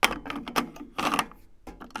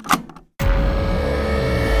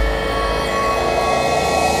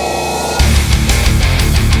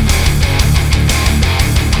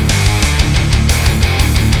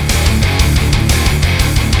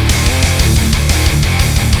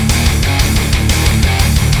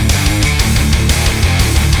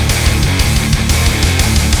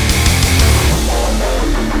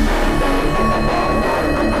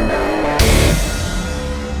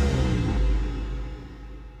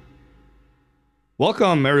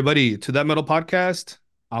Welcome, everybody, to That Metal Podcast.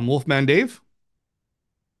 I'm Wolfman Dave.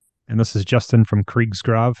 And this is Justin from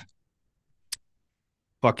Krigsgrav.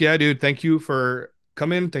 Fuck yeah, dude. Thank you for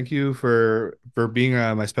coming. Thank you for being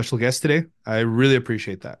my special guest today. I really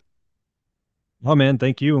appreciate that. Oh man,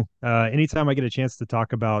 thank you. Anytime I get a chance to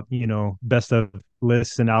talk about, best of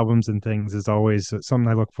lists and albums and things is always something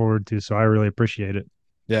I look forward to. So I really appreciate it.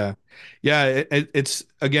 Yeah. Yeah, it's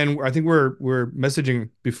again, I think we're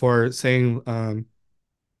messaging before saying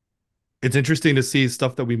it's interesting to see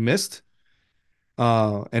stuff that we missed.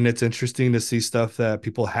 And it's interesting to see stuff that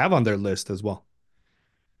people have on their list as well.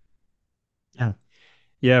 Yeah.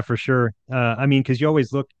 Yeah, for sure. I mean, because you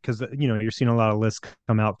always look, because, you're seeing a lot of lists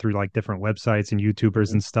come out through like different websites and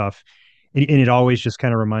YouTubers and stuff. And it always just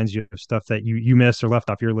kind of reminds you of stuff that you missed or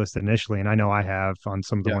left off your list initially. And I know I have on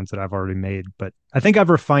some of the Yeah. ones that I've already made, but I think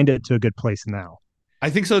I've refined it to a good place now.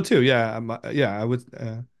 I think so too. Yeah. Yeah, I would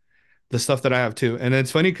the stuff that I have too. And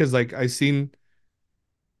it's funny because like I seen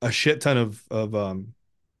a shit ton of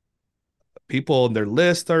people on their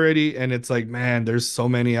list already, and it's like, man, there's so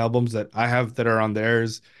many albums that I have that are on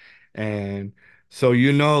theirs, and so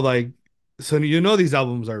like, so these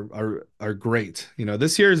albums are great.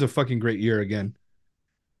 This year is a fucking great year again.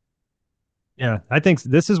 Yeah, I think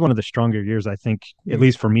this is one of the stronger years, I think, at Mhm.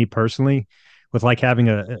 least for me personally, with like having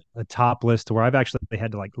a top list to where I've actually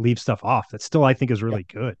had to like leave stuff off that still I think is Yeah, really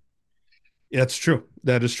good. yeah, it's true.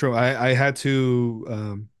 That is true. I had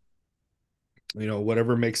to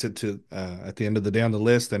whatever makes it to at the end of the day on the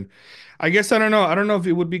list, and I guess I don't know if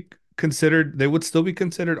it would be considered. They would still be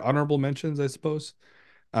considered honorable mentions, I suppose.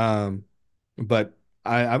 Um, but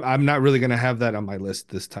I'm not really gonna have that on my list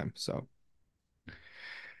this time. So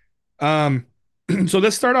um, so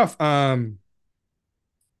let's start off.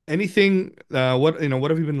 Anything what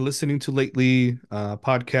have you been listening to lately?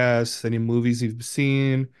 Podcasts, any movies you've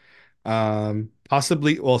seen?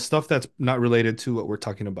 Possibly, well, stuff that's not related to what we're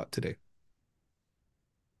talking about today.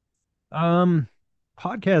 Um,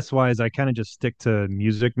 Podcast wise, I kind of just stick to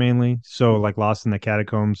music mainly. So like Lost in the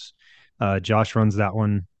Catacombs, Josh runs that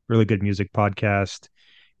one, really good music podcast,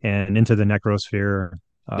 and Into the Necrosphere.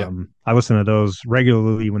 Yeah. I listen to those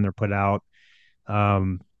regularly when they're put out.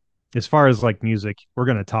 Um, as far as like music, we're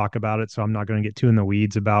going to talk about it, so I'm not going to get too in the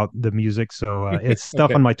weeds about the music. So it's stuff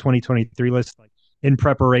Okay. on my 2023 list, like in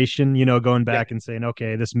preparation, going Yeah. back and saying,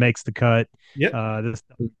 okay, this makes the cut. Yep. This,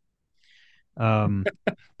 um,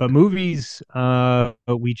 but movies,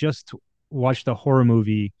 we just watched a horror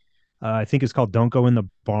movie. I think it's called "Don't Go in the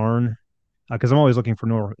Barn" because I'm always looking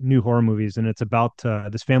for new horror movies, and it's about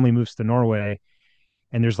this family moves to Norway,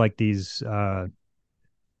 and there's like these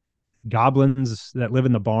goblins that live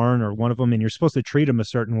in the barn or one of them, and you're supposed to treat them a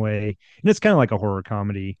certain way, and it's kind of like a horror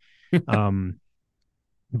comedy. um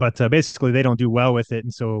but basically they don't do well with it,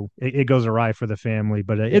 and so it goes awry for the family,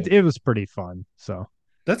 but Yeah. it was pretty fun. So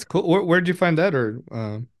That's cool. Where'd you find that, or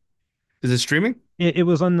is it streaming? it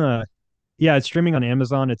was on the yeah, it's streaming on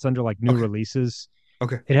Amazon. It's under like new Okay. releases.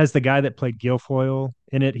 Okay. It has the guy that played Guilfoyle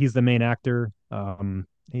in it. He's the main actor.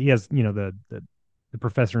 He has the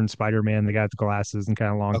professor in Spider-Man, the guy with the glasses and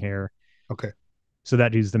kind of long Okay. hair. Okay. So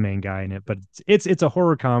that dude's the main guy in it, but it's a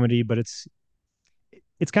horror comedy, but it's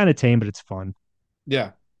kind of tame, but it's fun.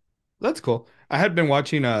 Yeah. That's cool. I had been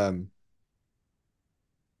watching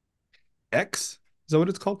X, is that what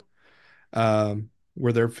it's called?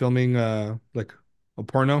 Where they're filming like a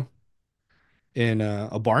porno in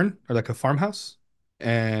a barn or like a farmhouse,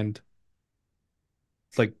 and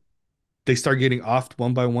it's like they start getting offed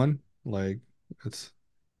one by one. Like it's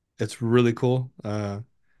it's really cool.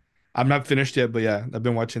 I'm not finished yet, but yeah, I've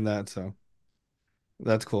been watching that, so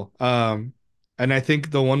that's cool. And I think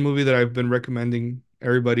the one movie that I've been recommending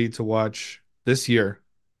everybody to watch this year,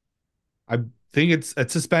 I think it's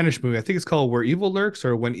a Spanish movie. I think it's called Where Evil Lurks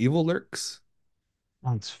or When Evil Lurks.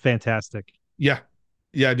 Oh, it's fantastic. Yeah.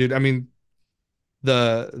 Yeah, dude. I mean,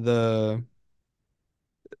 the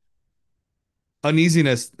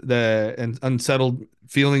uneasiness, the and unsettled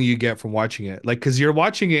feeling you get from watching it. Like, because you're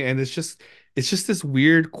watching it and it's just this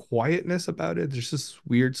weird quietness about it. There's just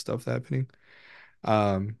weird stuff happening.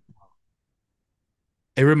 Um,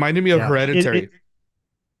 it reminded me of Yeah, Hereditary.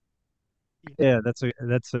 yeah, that's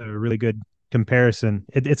a really good comparison.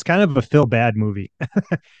 It's kind of a feel bad movie.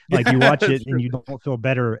 Like you Yeah, watch that's it and true. you don't feel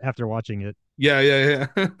better after watching it. Yeah, yeah,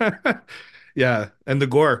 yeah. Yeah. And the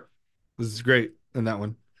gore was great in that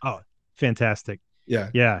one. Oh, fantastic. Yeah.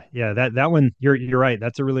 Yeah, yeah. That one, you're right.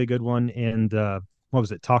 That's a really good one. And what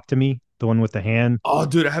was it? Talk to Me, the one with the hand. Oh,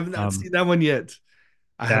 dude, I have not Um, seen that one yet.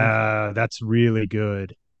 I haven't. yeah, that's really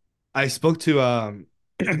good. I spoke to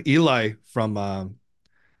Eli from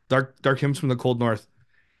Dark Hymns from the Cold North,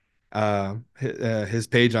 his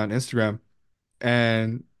page on Instagram,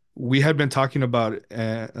 and we had been talking about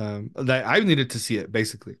that I needed to see it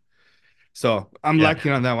basically. So I'm Yeah.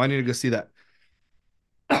 lacking on that one. I need to go see that.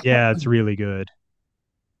 Yeah, it's really good.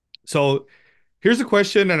 So here's a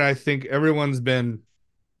question, and I think everyone's been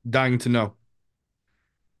dying to know.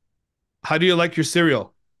 How do you like your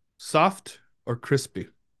cereal? Soft or crispy?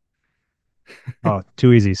 Oh,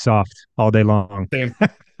 too easy, soft all day long. Same,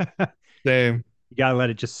 same. You gotta let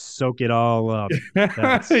it just soak it all up.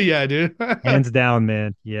 That's Yeah, dude. hands down,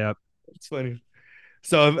 man. Yep. It's funny.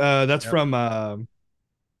 So that's Yep. from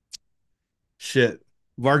shit.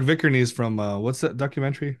 Varg Vikernes from what's that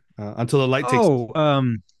documentary? Until the Light Takes Us. Oh,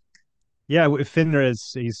 yeah, with Finner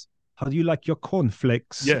is he's how do you like your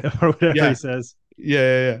cornflakes Yeah, or whatever he yeah, says.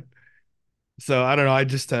 yeah. So I don't know. I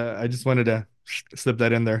just wanted to slip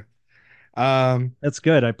that in there. Um, That's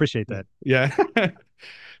good. I appreciate that. yeah.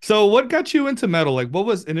 So what got you into metal? Like what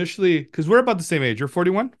was initially, because we're about the same age. You're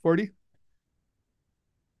 41, 40?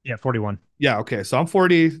 Yeah, 41. Yeah, okay. So I'm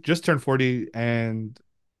 40, just turned 40, and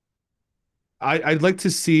I'd like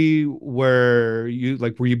to see where you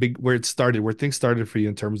like where you big where it started, where things started for you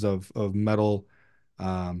in terms of metal,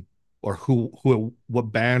 um, or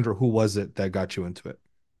what band or who was it that got you into it?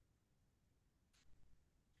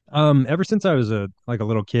 Ever since I was a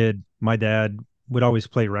little kid, my dad would always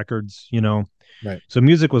play records, you know. Right. So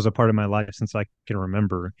music was a part of my life since I can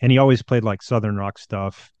remember. And he always played like southern rock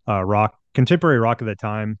stuff, rock, contemporary rock at the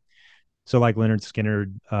time. So like Leonard Skinner,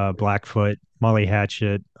 Blackfoot, Molly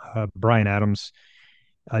Hatchet, Brian Adams,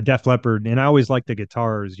 Def Leppard, and I always liked the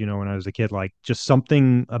guitars. You know, when I was a kid, like just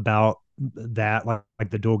something about that, like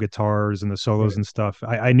the dual guitars and the solos Right. and stuff.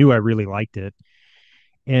 I knew I really liked it,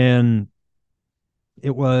 and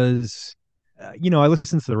it was, I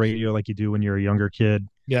listened to the radio like you do when you're a younger kid,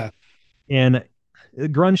 Yeah. and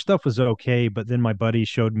grunge stuff was okay, but then my buddy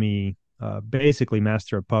showed me basically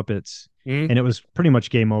Master of Puppets, Mm, and it was pretty much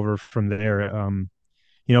game over from there.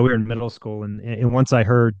 We were in middle school, and once I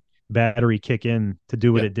heard battery kick in to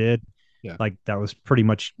do what yeah. it did, Yeah. like that was pretty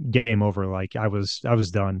much game over. Like I was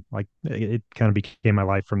done. Like it kind of became my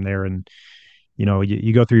life from there. And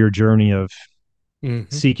you go through your journey of Hmm.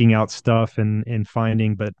 seeking out stuff and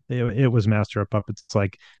finding, but it was Master of Puppets. It's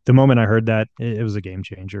like the moment I heard that, it was a game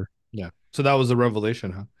changer. Yeah. So that was a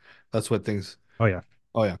revelation, huh? That's what things. Oh yeah.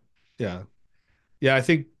 Oh yeah. Yeah. Yeah. I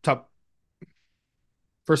think top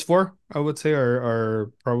first four, I would say,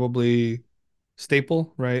 are probably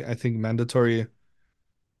staple, right? I think mandatory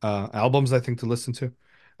albums I think to listen to.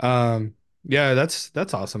 Yeah,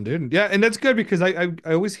 that's awesome, dude. Yeah, and that's good because I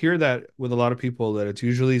always hear that with a lot of people that it's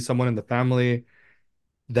usually someone in the family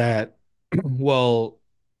that will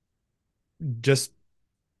just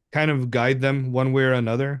kind of guide them one way or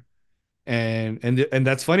another. And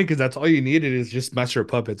that's funny because that's all you needed is just Master of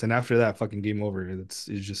Puppets, and after that, fucking game over. It's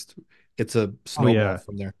a Oh snowball yeah.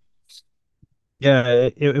 from there. Yeah,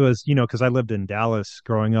 it was, because I lived in Dallas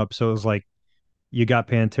growing up, so it was like you got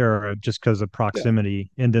Pantera just because of Yeah,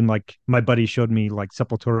 proximity. And then like my buddy showed me like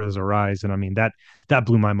Sepultura's Arise, and I mean that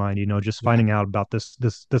blew my mind, just yeah, finding out about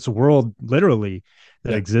this world literally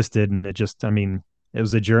that yeah. existed. And it just, I mean, it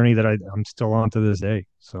was a journey that I'm still on to this day.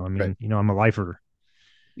 So I Right. mean, I'm a lifer.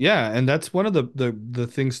 Yeah, and that's one of the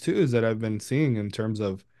things too is that I've been seeing in terms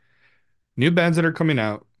of new bands that are coming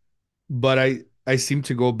out, but I seem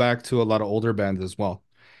to go back to a lot of older bands as well.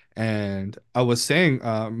 And I was saying,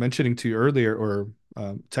 mentioning to you earlier, or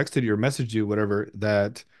texted you or messaged you, whatever,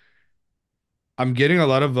 that I'm getting a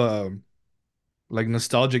lot of like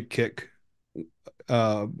nostalgic kick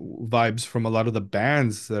vibes from a lot of the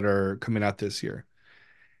bands that are coming out this year,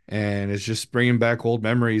 and it's just bringing back old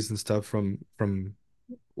memories and stuff from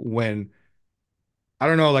when I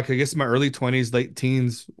don't know, like I guess my early 20s, late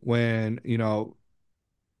teens, when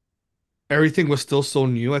everything was still so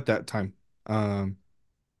new at that time. Um,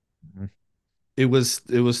 it was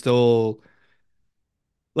still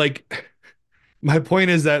like my point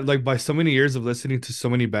is that like by so many years of listening to so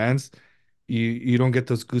many bands, you don't get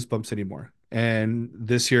those goosebumps anymore. And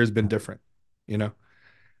this year has been different, you know.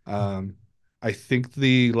 Um, I think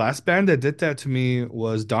the last band that did that to me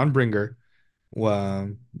was Dawnbringer.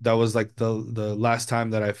 That was like the last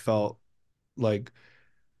time that I felt like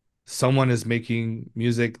someone is making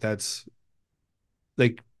music that's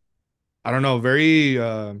like I don't know, very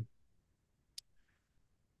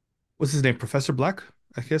what's his name? Professor Black,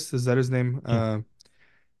 I guess is that his name? Yeah.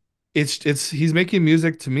 It's he's making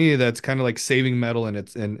music to me that's kind of like saving metal and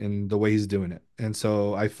it's in the way he's doing it. And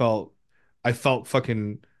so I felt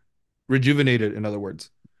fucking rejuvenated, in other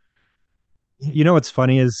words. You know what's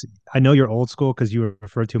funny is I know you're old school because you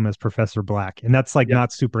refer to him as Professor Black, and that's like Yep.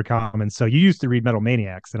 not super common. So you used to read Metal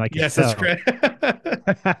Maniacs, and I can Yes, that's tell. correct.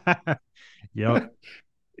 Yep,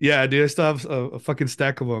 Yeah, dude, I still have a fucking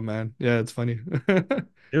stack of them, man. Yeah, it's funny.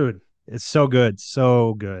 dude, it's so good,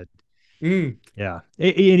 so good. Mm. Yeah,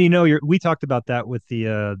 and you know, we talked about that with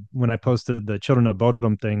the when I posted the Children of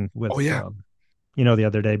Bodom thing with Oh yeah, the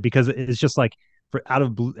other day because it's just like for out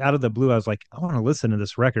of the blue, I was like, I want to listen to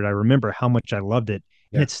this record. I remember how much I loved it,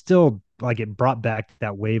 and yeah, it's still like it brought back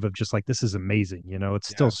that wave of just like this is amazing. You know, it's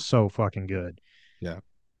still yeah, so fucking good. yeah,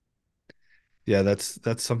 yeah. That's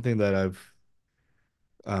something that I've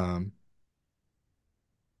um.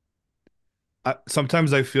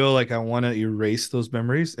 Sometimes I feel like I want to erase those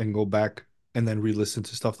memories and go back and then re-listen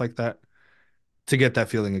to stuff like that to get that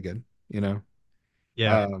feeling again. You know,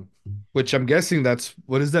 Yeah. um, which I'm guessing that's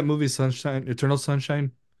what is that movie, Sunshine, Eternal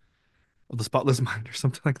Sunshine of the Spotless Mind, or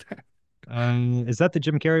something like that. Is that the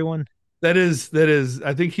Jim Carrey one? That is.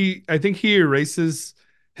 I think he erases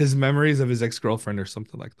his memories of his ex-girlfriend or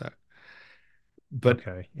something like that. But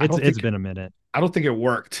Okay, I it's don't it's think been a minute. I don't think it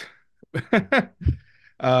worked.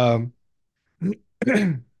 um,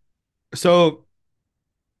 so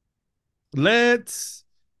let's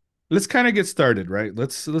let's kind of get started, right?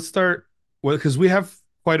 Let's start well because we have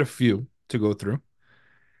quite a few to go through,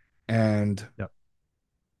 and Yep.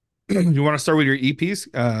 you want to start with your EPs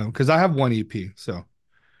because I have one EP. So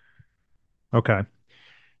Okay,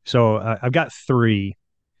 so I've got three.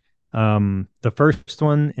 The first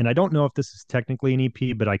one, and I don't know if this is technically an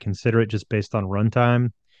EP, but I consider it just based on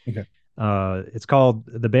runtime. okay,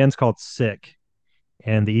 The band's called Sick,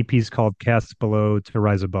 and the EP is called Cast Below to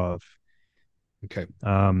Rise Above. okay,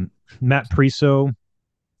 Um, Matt Priso,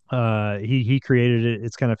 he created it.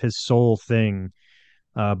 It's kind of his soul thing,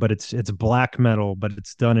 but it's black metal, but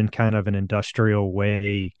it's done in kind of an industrial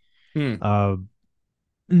way. hmm, Uh,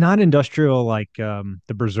 Not industrial like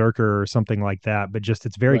the Berserker or something like that, but just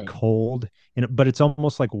it's very right, cold, and but it's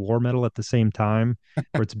almost like war metal at the same time,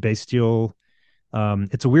 where it's bestial.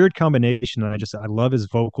 It's a weird combination, and I love his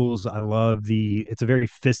vocals. I love the it's a very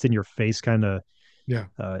fist in your face kind of yeah,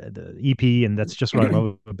 the EP, and that's just what I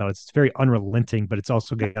love about it. It's very unrelenting, but it's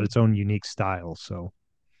also got its own unique style. So,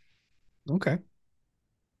 okay.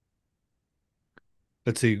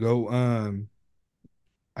 Let's see, go.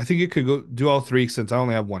 I think you could go do all three since I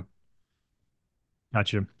only have one.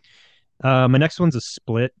 gotcha. My next one's a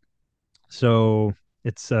split. So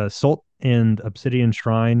it's Salt and Obsidian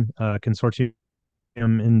Shrine Consortium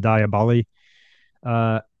in Diaboli.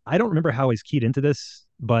 I don't remember how he's keyed into this,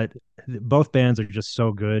 but both bands are just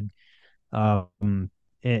so good. In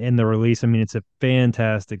the release, I mean, it's a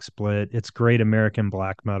fantastic split. It's great American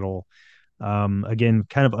black metal. Again,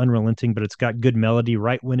 kind of unrelenting, but it's got good melody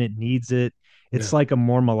right when it needs it. Yeah. It's like a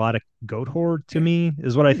more melodic goat horde to me,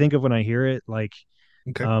 is what I think of when I hear it. Like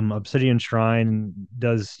Okay. Obsidian Shrine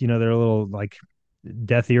does, their little like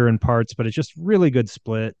death ear in parts, but it's just really good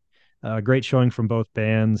split. Great showing from both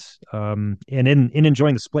bands. And in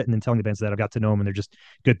enjoying the split and then telling the bands that I've got to know them and they're just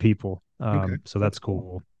good people. Okay. So That's that's cool.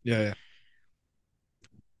 cool. Yeah, yeah.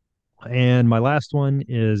 And my last one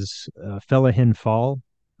is Fella Hin Fall,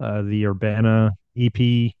 the Urbana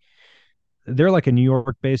EP. They're like a New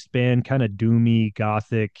York based band, kind of doomy,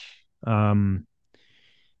 gothic. Um,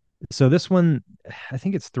 so this one, I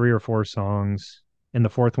think it's three or four songs. And the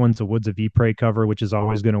fourth one's a Woods of Ypres cover, which is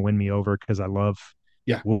always going to win me over because I love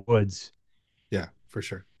Yeah, Woods. yeah, for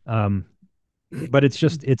sure. Um, but it's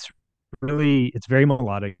very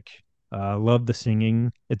melodic. Love the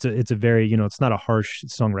singing. It's a very, it's not a harsh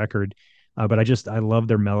song record, but I love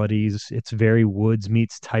their melodies. It's very Woods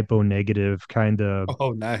meets Typo Negative kind of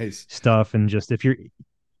Oh, nice. stuff. And just if you're,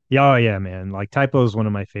 yeah, oh yeah, man, like Typo is one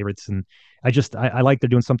of my favorites, and I like they're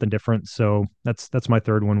doing something different. So that's my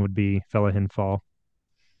third one would be Fella Hin Fall.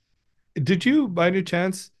 Did you, by any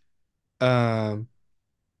chance, um,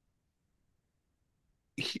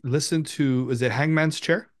 listen to, is it Hangman's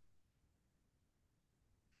Chair?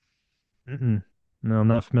 Mm-mm. No, I'm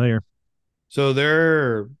not familiar. So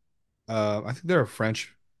they're, I think they're a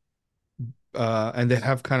French, and they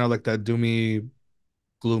have kind of like that doomy,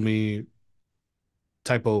 gloomy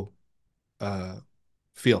typo, uh,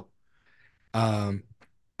 feel. Um,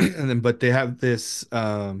 and then, but they have this,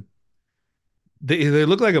 they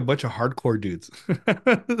look like a bunch of hardcore dudes,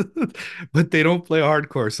 but they don't play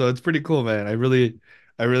hardcore, so it's pretty cool, man. I really,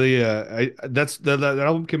 that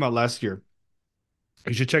album came out last year.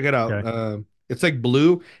 You should check it out. Okay. It's like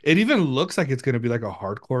blue. It even looks like it's gonna be like a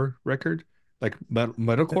hardcore record, like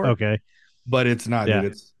metalcore, Okay. but it's not, dude. Yeah.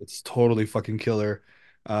 It's totally fucking killer.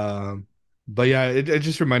 Um, but yeah, it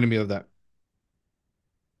just reminded me of that.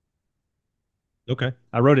 Okay.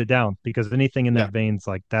 I wrote it down because anything in Yeah. that vein's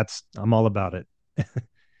like that's I'm all about it.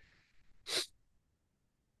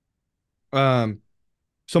 Um,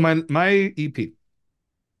 so my EP,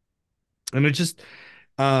 and it just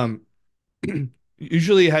um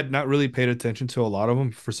usually had not really paid attention to a lot of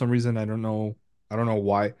them for some reason. I don't know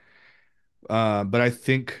why. But I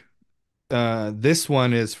think this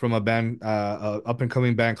one is from a up and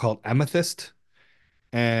coming band called Amethyst,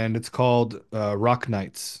 and it's called Rock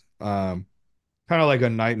Knights. Kind of like a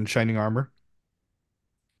knight in shining armor.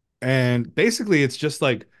 And basically it's just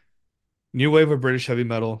like new wave of British heavy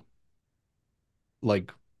metal,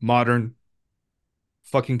 like modern,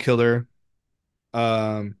 fucking killer.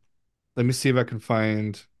 Um, let me see if I can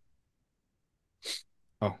find.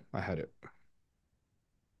 Oh, I had it.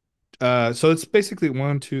 So it's basically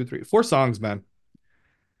one, two, three, four songs, man.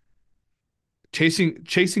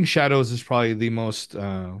 Chasing Shadows is probably the most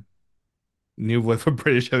new wave of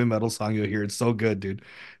British heavy metal song you'll hear. It's so good, dude.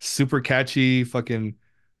 Super catchy, fucking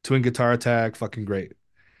twin guitar attack, fucking great.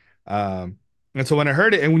 Um, and so when I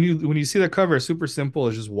heard it, and when you see the cover, it's super simple.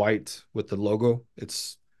 It's just white with the logo.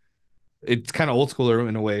 It's kind of old school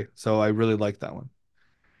in a way. So I really like that one.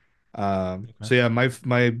 Okay. So yeah, my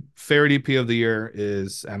favorite EP of the year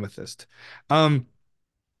is Amethyst. Um,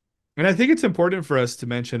 and I think it's important for us to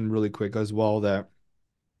mention really quick as well that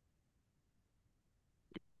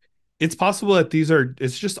it's possible that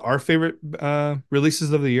it's just our favorite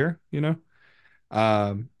releases of the year, you know?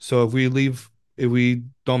 So if we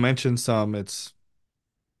don't mention some, it's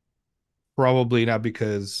probably not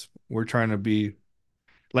because we're trying to be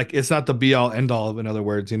like it's not the be all end all, in other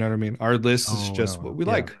words, you know what I mean? Our list is Oh just no. what we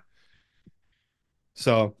Yeah. like.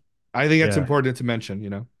 So I think it's Yeah. important to mention, you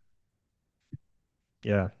know.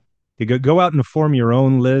 Yeah. You go out and form your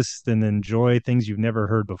own list and enjoy things you've never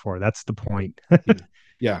heard before. That's the point. Yeah.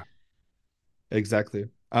 Yeah, exactly.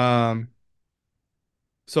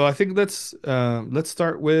 So I think let's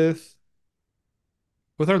start with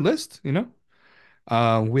our list, you know.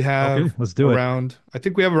 We Okay, have let's do it. around I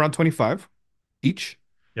think we have around 25 each.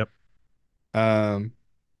 Yep. Um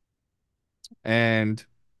and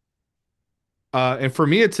for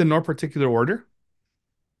me it's in no particular order.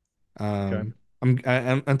 Okay.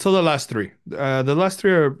 Until the last three. The last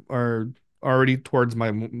three are already towards my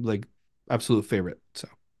like absolute favorite. So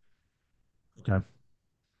Okay.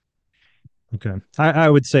 Okay. I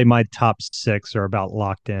would say my top six are about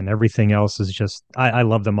locked in. Everything else is just I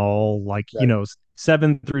love them all. Like, right.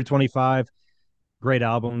 7 through 25, great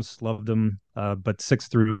albums, loved them. But 6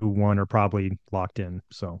 through 1 are probably locked in.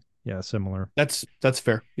 So yeah, similar. That's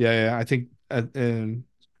fair. Yeah, yeah. I think and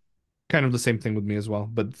kind of the same thing with me as well,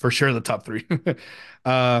 but for sure the top three.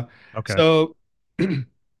 uh, Okay. so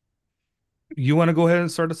you want to go ahead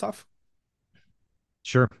and start us off?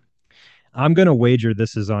 Sure. I'm gonna wager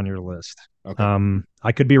this is on your list. Okay.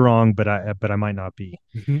 I could be wrong, but I might not be.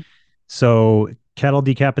 Mhm. So cattle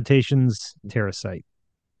decapitations, Terracite.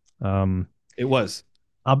 Um, It was.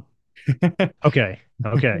 I'll, okay,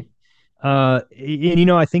 okay.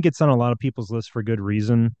 And I think it's on a lot of people's list for good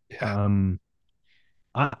reason. Yeah.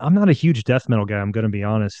 I'm not a huge death metal guy. I'm going to be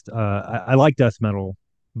honest. I like death metal,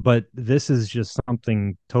 but this is just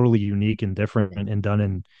something totally unique and different and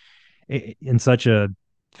done in such a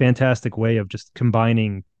fantastic way of just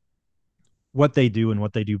combining what they do and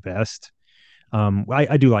what they do best.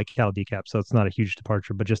 I do like Cal Decap, so it's not a huge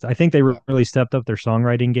departure, but just I think they Yeah. really stepped up their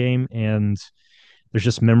songwriting game, and there's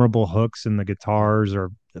just memorable hooks, and the guitars are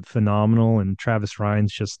phenomenal, and Travis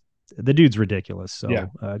Ryan's just the dude's ridiculous. Yeah.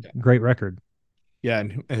 So Yeah. great record. Yeah,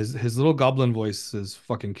 and his little goblin voice is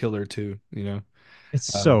fucking killer too, you know.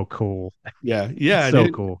 It's Uh, so cool. yeah, It's yeah, so dude.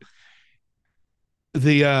 cool.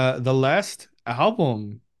 The last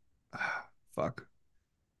album, fuck,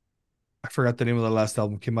 I forgot the name of the last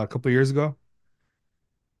album. Came out a couple years ago.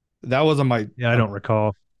 That was on my Yeah, I don't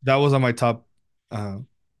recall. that was on my top uh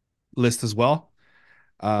list as well.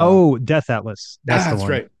 Uh, Oh, Death Atlas. That's the that's one.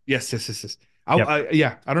 right. Yes, yes, yes, yes. Yep.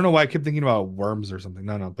 Yeah, I don't know why I kept thinking about worms or something.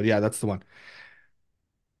 No, no, but yeah, that's the one.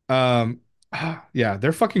 Um, yeah,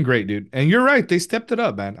 they're fucking great, dude. And you're right, they stepped it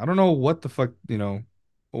up, man. I don't know what the fuck,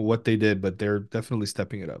 what they did, but they're definitely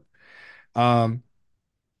stepping it up. Um,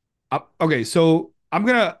 okay, so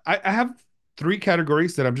I have three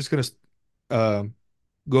categories that I'm just gonna um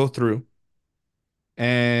go through,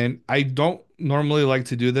 and I don't normally like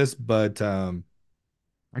to do this, but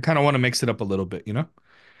I kind of want to mix it up a little bit, you know?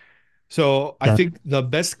 So I Okay. think the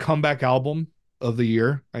best comeback album of the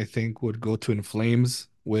year, I think, would go to In Flames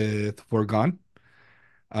with Forgone.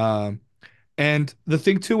 Um, and the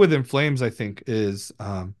thing too with In Flames, I think, is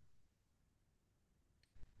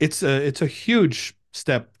it's a huge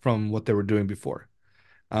step from what they were doing before.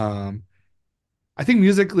 Um, I think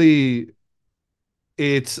musically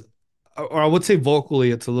it's, or I would say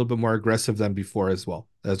vocally, it's a little bit more aggressive than before as well.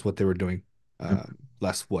 That's what they were doing.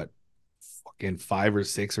 Last what, fucking 5 or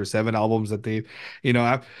 6 or 7 albums that they,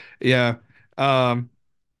 yeah. Um,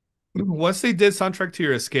 once they did soundtrack to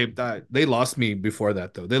your escape, that they lost me before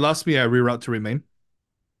that though. They lost me at Reroute to Remain.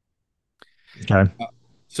 Okay. Uh,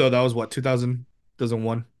 so that was what, 2000,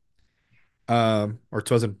 2001, or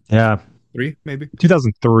 2003 Yeah. maybe.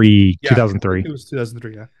 2003, Yeah, I think 2003. it was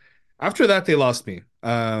 2003. Yeah. After that, they lost me.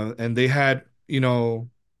 And they had,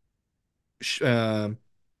 sh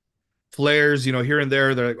flares, here and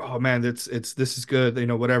there. They're like, oh man, it's this is good,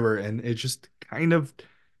 whatever. And it just kind of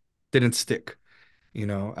didn't stick,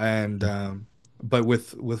 And but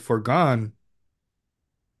with Forgone,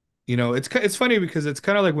 it's funny because it's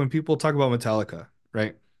kind of like when people talk about Metallica,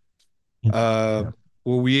 right? Yeah. Uh, Yeah.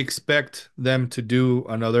 well, we expect them to do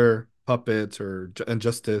another Puppets or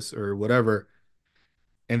Injustice or whatever,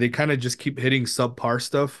 and they kind of just keep hitting subpar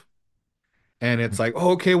stuff. And it's like,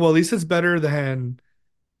 oh, okay, well, at least it's better than,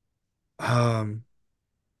 um,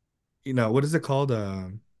 what is it called?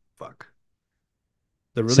 Fuck,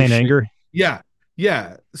 the really Saint shit. Anger. Yeah,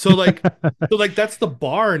 yeah. So like that's the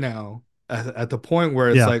bar now at the point where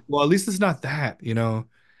it's Yeah. like, well, at least it's not that.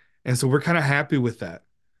 And so we're kind of happy with that.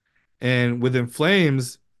 And within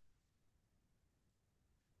Flames,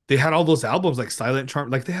 they had all those albums like Silent Charm.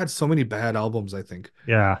 Like they had so many bad albums, I think.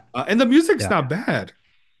 Yeah. And the music's Yeah. not bad,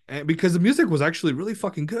 and because the music was actually really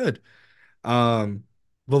fucking good. Um,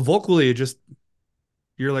 but vocally, it just,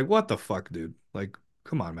 you're like, what the fuck, dude? Like,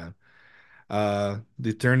 come on, man.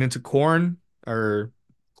 They turned into corn, or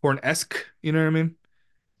corn-esque, you know what I mean?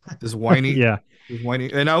 This whiny, Yeah. this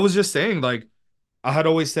whiny. And I was just saying, like, I had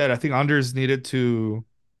always said, I think Anders needed to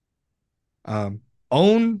um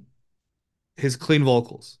own his clean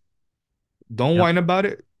vocals. Don't Yep. whine about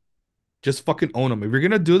it. Just fucking own them. If you're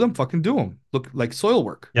gonna do them, fucking do them. Look like soil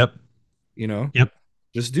work, Yep. you know? Yep.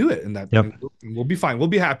 Just do it, and that, Yep. and we'll be fine. We'll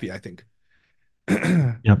be happy, I think.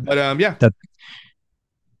 Yep. But yeah. That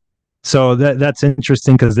so that's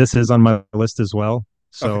interesting because this is on my list as well. Okay.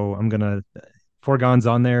 So I'm gonna Foregone's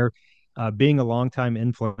on there. Being a longtime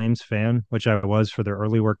In Flames fan, which I was for their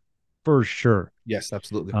early work, for sure. Yes,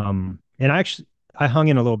 absolutely. And I hung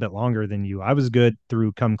in a little bit longer than you. I was good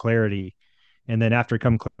through Come Clarity, and then after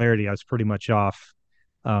Come Clarity, I was pretty much off.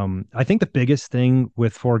 I think the biggest thing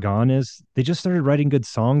with Foregone is they just started writing good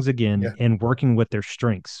songs again Yeah. and working with their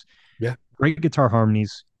strengths. Yeah. Great guitar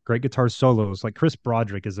harmonies, great guitar solos. Like Chris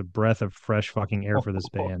Broderick is a breath of fresh fucking air for this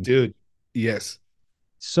Oh, band. dude. Yes.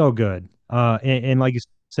 So good. And like you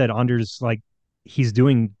said, Anders, like he's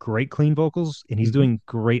doing great clean vocals and he's Mhm. doing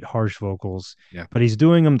great harsh vocals, Yeah. but he's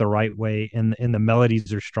doing them the right way, and the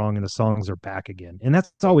melodies are strong and the songs are back again. And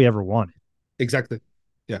that's Yeah. all we ever wanted. Exactly.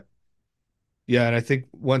 Yeah. Yeah, and I think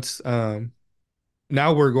once,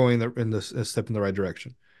 now we're going in this a step in the right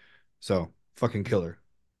direction. So fucking killer.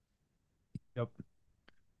 Yep.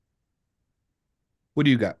 What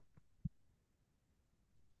do you got?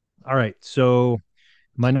 All right. So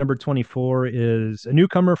my number 24 is a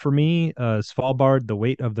newcomer for me, Svalbard, The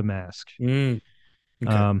Weight of the Mask. Mm,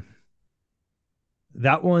 okay. Um,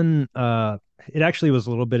 that one, it actually was a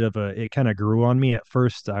little bit of it kind of grew on me at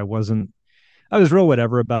first. I was real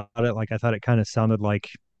whatever about it. Like I thought it kind of sounded like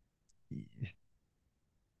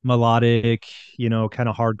melodic, kind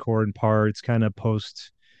of hardcore in parts, kind of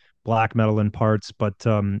post black metal in parts. But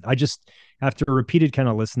I just, after repeated kind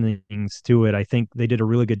of listenings to it, I think they did a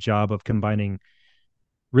really good job of combining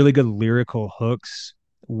really good lyrical hooks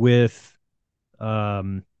with,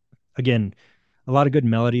 um, again, a lot of good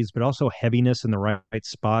melodies, but also heaviness in the right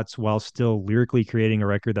spots while still lyrically creating a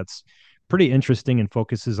record that's pretty interesting and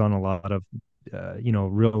focuses on a lot of,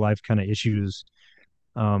 real life kind of issues.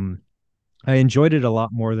 Um, I enjoyed it a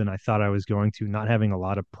lot more than I thought I was going to, not having a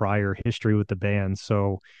lot of prior history with the band.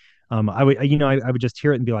 So, I would just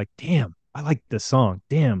hear it and be like, "Damn, I like this song.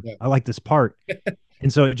 Damn, Yeah. I like this part."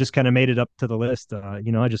 And so it just kind of made it up to the list.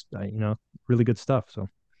 Really good stuff. So,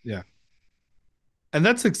 Yeah. And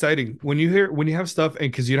that's exciting when you have stuff,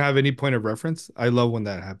 and because you don't have any point of reference. I love when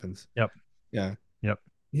that happens. yep, Yeah. yep,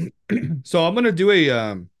 So I'm gonna do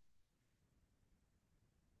a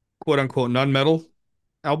quote unquote non-metal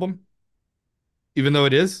album, even though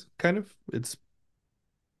it is kind of, it's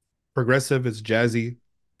progressive, it's jazzy,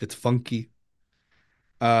 it's funky.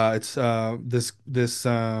 It's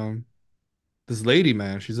this lady,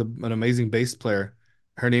 man. She's an amazing bass player.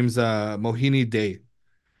 Her name's Mohini Day,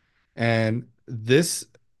 and this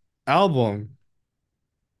album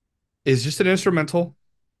is just an instrumental.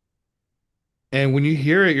 And when you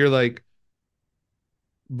hear it, you're like,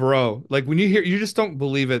 bro, like when you hear, you just don't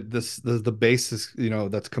believe it. The bass is,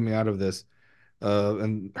 that's coming out of this.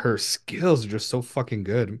 And her skills are just so fucking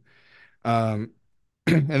good. Um,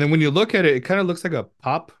 and then when you look at it, it kind of looks like a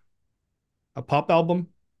pop album.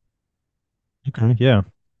 Okay. Yeah.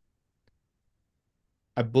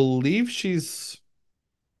 I believe she's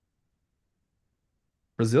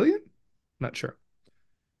Brazilian. Not sure.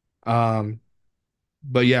 Um,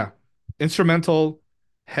 but yeah, instrumental,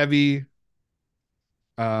 heavy.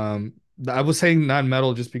 I was saying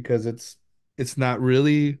non-metal just because it's not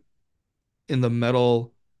really in the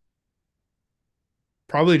metal.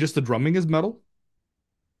 Probably just the drumming is metal.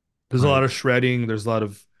 There's a lot Right. of shredding. There's a lot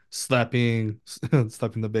of slapping,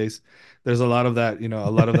 slapping the bass. There's a lot of that, a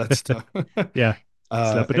lot of that stuff. Yeah.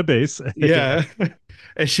 Uh, Slap at the bass. Yeah. yeah,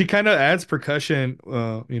 and she kind of adds percussion.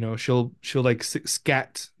 She'll like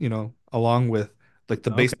scat, along with like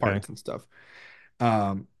the bass Okay. parts and stuff.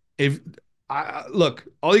 Um, if look,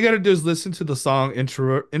 all you got to do is listen to the song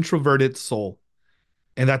 "Introverted Soul,"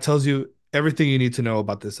 and that tells you everything you need to know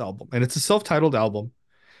about this album. And it's a self-titled album.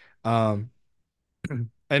 Um,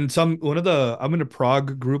 and one of the I'm in a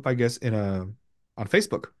prog group, I guess, on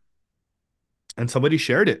Facebook, and somebody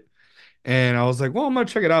shared it, and I was like, well, I'm gonna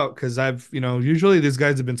check it out because usually these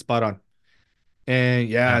guys have been spot on, and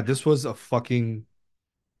yeah, Yeah. this was a fucking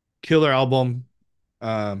killer album.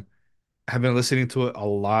 Um, I've been listening to it a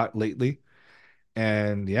lot lately,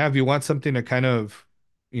 and yeah, if you want something to kind of,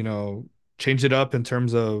 you know, change it up in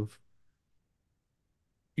terms of,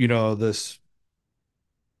 this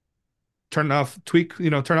turn off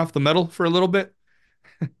the metal for a little bit.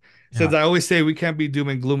 Since Yeah. I always say we can't be doom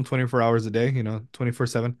and gloom 24 hours a day,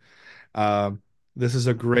 24/7. Um, this is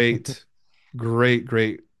a great, great,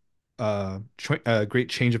 great, great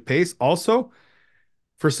change of pace. Also,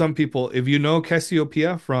 for some people, if you know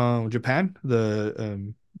Cassiopeia from Japan,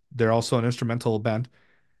 they're also an instrumental band.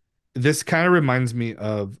 This kind of reminds me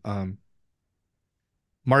of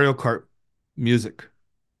Mario Kart music,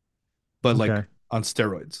 but like Okay. on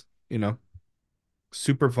steroids, you know,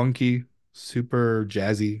 super funky, super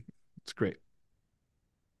jazzy. It's great.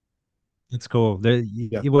 It's cool.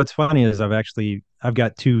 Yeah, What's funny is I've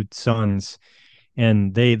got two sons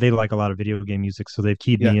and they like a lot of video game music, so they've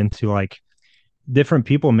keyed yeah, me into like different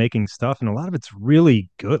people making stuff, and a lot of it's really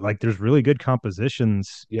good. Like there's really good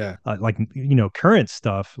compositions, yeah, like current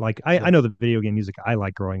stuff. Like I yeah, know the video game music I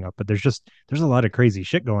like growing up, but there's a lot of crazy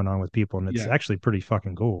shit going on with people, and it's yeah, actually pretty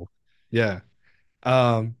fucking cool. yeah.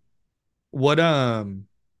 Um, what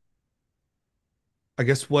I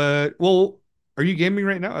guess what well, are you gaming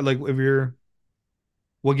right now? Like if you're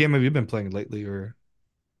what game have you been playing lately or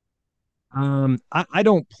I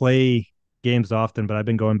don't play games often, but I've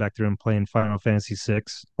been going back through and playing Final Fantasy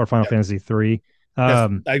 6 or Final yeah. Fantasy 3. Yes,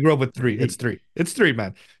 Um, I grew up with three. It's it, three. It's three,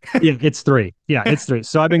 man. yeah, it's 3. Yeah, it's 3.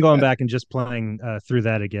 So I've been going back and just playing through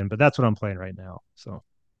that again, but that's what I'm playing right now. So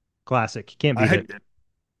classic, can't I beat it. had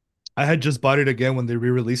I had just bought it again when they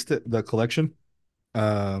re-released it, the collection,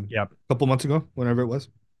 Yeah. a couple months ago, whenever it was.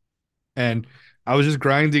 And I was just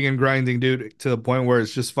grinding and grinding, dude, to the point where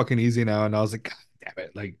it's just fucking easy now. And I was like, God damn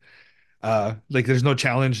it. Like there's no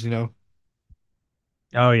challenge.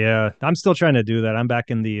 Oh yeah, I'm still trying to do that. I'm back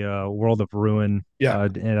in the world of ruin, Yeah,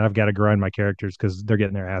 and I've got to grind my characters because they're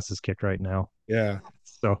getting their asses kicked right now. yeah,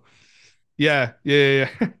 So yeah, yeah, yeah,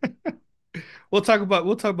 yeah. We'll talk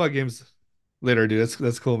about games later, dude.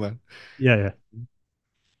 That's cool, man. yeah,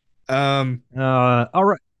 Um, yeah. All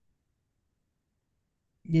right.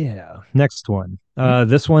 Yeah. Next one. hmm,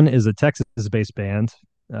 This one is a Texas-based band.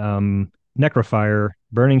 Necrofire,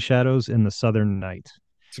 Burning Shadows in the Southern Night.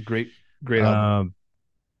 it's a great, great album. Um,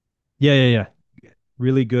 yeah.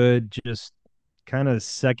 Really good. Just kind of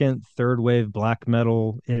second, third wave black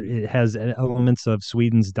metal. It has elements of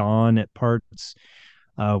Sweden's Dawn at parts,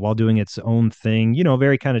 while doing its own thing.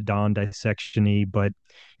 Very kind of Dawn dissection-y, but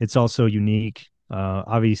it's also unique.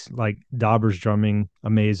 Obviously, like Dauber's drumming,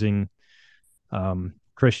 amazing.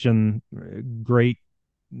 Christian, great,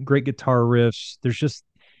 great guitar riffs.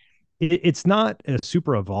 It's not a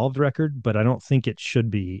super evolved record, but I don't think it should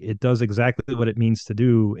be. It does exactly what it means to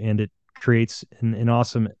do, and it creates an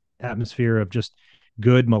awesome atmosphere of just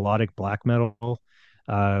good melodic black metal,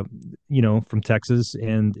 uh, from Texas,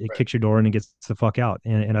 and it Right. kicks your door and it gets the fuck out.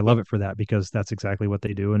 And I Yep. love it for that because that's exactly what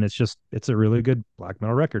they do. And it's a really good black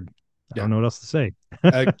metal record. I Yeah. don't know what else to say.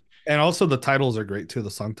 Uh, and also the titles are great too,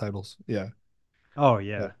 the song titles. Yeah. Oh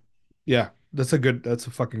Yeah. yeah. Yeah. That's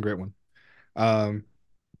a fucking great one. Um,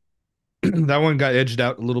 that one got edged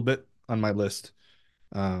out a little bit on my list.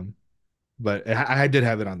 Um, but I did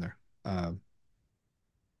have it on there.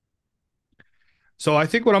 So I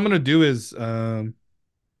think what I'm gonna do is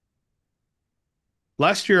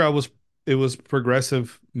last year I was it was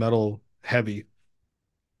progressive metal heavy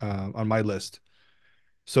on my list.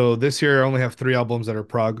 So this year I only have three albums that are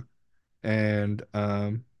prog, and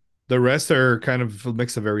the rest are kind of a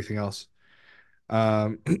mix of everything else.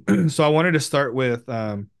 Um, so I wanted to start with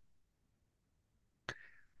I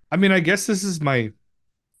mean, I guess this is my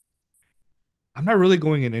I'm not really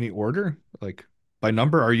going in any order, like by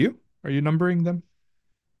number. Are you? Are you numbering them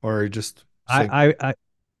or are you just saying?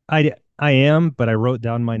 I am, but I wrote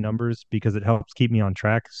down my numbers because it helps keep me on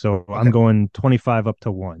track. So I'm Okay. going 25 up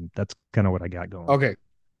to 1. That's kind of what I got going. Okay.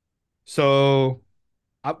 So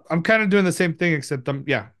I'm kind of doing the same thing except I'm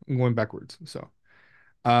going backwards. So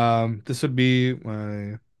this would be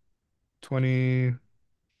my 20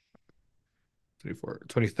 24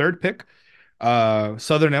 23rd pick.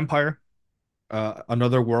 Southern Empire,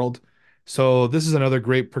 Another World. So this is another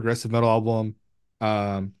great progressive metal album.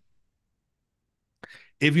 Um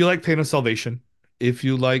if you like Pain of Salvation, if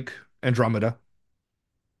you like Andromeda,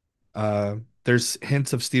 there's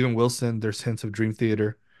hints of Steven Wilson, there's hints of Dream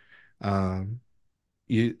Theater. Um,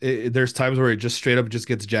 there's times where it just straight up just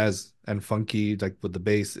gets jazz and funky, like with the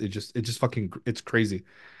bass. It just fucking it's crazy.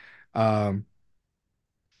 Um,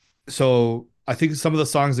 so I think some of the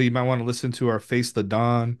songs that you might want to listen to are Face the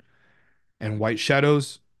Dawn and White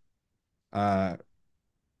Shadows. Uh,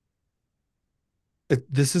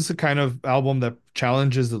 this is a kind of album that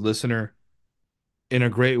challenges the listener in a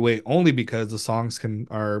great way, only because the songs can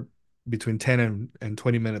are between 10 and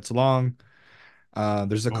 20 minutes long.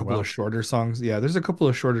 There's a Oh, couple of wow. shorter songs. Yeah, there's a couple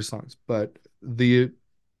of shorter songs, but the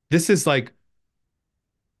this is like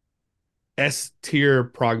S tier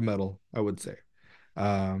prog metal, I would say.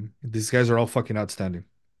 These guys are all fucking outstanding.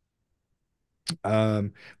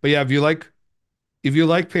 But yeah, if you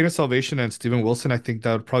like Pain of Salvation and Steven Wilson, I think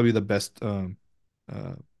that would probably be the best uh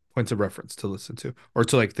points of reference to listen to or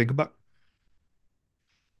to like think about.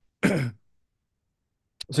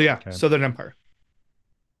 So yeah, Okay. Southern Empire.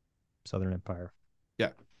 Southern Empire.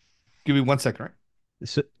 Yeah. Give me 1 second, right?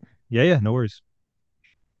 So, yeah, yeah, no worries.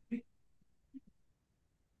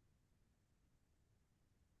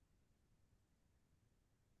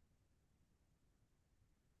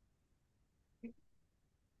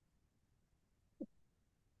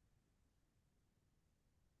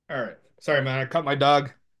 All right. Sorry, man. I caught my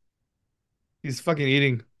dog. He's fucking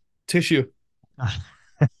eating tissue.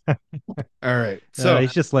 All right. So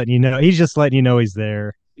He's just letting you know. He's just letting you know he's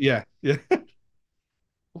there. yeah, yeah.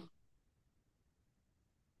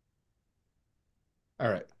 All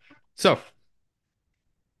right. So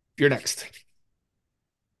you're next.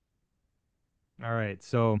 All right.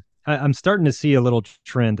 So I'm starting to see a little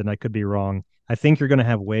trend, and I could be wrong. I think you're going to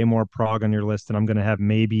have way more prog on your list, and I'm going to have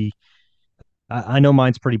maybe. I know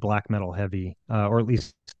mine's pretty black metal heavy, or at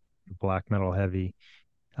least black metal heavy.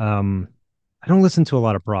 Um, I don't listen to a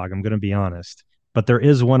lot of prog. I'm going to be honest, but there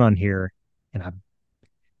is one on here, and I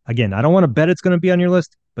don't want to bet it's going to be on your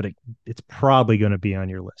list, but it's probably going to be on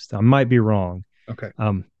your list. I might be wrong. Okay.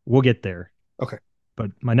 We'll get there. Okay.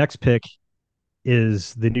 But my next pick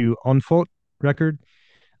is the new Onfold record.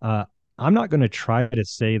 Uh, I'm not going to try to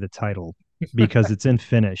say the title because it's in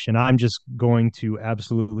Finnish, and I'm just going to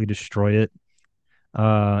absolutely destroy it.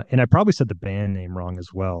 And I probably said the band name wrong as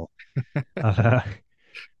well. Uh,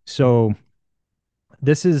 so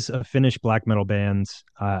this is a Finnish black metal band.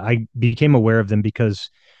 I became aware of them because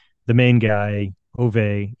the main guy,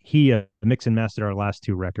 Ove, he mixed and mastered our last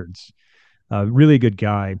two records. Really good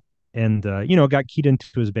guy, and got keyed into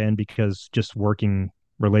his band because just working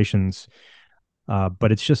relations.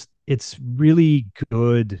 But it's really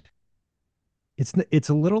good. It's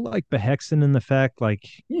a little like Behexen in the fact like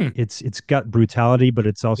Hmm. it's got brutality, but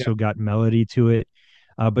it's Yeah. also got melody to it.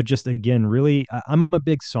 But just again, really, I'm a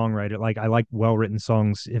big songwriter. Like I like well written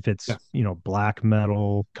songs. If it's Yes. black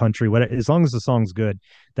metal, country, whatever, as long as the song's good,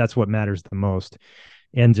 that's what matters the most.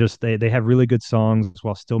 And just they have really good songs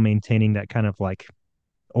while still maintaining that kind of like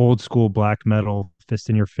old school black metal, fist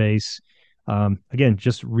in your face. Again,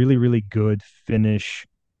 just really good Finnish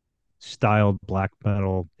styled black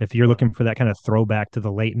metal. If you're looking for that kind of throwback to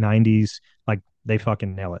the late 90s, like they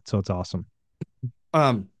fucking nail it. So it's awesome.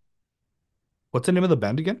 Um, what's the name of the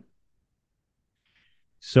band again?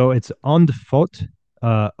 So it's Ondfot,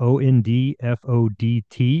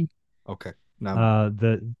 Ondfodt. Okay. Now, Uh,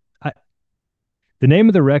 the I, the name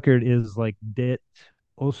of the record is like Det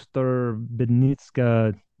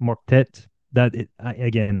Osterbenitzka Mortet.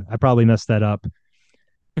 Again, I probably messed that up.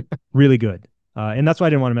 Really good. And that's why I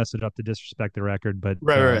didn't want to mess it up to disrespect the record, but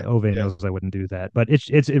right. Ove Yeah. knows I wouldn't do that. But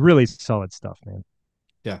it's really solid stuff, man.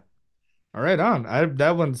 Yeah. All right, on. I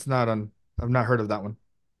that one's not on. I've not heard of that one.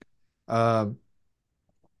 Um,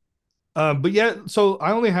 But yeah, so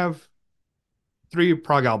I only have three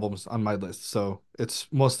prog albums on my list, so it's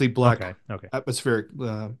mostly black, Okay, okay, atmospheric,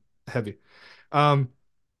 heavy. Um,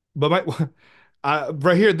 but my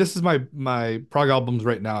right here, this is my prog albums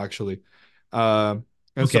right now, actually.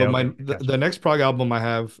 And okay, so okay. the Gotcha. next prog album I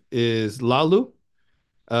have is Lalu,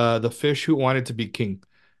 the fish who wanted to be king.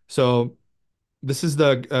 So this is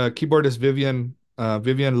the keyboardist Vivian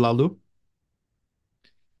Lalu,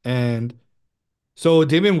 and so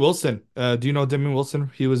Damian Wilson. Do you know Damian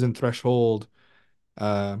Wilson? He was in Threshold.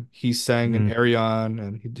 He sang in Mm, Arion,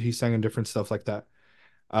 and he sang in different stuff like that.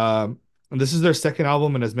 And this is their second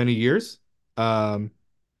album in as many years. Um,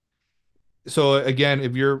 so again,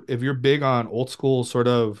 if you're big on old school sort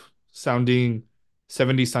of sounding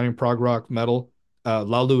 70s sounding prog rock metal,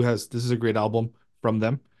 Lalu has this is a great album from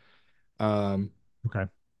them. Um, okay,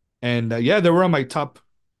 and yeah, they were on my top.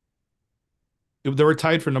 They were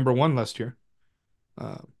tied for number one last year.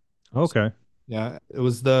 Uh, okay. yeah, it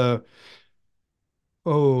was the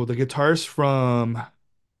guitarist from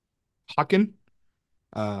Hawken,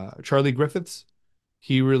 Charlie Griffiths.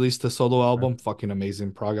 He released a solo Okay. album, fucking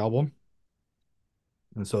amazing prog album,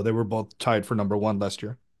 and so they were both tied for number one last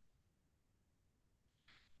year.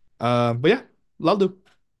 But yeah, Lalu.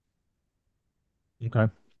 Okay.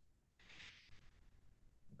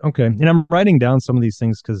 Okay. And I'm writing down some of these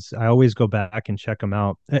things because I always go back and check them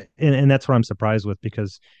out. And that's what I'm surprised with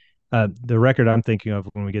because the record I'm thinking of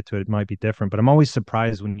when we get to it, it might be different, but I'm always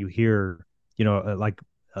surprised when you hear,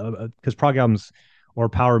 because prog albums or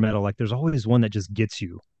power metal, like there's always one that just gets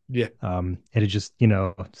you. Yeah. And it just,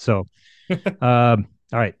 so, all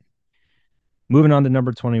right. Moving on to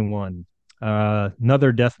number 21.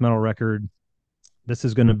 Another death metal record. This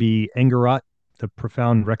is going to be Engerot, the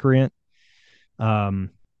Profound Recreant.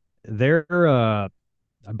 Um, they're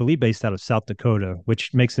I believe based out of South Dakota,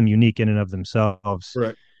 which makes them unique in and of themselves.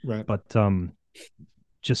 Right. Right. But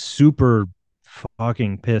just super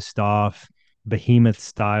fucking pissed off, behemoth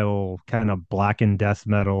style kind of blackened death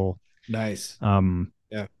metal. Nice. Um,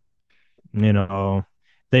 Yeah. you know,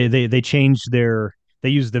 they changed their they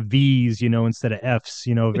use the V's, instead of F's,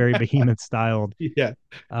 very behemoth styled. Yeah.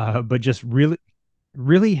 But just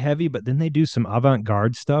really heavy, but then they do some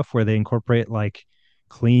avant-garde stuff where they incorporate like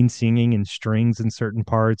clean singing and strings in certain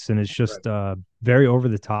parts, and it's Right. just very over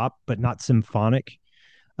the top, but not symphonic.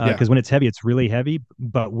 Yeah. Because when it's heavy, it's really heavy,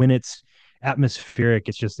 but when it's atmospheric,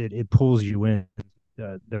 it pulls you in.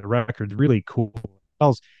 The record's really cool.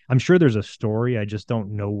 I'm sure there's a story. I just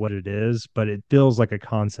don't know what it is, but it feels like a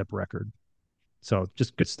concept record. So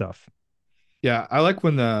just good stuff. Yeah. I like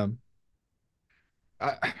when I,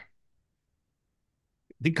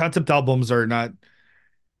 the concept albums are not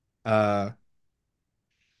uh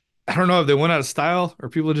I don't know if they went out of style or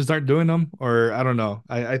people just aren't doing them or I don't know.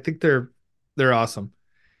 I think they're awesome.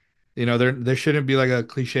 They shouldn't be like a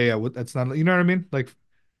cliche. That's not, you know what I mean? Like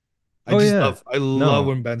Oh yeah, I love no,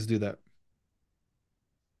 when bands do that.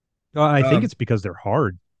 I think Um, it's because they're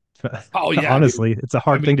hard. oh yeah, dude. Honestly, it's a I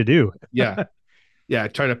hard thing mean, to do. yeah, yeah.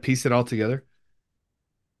 Try to piece it all together.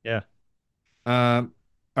 Yeah. Um,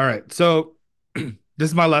 all right. So this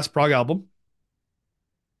is my last prog album,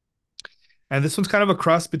 and this one's kind of a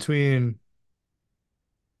cross between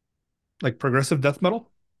like progressive death metal.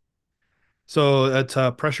 So it's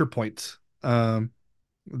Pressure Points.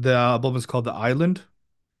 The album is called The Island,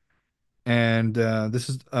 and this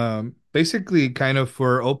is basically kind of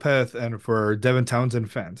for Opeth and for Devin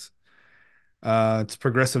Townsend fans. It's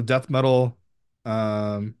progressive death metal.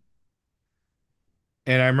 Um,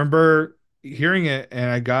 and I remember hearing it, and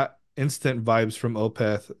I got instant vibes from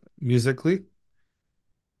Opeth musically,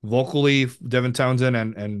 vocally, Devin Townsend,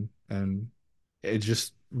 and it's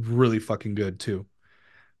just really fucking good too.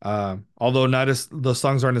 Although not as the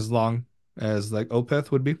songs aren't as long as like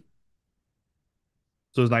Opeth would be.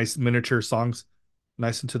 So it's nice miniature songs,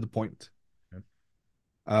 nice and to the point.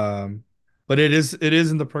 Um, but it is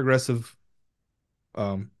in the progressive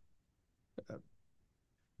um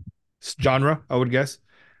genre, I would guess.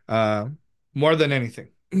 Uh, more than anything.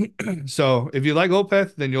 So if you like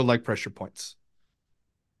Opeth, then you'll like Pressure Points.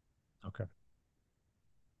 Okay.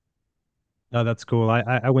 No, that's cool.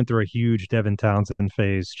 I went through a huge Devin Townsend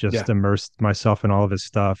phase, Yeah, just immersed myself in all of his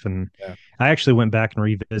stuff, and yeah. I actually went back and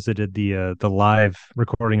revisited the live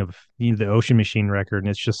recording of the Ocean Machine record, and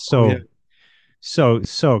it's just Oh yeah,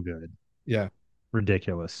 so good, yeah,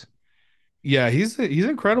 ridiculous. yeah. He's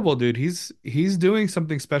incredible, dude. He's doing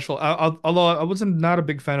something special. Although I wasn't not a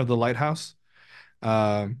big fan of the Lighthouse,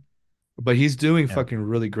 um, but he's doing Yeah. fucking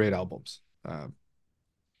really great albums.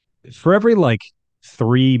 For every like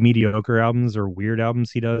three mediocre albums or weird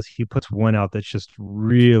albums he does, he puts one out that's just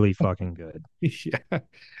really fucking good. Yeah.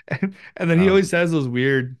 And then he Um, always has those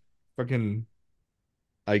weird fucking,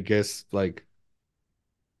 I guess, like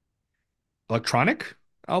electronic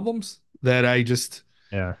albums that I just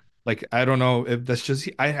yeah. like. I don't know if that's just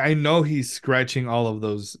I know he's scratching all of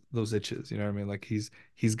those itches, you know what I mean? Like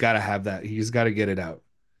he's got to have that. He's got to get it out.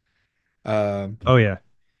 Um Oh yeah.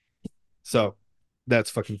 so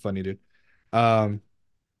that's fucking funny, dude. Um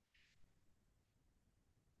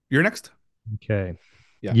you're next? Okay.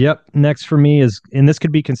 Yeah. Yep. Next for me is, and this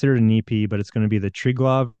could be considered an EP, but it's going to be the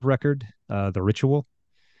Krigsgrav record, The Ritual,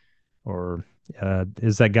 or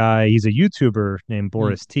is that guy? He's a YouTuber named Mm,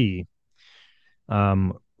 Boris T.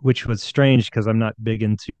 Which was strange because I'm not big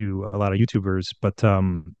into a lot of YouTubers, but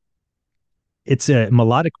it's a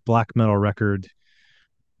melodic black metal record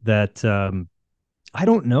that I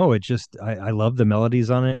don't know. It just I love the melodies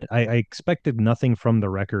on it. I expected nothing from the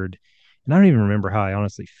record, and I don't even remember how I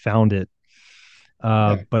honestly found it.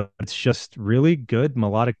 yeah. But it's just really good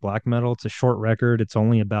melodic black metal. It's a short record. It's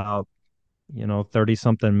only about 30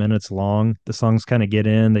 something minutes long. The songs kind of get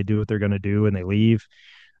in, they do what they're going to do, and they leave.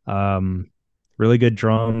 Um, really good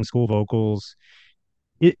drums, cool vocals.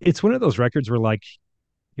 It's one of those records where like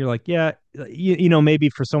you're like, yeah, maybe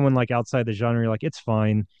for someone like outside the genre, you're like, it's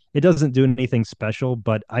fine. It doesn't do anything special,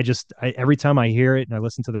 but every time I hear it and I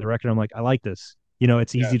listen to the record, I'm like, I like this.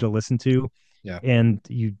 It's Yeah. easy to listen to, Yeah. and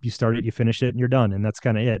you start it, you finish it, and you're done, and that's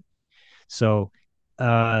kind of it. So,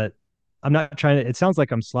 uh, I'm not trying to. It sounds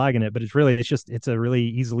like I'm slagging it, but it's a really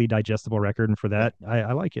easily digestible record, and for Yeah. that,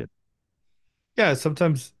 I like it. Yeah,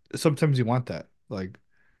 sometimes you want that. Like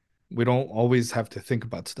we don't always have to think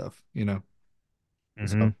about stuff, you know.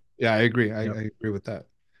 So Hmm. yeah, I agree. I Yep. agree with that.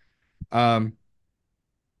 Um,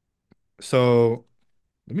 so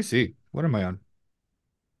let me see. What am I on?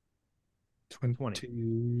 20,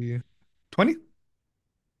 20, 20?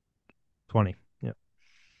 20. Yep.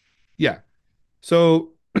 Yeah.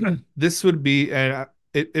 So this would be, and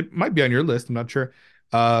it might be on your list. I'm not sure.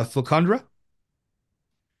 Thulkandra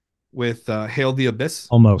with Hail the Abyss.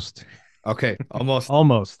 Almost. Okay, almost.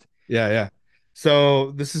 Almost. Yeah, yeah.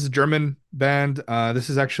 So this is a German band. This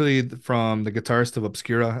is actually from the guitarist of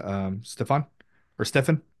Obscura, Stefan,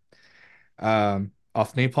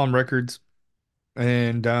 off Napalm Records.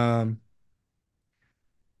 And I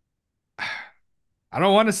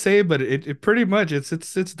don't want to say, but it pretty much it's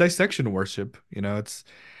dissection worship. You know, it's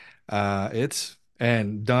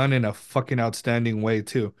and done in a fucking outstanding way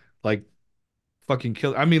too. Like fucking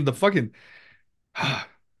kill. I mean, the fucking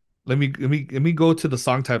let me go to the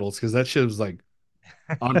song titles because that shit was like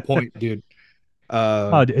on point, dude.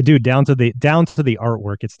 Uh, Oh, dude, down to the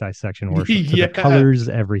artwork, it's dissection worship to the yeah, colors,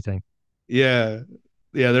 everything. yeah,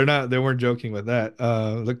 yeah. They weren't joking with that.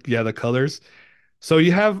 Look, yeah, the colors. So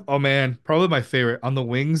you have, oh man, probably my favorite, On the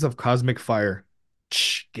Wings of Cosmic Fire.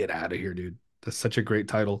 Get out of here, dude. That's such a great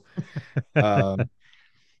title. Um,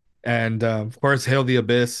 and of course, Hail the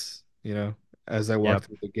Abyss, as I walk Yep.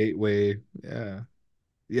 through the gateway. Yeah.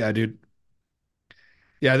 Yeah, dude.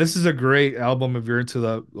 Yeah, this is a great album if you're into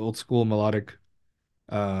the old school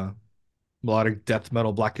uh melodic death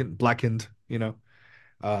metal blackened.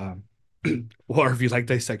 Um or if you like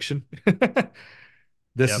dissection.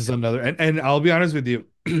 This Yep. is another and I'll be honest with you.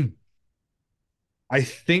 I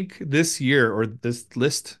think this year or this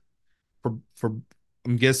list for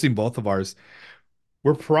I'm guessing both of ours,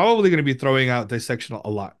 we're probably going to be throwing out dissection a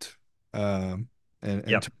lot, um, and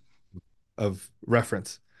Yep. of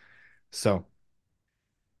reference. So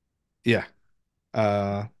yeah,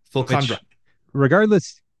 Fulcandra. Which,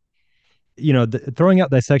 regardless, throwing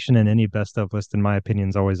out dissection in any best of list, in my opinion,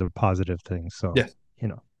 is always a positive thing. So, Yes, you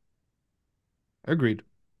know, agreed.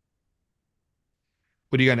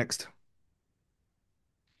 What do you got next?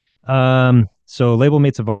 so label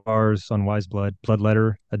mates of ours on Wise Blood,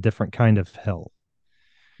 Bloodletter, A Different Kind of Hell.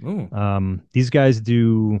 Oh, These guys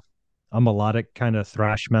do a melodic kind of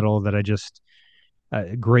thrash metal that I just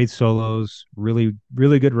great solos, really,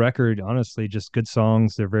 really good record. Honestly, just good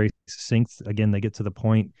songs. They're very succinct. Again, they get to the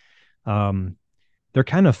point. Um, they're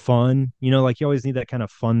kind of fun, like you always need that kind of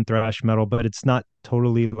fun thrash metal, but it's not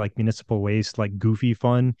totally like Municipal Waste, like goofy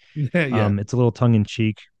fun. yeah. It's a little tongue in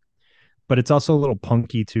cheek, but it's also a little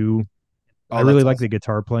punky too. I Oh, really that's like the awesome.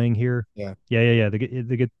 guitar playing here. Yeah. Yeah, yeah,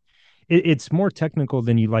 yeah. It's more technical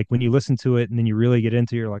than you like when you listen to it, and then you really get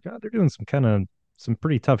into it, you're like, oh, they're doing some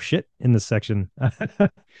pretty tough shit in this section.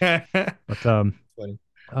 But Funny.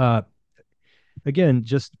 uh again,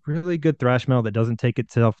 just really good thrash metal that doesn't take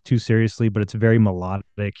itself too seriously, but it's very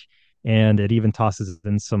melodic, and it even tosses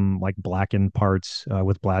in some like blackened parts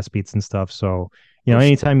with blast beats and stuff. So Oh shit.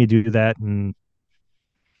 anytime you do that, and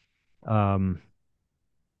Um,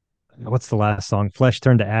 what's the last song? Flesh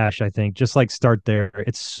Turned to Ash, I think. Just like start there.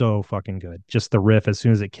 It's so fucking good. Just the riff as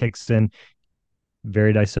soon as it kicks in,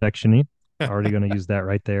 very dissectiony. Already Did gonna use that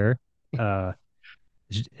right there. Uh,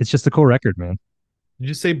 it's just a cool record, man.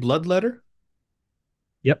 you say Bloodletter?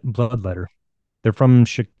 Yep, Bloodletter. They're from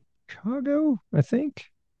Chicago, I think.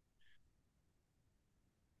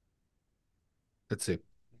 Let's see.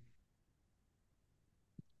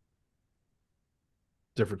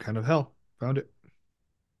 Different kind of hell. Found it.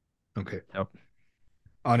 Okay. Yep.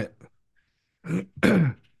 On it.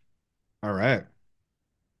 All right.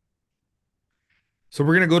 So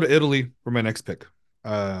we're gonna go to Italy for my next pick.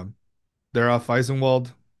 Um, they're off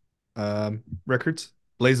Eisenwald records.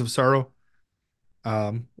 Blaze of Sorrow.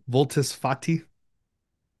 Voltus Fati.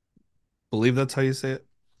 Believe that's how you say it.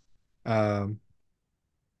 Um,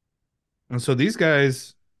 and so these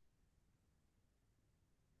guys,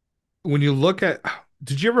 when you look at,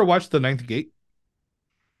 did you ever watch The Ninth Gate?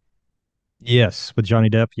 Yes, with Johnny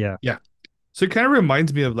Depp. Yeah. Yeah. So it kind of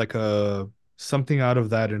reminds me of like a something out of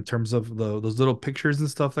that in terms of those little pictures and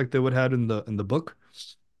stuff like they would have in the book.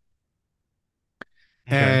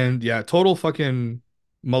 Okay. And yeah, total fucking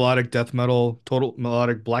melodic death metal, total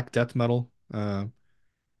melodic black death metal. And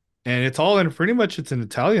it's all in pretty much it's in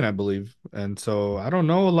Italian, I believe. And so I don't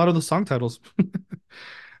know a lot of the song titles,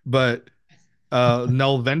 but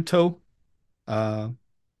Nel Vento, uh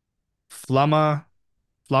Flamma,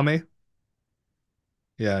 Flamme.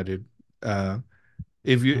 Yeah, dude. Uh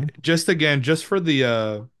if you Mhm. just again, just for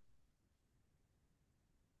the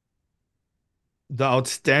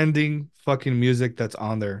outstanding fucking music that's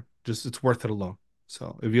on there, just it's worth it alone.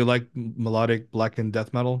 So if you like melodic black and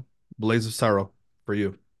death metal, Blaze of Sorrow for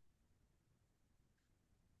you.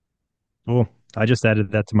 Cool. I just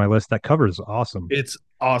added that to my list. That cover is awesome. It's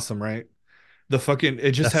awesome, right? The fucking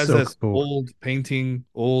it just That's has so this cool. old painting,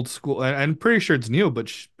 old school. And I'm pretty sure it's new, but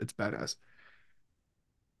it's badass.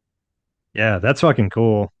 Yeah, that's fucking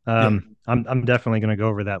cool. Yeah, I'm definitely gonna go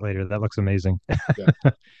over that later. That looks amazing.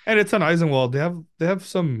 yeah. And it's on Eisenwald. They have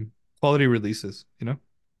some quality releases, you know?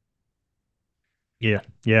 Yeah,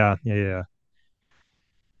 yeah, yeah, yeah.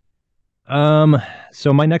 Um,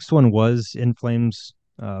 so my next one was In Flames,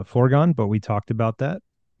 Foregone, but we talked about that.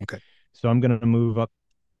 Okay. So I'm gonna move up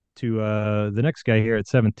to the next guy here at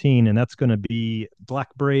 17, and that's gonna be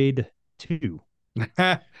Black Braid 2.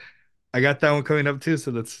 I got that one coming up too,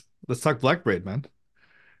 so let's talk Black Braid, man.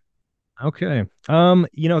 Okay.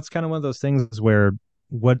 It's kind of one of those things where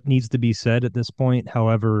what needs to be said at this point.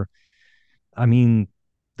 However, I mean,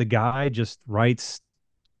 the guy just writes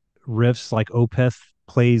riffs like Opeth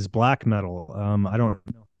plays black metal. I don't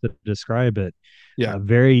know how to describe it. Yeah,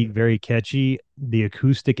 Very, very catchy. The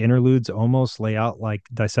acoustic interludes almost lay out like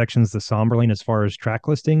dissections the Somberling as far as track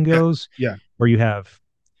listing yeah, goes, yeah, where you have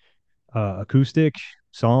acoustic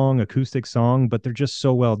acoustic song, but they're just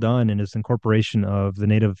so well done in its incorporation of the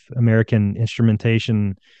Native American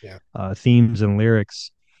instrumentation, yeah, themes, and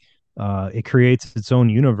lyrics. It creates its own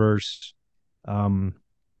universe. Um,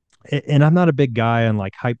 and I'm not a big guy on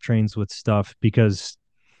like hype trains with stuff because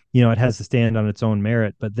it has to stand on its own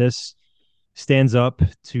merit, but this stands up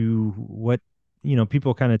to what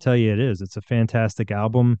people kind of tell you it is. It's a fantastic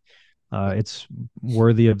album. yeah, It's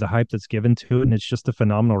worthy of the hype that's given to it, and it's just a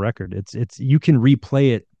phenomenal record. It's you can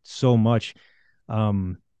replay it so much.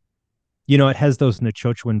 Um, it has those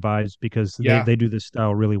Nachochwan vibes because they yeah, they do this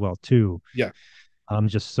style really well too. yeah.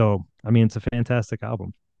 Just so I mean, it's a fantastic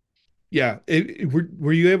album. Yeah.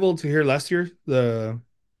 Were you able to hear last year the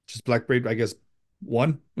just Black Braid, I guess,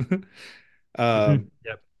 one?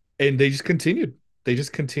 Yep. And they just continued. They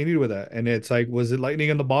just continued with that. And it's like, was it lightning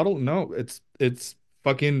in the bottle? No, it's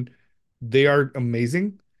fucking they are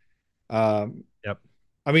amazing. Um, Yep.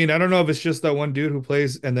 I mean, I don't know if it's just that one dude who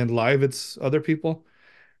plays and then live it's other people,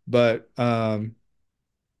 but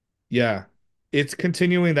yeah, it's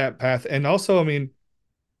continuing that path. And also, I mean,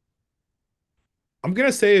 I'm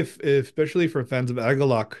gonna say if especially for fans of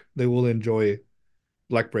Agalok, they will enjoy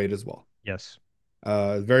Black Braid as well. Yes.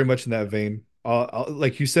 Very much in that Yep. vein.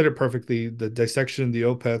 Like you said it perfectly. The dissection, the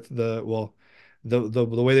opeth,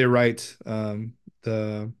 the way they write,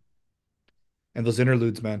 the and those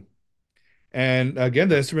interludes, man. And again,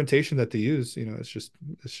 the Yep. instrumentation that they use, it's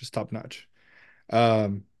just top notch.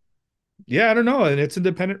 Um, yeah, I don't know, and it's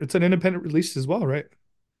independent. It's an independent release as well, right?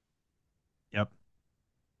 Yep.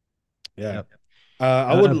 Yeah. Yep.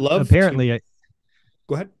 I would love to Apparently,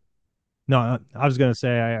 go ahead. no, I was gonna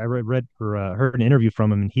say I read or heard an interview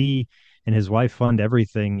from him, and he and his wife fund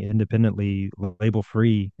everything independently, label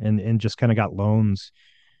free, and just kind of got loans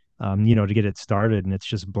to get it started, and it's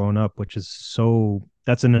just blown up, which is so.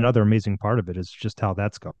 That's another amazing part of it is just how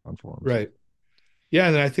that's gone for them. So Right. Yeah,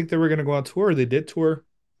 and then I think they were gonna go on tour. They did tour.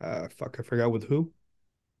 Fuck, I forgot with who.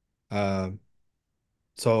 Um,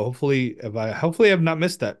 so hopefully I've not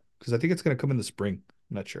missed that because I think it's gonna come in the spring.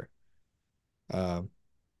 I'm not sure. Um,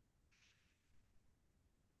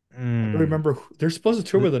 I don't mm. remember they're supposed to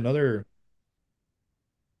tour with another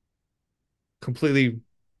completely.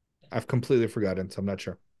 I've completely forgotten, so I'm not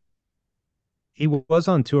sure. He was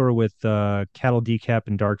on tour with Cattle Decap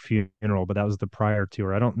and Dark Funeral, but that was the prior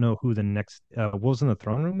tour. I don't know who the next what was in the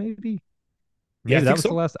throne room, maybe? Yeah, I Maybe that think was the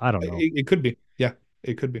so. last. I don't know. It could be. Yeah,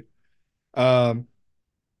 it could be. Um,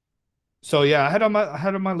 so yeah, I had on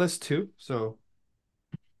my list too. So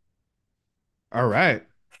all right.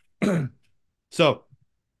 So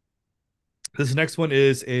this next one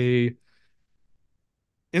is a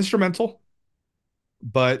instrumental,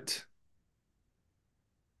 but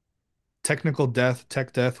technical death,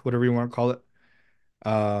 tech death, whatever you want to call it.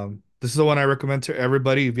 This is the one I recommend to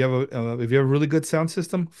everybody. If you have a really good sound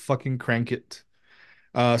system, fucking crank it.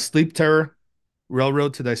 Sleep Terror,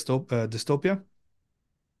 Railroad to Dystopia.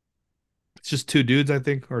 It's just two dudes, I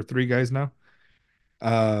think, or three guys now.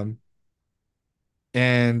 Um,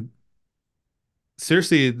 and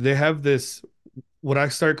seriously, they have this what I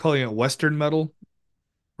start calling it Western metal,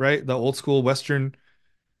 right? The old school Western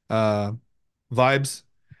uh vibes.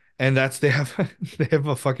 And that's they have they have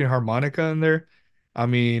a fucking harmonica in there. I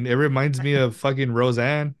mean, it reminds me of fucking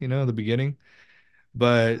Roseanne, the beginning.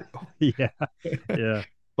 But Yeah, yeah,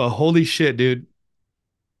 but holy shit, dude.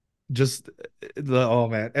 Just oh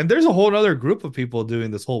man. And there's a whole other group of people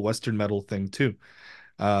doing this whole Western metal thing too.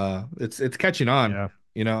 It's catching on, yeah.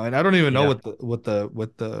 and I don't even know Yeah. what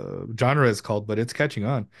the genre is called, but it's catching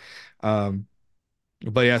on. Um,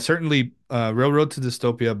 but yeah, certainly Railroad to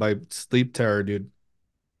Dystopia by Sleep Terror, dude.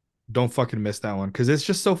 Don't fucking miss that one because it's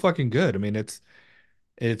just so fucking good. I mean, it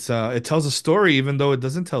tells a story even though it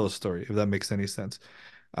doesn't tell a story, if that makes any sense.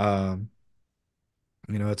 Um,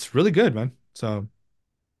 it's really good, man. So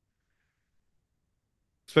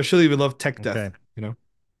especially if you love tech Okay. death.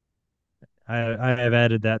 I have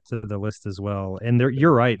added that to the list as well. And there,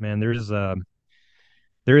 you're right, man. There is a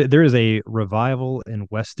revival in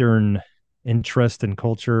Western interest and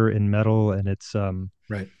culture in metal, and it's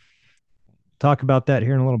Right. talk about that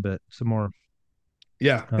here in a little bit. Some more.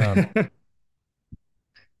 Yeah. Um,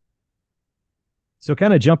 so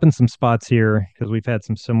kind of jumping some spots here because we've had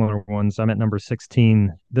some similar ones. I'm at number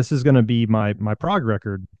 16. This is going to be my prog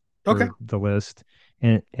record Okay. for the list,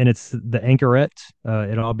 and it's the Anchorette.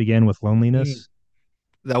 It all began with Mm. loneliness.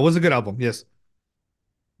 That was a good album. Yes.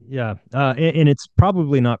 Yeah, and it's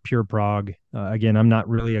probably not pure prog. Again, I'm not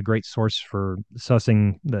really a great source for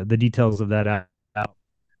sussing the details of that out.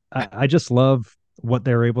 I just love what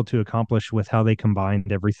they're able to accomplish with how they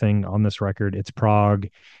combined everything on this record. It's prog,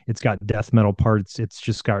 it's got death metal parts, it's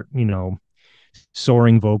just got,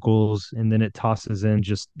 soaring vocals, and then it tosses in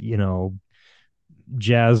just,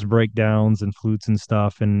 jazz breakdowns and flutes and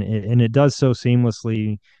stuff, and it does so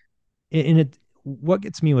seamlessly. And it what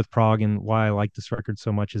gets me with prog and why I like this record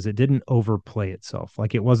so much is it didn't overplay itself.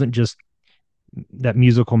 Like it wasn't just that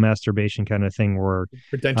musical masturbation kind of thing where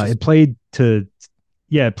Pretentious. it played to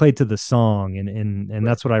yeah, it played to the song, and Right.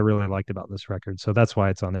 that's what I really liked about this record. So that's why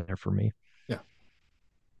it's on there for me. Yeah.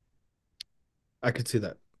 I could see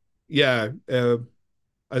that. Yeah.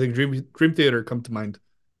 I think Dream Theater come to mind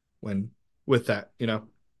when with that. Yeah,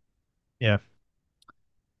 yeah,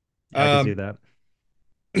 I could see Um, that.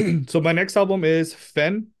 so my next album is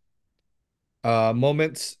Fen,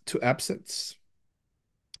 Moments to Absence.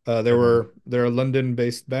 Good one. They're a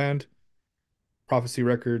London-based band, Prophecy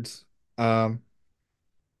Records. Um,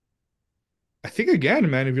 I think again,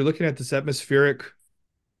 man, if you're looking at this atmospheric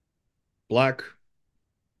black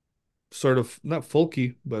sort of not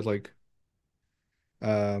folky, but like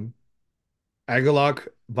um Agalloch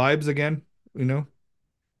vibes again, you know,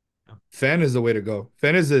 Fen is the way to go.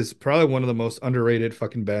 Fen is probably one of the most underrated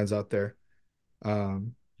fucking bands out there.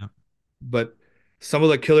 Um, Yeah. but some of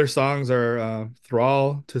the killer songs are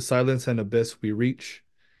Thrall, To Silence and Abyss We Reach,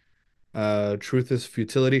 Truth is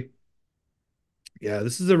Futility. Yeah,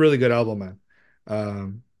 this is a really good album, man.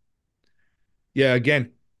 Um, yeah,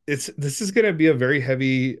 again, this is gonna be a very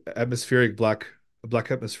heavy atmospheric black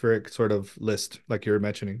atmospheric sort of list, like you were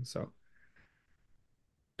mentioning. So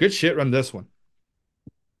good shit on this one.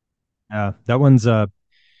 That one's I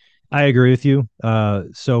agree with you.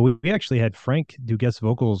 So we actually had Frank do guest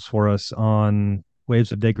vocals for us on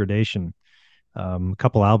Waves of Degradation a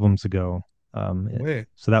couple albums ago. Way.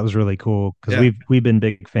 So that was really cool because Yeah, we've been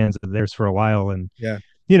big fans of theirs for a while, and yeah.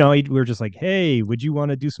 we were just like, hey, would you want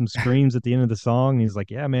to do some screams at the end of the song? And he's like,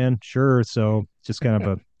 yeah, man, sure. So just kind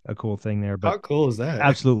of a cool thing there, but How cool is that?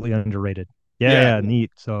 absolutely underrated. Yeah, Yeah, yeah,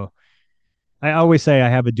 neat. So I always say I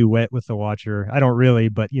have a duet with the Watcher. I don't really,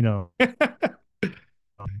 but yeah.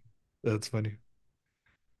 That's funny.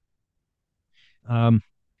 um,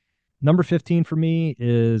 number 15 for me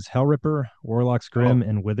is Hellripper, Warlock's Grim, Oh,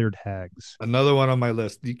 and Withered Hags. another one on my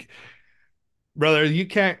list. Brother, you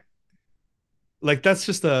can't like that's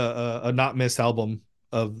just a not miss album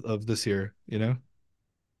of this year, you know?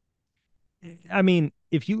 I mean,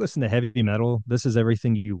 if you listen to heavy metal, this is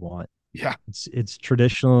everything you want. Yeah. It's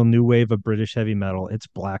traditional new wave of British heavy metal. It's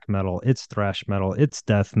black metal. It's thrash metal. It's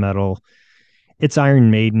death metal. It's Iron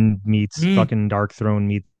Maiden meets Mm, fucking Dark Throne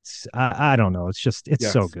meets I don't know. It's yeah.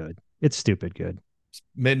 so good. It's stupid good.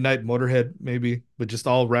 Midnight Motorhead, maybe, but just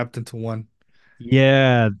all wrapped into one.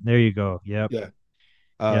 Yeah, there you go. Yep, Yeah.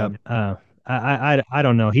 yep. Um, I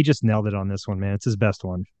don't know. He just nailed it on this one, man. It's his best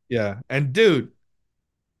one. yeah. And dude,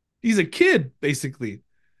 he's a kid, basically.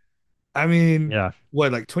 I mean, Yeah,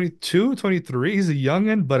 what, like 22, 23? He's a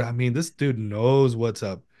youngin', but I mean, this dude knows what's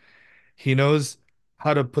up. He knows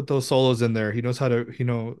how to put those solos in there. He knows how to,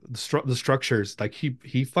 the structures. Like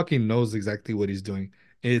he fucking knows exactly what he's doing.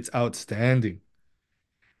 It's outstanding.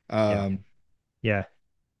 yeah, Um, yeah.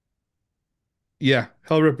 yeah,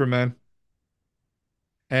 Hellripper, man.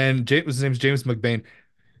 And James, his name's James McBain.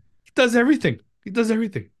 He does everything. He does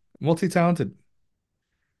everything. Multi-talented.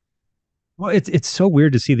 Well, it's so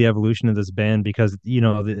weird to see the evolution of this band because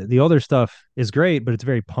the older stuff is great, but it's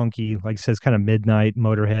very punky, like it says, kind of Midnight,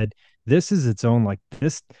 Motorhead. This is its own like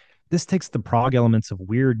this takes the prog elements of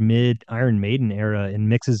weird mid Iron Maiden era and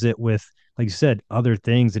mixes it with, like you said, other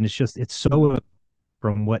things, and it's so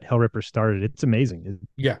from what Hellripper started. It's amazing.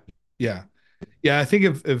 Yeah. Yeah. Yeah, I think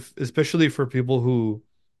if especially for people who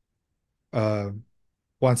uh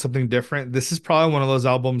want something different, this is probably one of those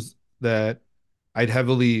albums that I'd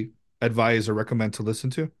heavily advise or recommend to listen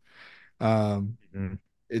to. Um, Mm,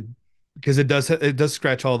 it because it does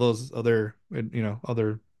scratch all those other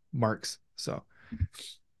marks. So yep.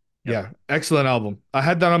 yeah, excellent album. I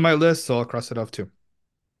had that on my list, so I'll cross it off too.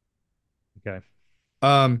 Okay.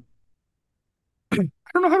 Um, I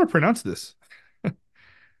don't know how to pronounce this.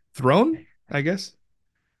 Throne, I guess.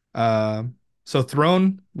 So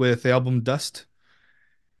Throne with the album Dust.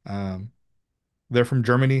 Um, they're from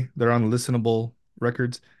Germany. They're on Listenable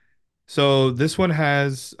Records. So this one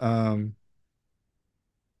has and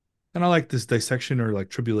I like this dissection or like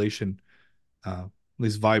tribulation,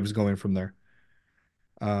 these vibes going from there.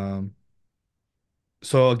 Um,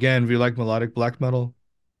 so again, if you like melodic black metal,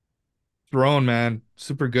 Throne, man,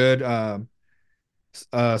 super good. Some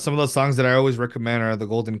of those songs that I always recommend are The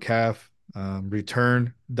Golden Calf,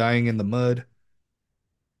 Return, Dying in the Mud.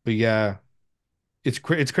 But yeah, it's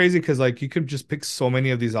crazy because like you could just pick so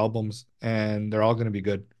many of these albums and they're all gonna be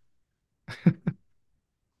good. And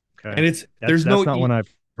Okay. it's That's that's not one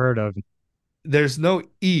I've heard of. there's no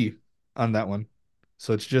E on that one.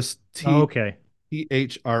 So it's just Oh, T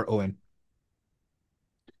okay. Thron.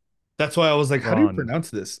 That's why I was like, how do you Thrawn, pronounce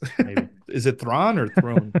this? maybe. Is it Thrawn or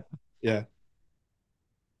Throne? Yeah.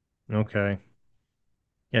 Okay.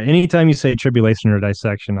 Yeah, anytime you say tribulation or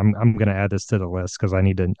dissection, I'm gonna add this to the list because I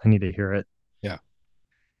need to hear it. Yeah.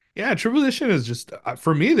 Yeah. Tribulation is just,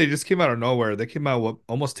 for me, they just came out of nowhere. They came out, what,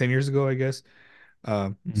 almost 10 years ago, I guess.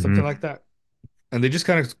 Something Hmm. like that. And they just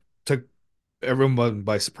kind of took everyone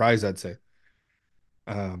by surprise, I'd say.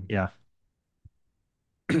 Um, Yeah,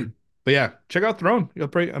 but yeah, check out Throne. You'll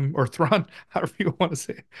probably, or Thrawn, however you want to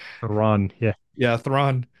say it. Ron. Yeah. Yeah,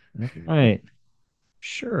 Thrawn. All right.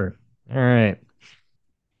 Sure. All right.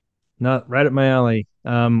 Not right up my alley.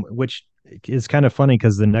 Which is kind of funny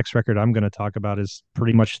because the next record I'm going to talk about is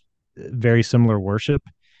pretty much very similar worship.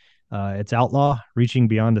 It's Outlaw, Reaching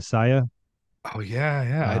Beyond Messiah. Oh yeah,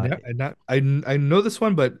 yeah. Uh, I know this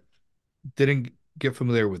one, but didn't get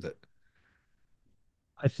familiar with it.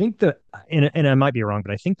 I think and I might be wrong,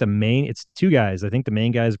 but I think it's two guys. I think the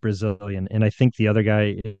main guy is Brazilian, and I think the other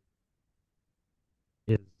guy is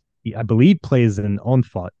I believe plays in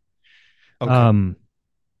Onfat. Okay. Um,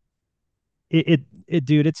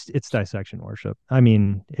 dude, it's dissection worship. I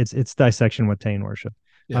mean, it's dissection with Tane worship.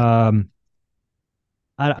 Yeah. Um,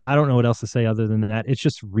 I don't know what else to say other than that. It's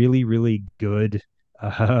just really, really good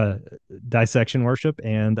uh dissection worship,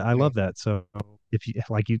 and I Yeah. love that. So if you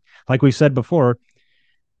like we said before,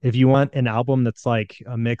 if you want an album that's like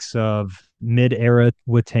a mix of mid-era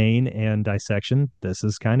Tane and dissection, this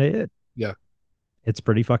is kind of it. Yeah. It's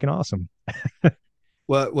pretty fucking awesome.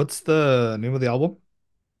 What's the name of the album?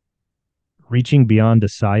 Reaching Beyond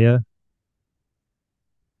Desire.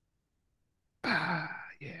 Ah,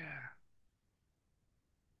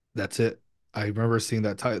 That's it. I remember seeing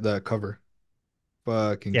that cover.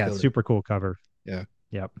 Fucking Yeah, killer. super cool cover. Yeah.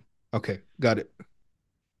 Yep. Okay, got it.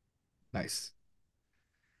 Nice.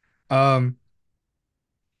 Um,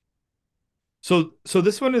 so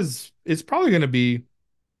this one is it's probably gonna be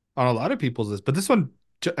on a lot of people's list, but this one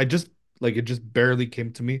I just like it just barely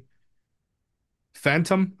came to me.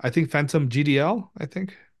 Phantom, I think Phantom GDL, I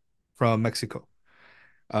think, from Mexico.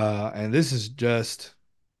 And this is just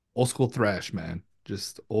old school thrash, man.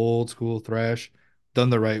 Just old school thrash, done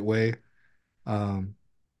the right way. Um,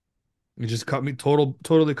 it just caught me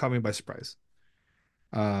totally caught me by surprise.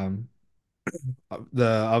 Um, the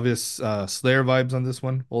obvious Slayer vibes on this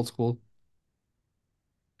one, old school,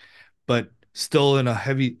 but still in a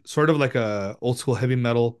heavy, sort of like a old school heavy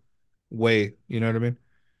metal way. You know what I mean?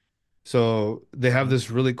 So they have Mhm. this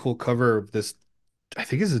really cool cover of this. I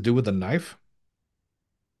think it's to do with a knife.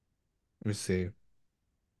 Let me see.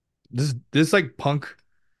 This like punk.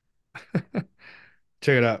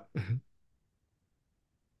 Check it out. I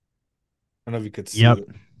don't know if you could see Yep. it.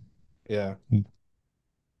 Yeah,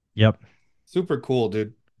 Yep. super cool,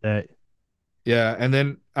 dude. That Yeah, and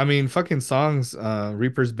then I mean, fucking songs.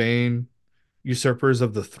 Reaper's Bane, Usurpers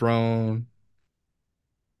of the Throne.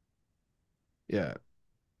 Yeah,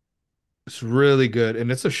 it's really good,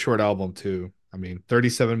 and it's a short album too. I mean,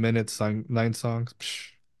 37 minutes, 9 songs.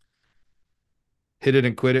 Psh, hit it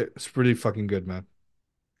and quit it. It's pretty fucking good, man.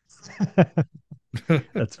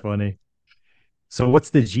 that's funny. So what's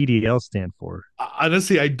the GDL stand for?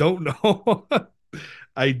 Honestly, I don't know.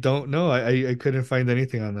 I don't know. I couldn't find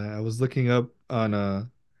anything on that. I was looking up on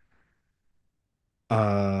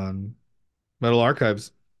Metal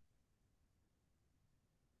Archives.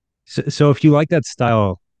 So if you like that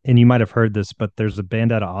style, and you might have heard this, but there's a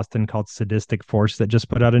band out of Austin called Sadistic Force that just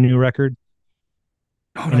put out a new record,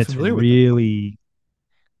 Oh, I'm and not it's familiar with them. really,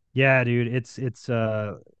 yeah, dude, it's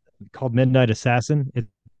called Midnight Assassin. It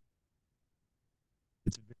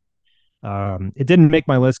didn't make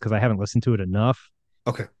my list because I haven't listened to it enough,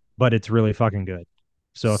 Okay. but it's really fucking good.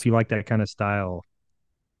 So if S- you like that kind of style,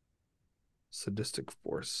 Sadistic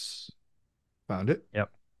Force. Found it. yep,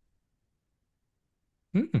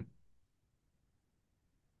 Hmm.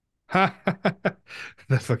 That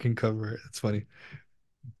fucking cover. It's funny.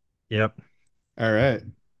 yep. All right.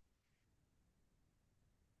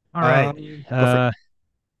 All right. Go for it. Uh,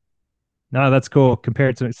 no, that's cool.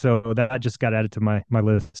 Compared to so that just got added to my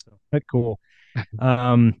list. So, cool.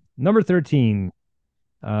 Number 13,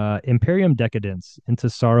 Imperium Decadence, Into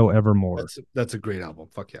Sorrow Evermore. That's a great album.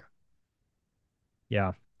 Fuck yeah.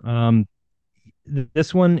 Yeah. Um,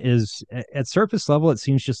 this one is at surface level, it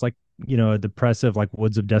seems just like, a depressive, like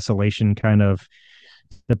Woods of Desolation kind of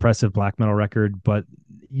depressive black metal record, but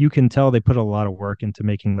you can tell they put a lot of work into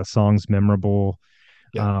making the songs memorable.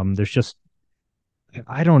 Yeah. There's just,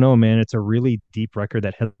 I don't know, man. It's a really deep record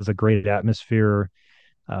that has a great atmosphere.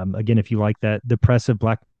 Again, if you like that depressive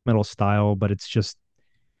black metal style, but it's just,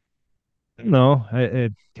 no,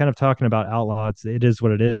 kind of talking about outlaws. It is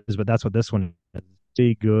what it is, but that's what this one is.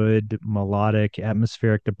 Pretty good, melodic,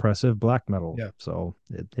 atmospheric, depressive black metal. Yeah. So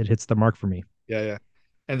it hits the mark for me. Yeah. Yeah.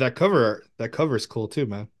 And that cover is cool too,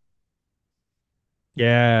 man.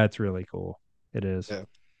 Yeah, it's really cool. It is. Yeah.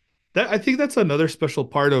 That I think that's another special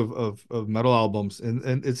part of metal albums,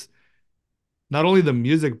 and it's not only the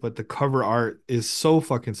music but the cover art is so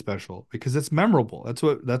fucking special because it's memorable. That's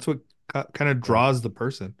what kind of Yep. draws the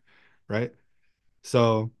person, right?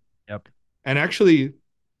 So, Yep. and actually,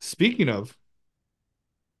 speaking of,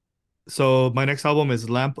 so my next album is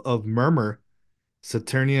Lamp of Murmur,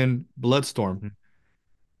 Saturnian Bloodstorm. Mhm.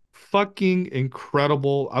 Fucking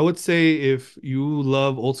incredible. I would say if you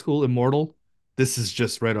love old school Immortal, this is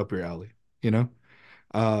just right up your alley, you know?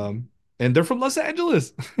 Um, and they're from Los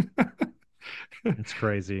Angeles. It's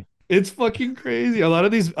crazy. It's fucking crazy. A lot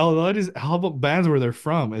of these album bands where they're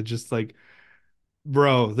from, it's just like,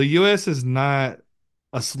 bro, the US is not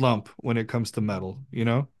a slump when it comes to metal, you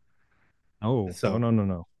know? Oh, no, So, no, no,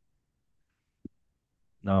 no.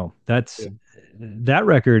 No, that's yeah. that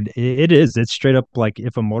record. It is. It's straight up like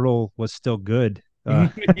if Immortal was still good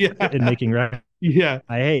in Yeah. making rap. Yeah.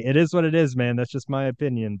 It is what it is, man. That's just my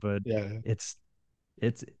opinion, but Yeah. it's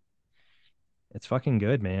it's it's fucking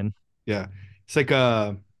good, man. Yeah. It's like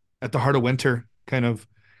at the heart of winter kind of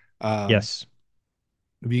um Yes.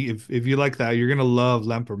 if you like that, you're gonna love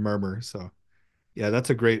Lamp of Murmur. So yeah,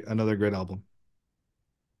 that's another great album.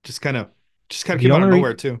 Just kind of just kind of The came out only of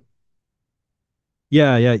nowhere re too.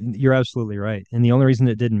 Yeah, yeah, you're absolutely right. And the only reason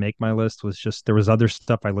it didn't make my list was just there was other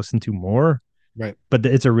stuff I listened to more, Right. but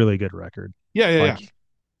it's a really good record. Yeah, yeah, yeah. Like,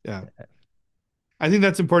 Yeah. I think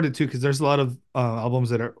that's important too because there's a lot of albums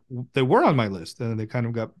that were on my list and they kind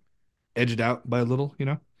of got edged out by a little, you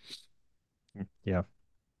know? Yeah.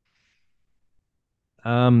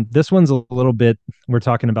 This one's a little bit, we're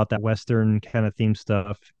talking about that Western kind of theme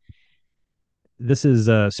stuff. This is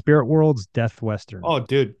Spirit World's Death Western. Oh,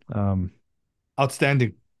 dude, Um,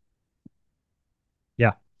 outstanding.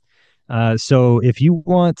 yeah. So if you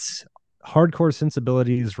want hardcore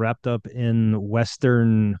sensibilities wrapped up in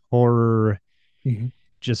Western horror, Mhm.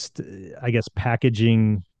 just I guess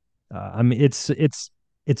packaging, I mean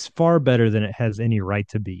it's far better than it has any right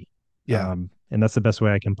to be. Yeah, And that's the best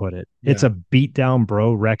way I can put it. It's yeah, a beat down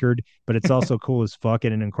bro record, but it's also cool as fuck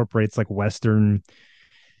and it incorporates like Western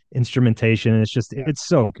instrumentation. And it's just yeah, it's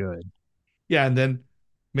so good. yeah. And then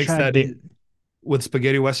mix Track that the in with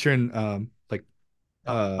spaghetti western, like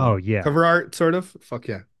oh yeah, cover art, sort of. Fuck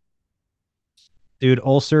yeah, dude,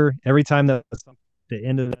 ulcer. Every time that the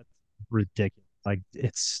end of that ridiculous. Like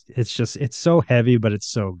it's just it's so heavy, but it's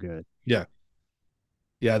so good. yeah,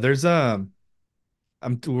 yeah. There's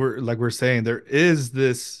we're like we're saying there is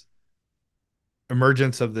this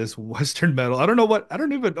emergence of this Western metal. I don't know what I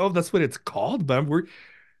don't even know if that's what it's called, but we're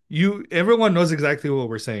you everyone knows exactly what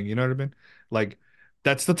we're saying. You know what I mean? Like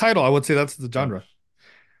that's the title. I would say that's the Yeah, genre.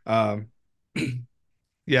 Um,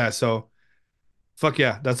 yeah. So fuck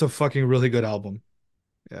yeah, that's a fucking really good album.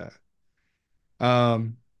 Yeah.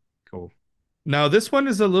 Um, cool. now this one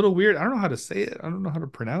is a little weird. I don't know how to say it. I don't know how to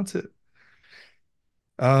pronounce it.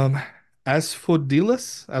 Um,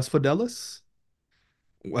 Asphodelis,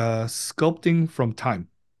 sculpting from time.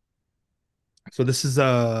 So this is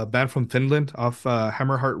a band from Finland off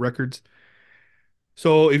Hammerheart Records.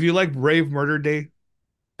 So if you like Brave Murder Day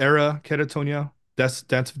era Catatonia,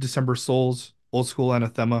 Dance of December Souls, Old School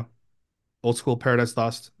Anathema, Old School Paradise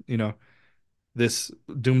Lost, you know, this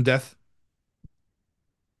Doom Death,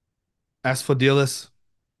 Asphodelis,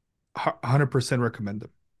 100% recommend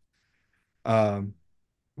them.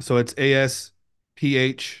 So it's Aspodelus.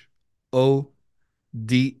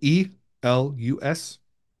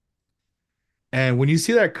 And when you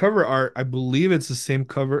see that cover art, I believe it's the same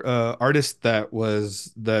cover artist that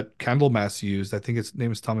Candlemass used. I think his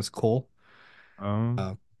name is Thomas Cole. Um,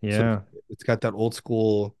 Uh, so yeah. it's got that old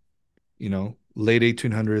school, late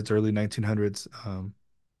 1800s, early 1900s,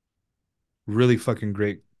 really fucking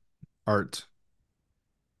great art.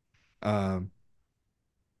 Um,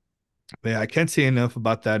 but yeah, I can't say enough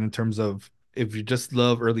about that in terms of if you just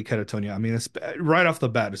love early Catatonia. I mean, it's right off the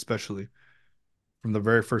bat, especially from the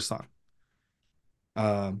very first song.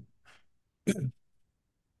 Um,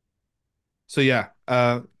 so yeah,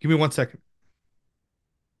 give me 1 second.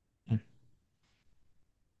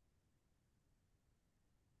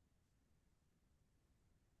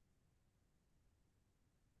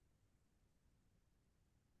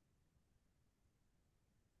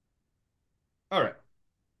 All right,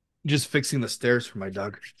 just fixing the stairs for my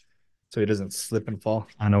dog so he doesn't slip and fall.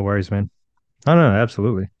 I no worries, man. Oh no,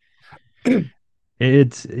 absolutely.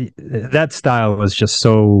 It's that style was just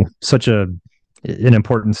such a an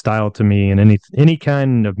important style to me, and any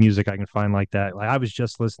kind of music I can find like that. Like I was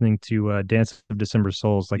just listening to Dance of December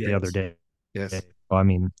Souls like the other Yes, day. yes, I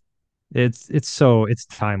mean, it's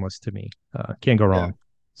timeless to me. Can't go yeah, wrong.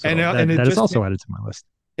 and So uh, and that it that is just also hit, added to my list.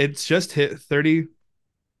 it's just hit 30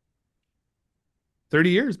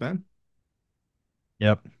 years, man.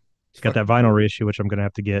 Yep, It's got fucking that vinyl crazy. reissue, which I'm gonna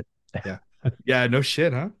have to get. Yeah, yeah, no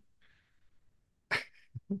shit, huh?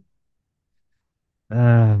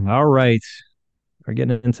 All right, we're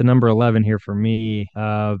getting into number 11 here for me.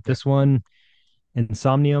 Yeah, This one,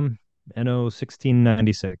 Insomnium, NO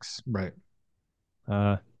 1696. right.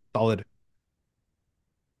 Uh, Solid.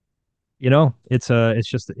 it's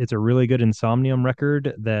a really good Insomnium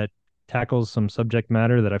record that tackles some subject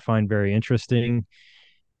matter that I find very interesting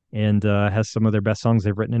and has some of their best songs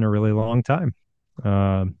they've written in a really long time.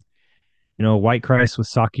 Um, White Christ with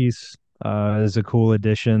Sakis is a cool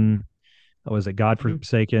addition. Was it Mhm.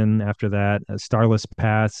 Godforsaken after that? Starless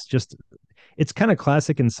Paths. Just it's kind of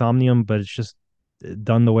classic Insomnium, but it's just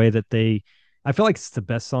done the way that I feel like it's the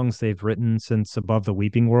best songs they've written since Above the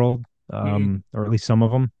Weeping World, Mhm. or at least some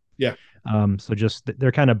of them. Yeah, So just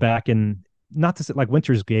they're kind of back in. Not to say like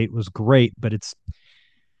Winter's Gate was great, but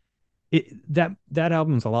that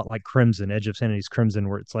album's a lot like Crimson, Edge of Sanity's Crimson,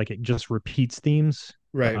 where it's like it just repeats themes.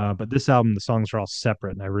 right. But this album, the songs are all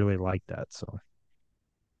separate, and I really like that. So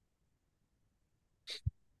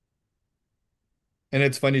And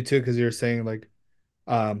it's funny too because you're saying like,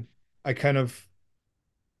 um, I kind of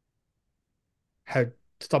had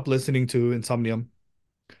stopped listening to Insomnium.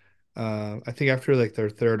 I think after like their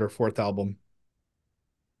third or fourth album,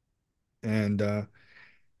 and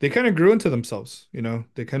they kind of grew into themselves.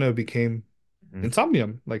 They kind of became mm,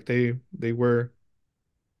 Insomnium. Like they were.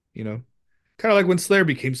 you know, kind of like when Slayer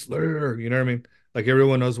became Slayer, you know what I mean? Like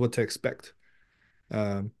everyone knows what to expect.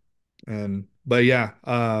 Um, and but yeah,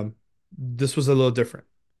 this was a little different.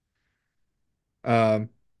 Um,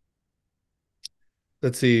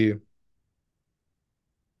 let's see.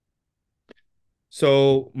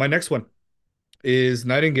 So my next one is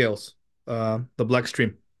Nightingales, the Black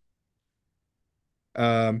Stream.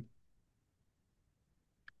 Um,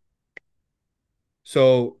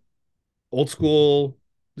 so old school.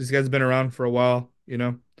 These guys have been around for a while, you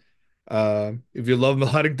know. If you love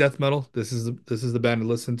melodic death metal, this is the band to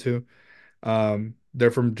listen to.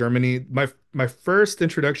 They're from Germany. My first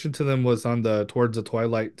introduction to them was on the Towards the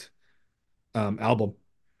Twilight album.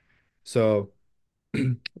 So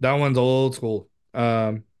that one's old school.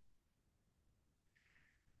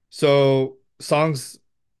 So songs.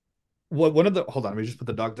 What one of the hold on, let me just put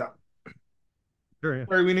the dog down. Sure, yeah.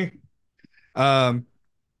 Sorry, Weenie. Um,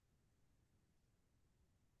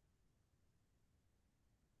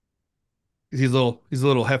 he's a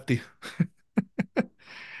little hefty.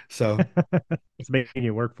 So It's making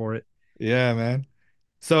you work for it. yeah, man.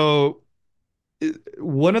 So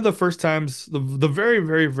one of the first times, the very,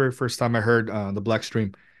 very, very first time I heard the Black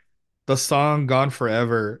Stream, the song "Gone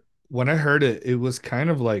Forever." When I heard it, it was kind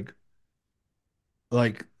of like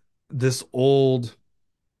this old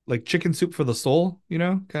like chicken soup for the soul, you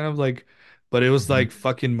know, kind of like, but it was Mhm. like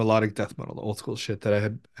fucking melodic death metal, the old school shit that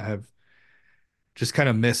I have just kind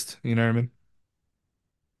of missed, you know what I mean?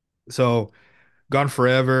 So Gone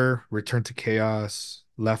Forever, Return to Chaos,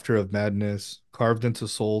 Laughter of Madness, Carved into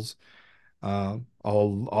Souls. All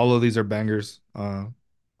of these are bangers on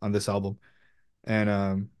this album.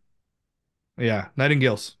 And yeah,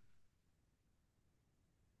 Nightingales.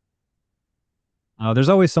 There's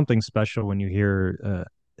always something special when you hear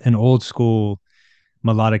an old school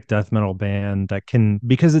melodic death metal band that can,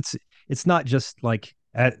 because it's not just like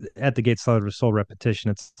at the gates of soul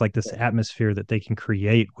repetition. It's like this Yeah, atmosphere that they can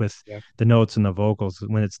create with yeah, the notes and the vocals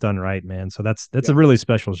when it's done right, man. So that's yeah. a really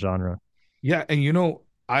special genre. Yeah, and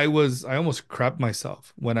I almost crapped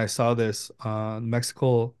myself when I saw this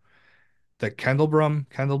Mexico, the Candlebrum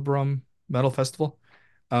Metal Festival.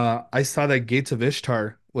 I saw that Gates of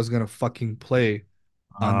Ishtar was gonna fucking play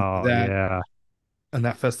on Oh that yeah, on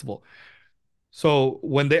that festival. So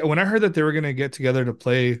when I heard that they were gonna get together to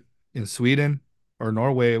play in Sweden or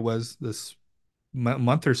Norway, it was this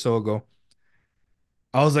month or so ago.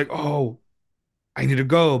 I was like, oh, I need to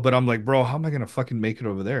go, but I'm like, bro, how am I gonna fucking make it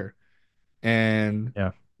over there? And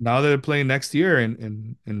yeah. now that they're playing next year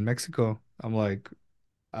in Mexico, I'm like,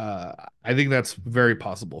 uh, I think that's very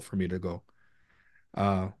possible for me to go.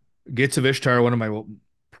 Uh, Gates of Ishtar, one of my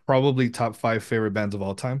probably top five favorite bands of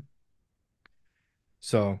all time.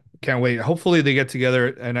 So can't wait. Hopefully they get together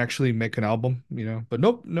and actually make an album, you know. But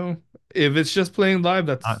nope, no. If it's just playing live,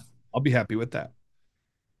 Uh, that's I'll be happy with that.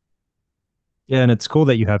 yeah, and it's cool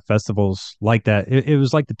that you have festivals like that. It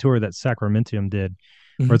was like the tour that Sacramentum did,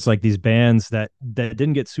 where Mhm. it's like these bands that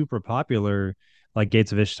didn't get super popular, like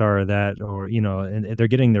Gates of Ishtar or that, or and they're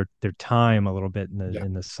getting their time a little bit Yeah.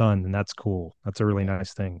 in the sun, and that's cool. That's a really Yeah.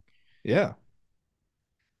 nice thing. Yeah.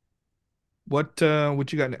 What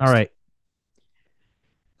you got All next?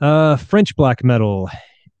 right, French black metal,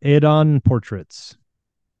 Adon Portraits.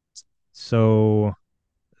 So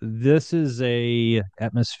this is a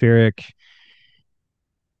atmospheric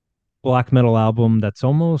black metal album that's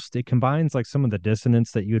almost, it combines like some of the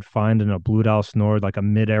dissonance that you would find in a Bluthaus Nord, like a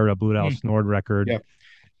mid-era Mm. Bluthaus Nord record. Yeah.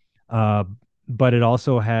 Uh, but it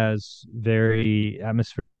also has very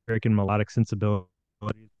atmospheric and melodic sensibilities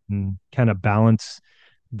and kind of balance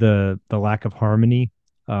the lack of harmony.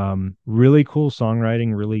 Really cool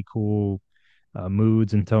songwriting, really cool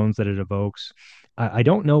moods and tones that it evokes. I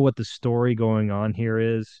don't know what the story going on here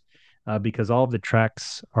is because all of the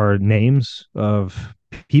tracks are names of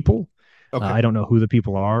people. Okay. I don't know who the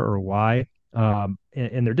people are or why. And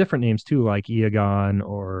they're different names too, like Iagon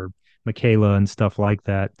or Michaela and stuff like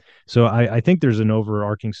that. So I think there's an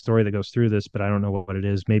overarching story that goes through this, but I don't know what it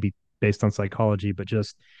is. Maybe based on psychology, but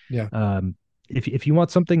just Yeah. um, if you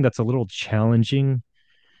want something that's a little challenging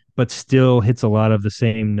but still hits a lot of the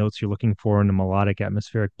same notes you're looking for in a melodic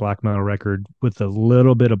atmospheric black metal record with a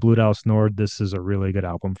little bit of Bluthaus Nord. This is a really good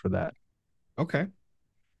album for that. Okay.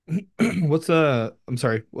 I'm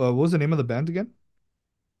sorry. What was the name of the band again?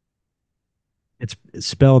 It's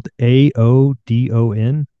spelled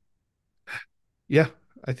Aodon. Yeah,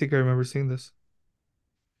 I think I remember seeing this.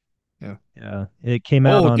 Yeah. Yeah, it came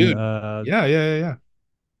out Oh, on dude. Yeah, yeah, yeah, yeah.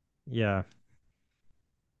 yeah,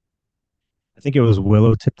 I think it was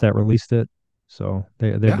Willow Tip that released it. So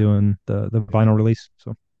they're Yeah. doing the Yeah. vinyl release.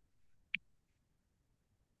 So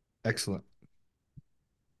Excellent.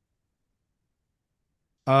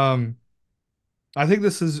 Um, I think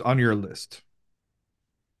this is on your list.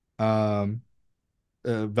 Um,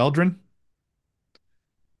 Veldrin,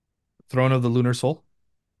 Throne of the Lunar Soul,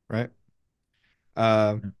 right?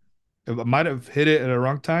 Uh, I might have hit it at a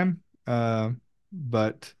wrong time.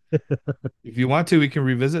 But if you want to, we can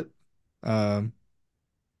revisit. Um,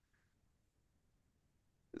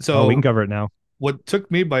 Oh, we can so cover it now. what took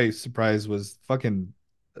me by surprise was fucking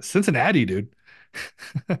Cincinnati, dude.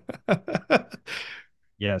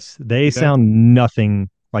 Yes, they You know? sound nothing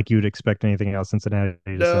like you would expect anything else Cincinnati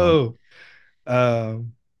to sound. No.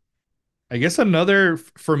 Um, I guess another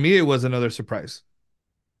for me it was another surprise.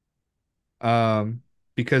 Um,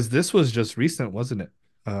 because this was just recent, wasn't it?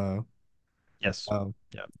 Uh, Yes. um,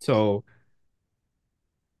 Yeah. so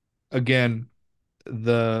again,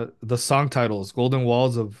 the song titles, Golden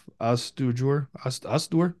Walls of Asdur.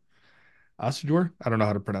 I don't know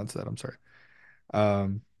how to pronounce that. I'm sorry.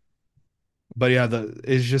 Um, but yeah, the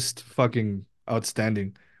it's just fucking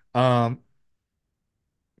outstanding. Um,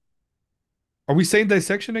 are we saying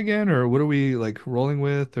dissection again, or what are we like rolling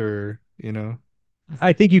with, or you know?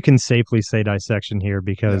 I think you can safely say dissection here Yeah.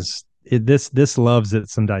 because this loves it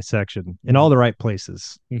some dissection in all Mm-hmm. the right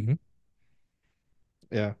places. Mm-hmm.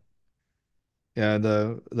 Yeah. Yeah.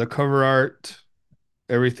 The cover art,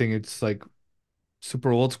 everything. It's like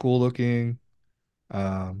super old school looking.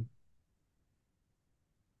 Um,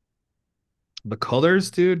 the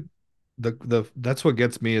colors, dude. The that's what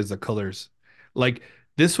gets me is the colors. Like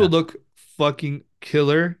this Yeah. would look fucking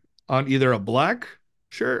killer on either a black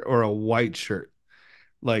shirt or a white shirt.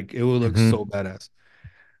 Like it would look Hmm. so badass.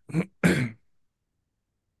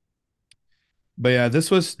 But yeah, this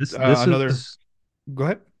was This another. is Go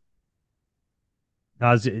ahead.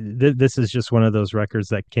 this is just one of those records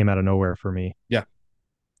that came out of nowhere for me. Yeah,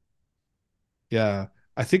 yeah.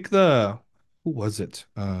 I think the who was it?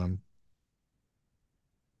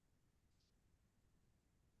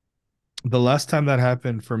 The last time that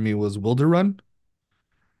happened for me was Wilder Run.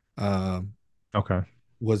 Um, Okay.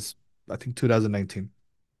 was I think 2019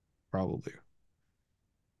 probably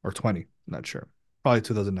or 20, not sure. Probably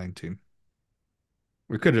 2019.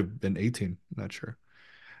 Or it could have been 18, not sure.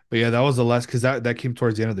 But yeah, that was the last because that came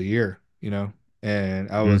towards the end of the year, and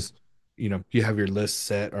I Mm. was, you have your list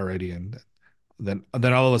set already, and then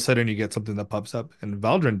all of a sudden you get something that pops up, and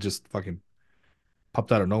Valdrin just fucking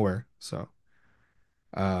popped out of nowhere. So,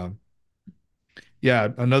 um, yeah,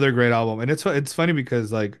 another great album, and it's funny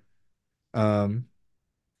because like, um,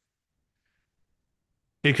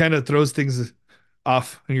 it kind of throws things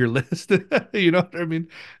off on your list. You know what I mean?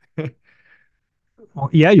 Well,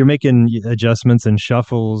 yeah, you're making adjustments and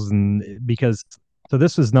shuffles, and because so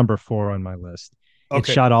this was number 4 on my list. It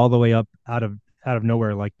Okay. shot all the way up out of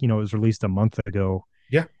nowhere, like it was released a month ago,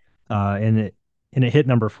 Yeah. and it hit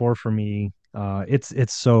number 4 for me.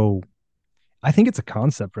 It's so I think it's a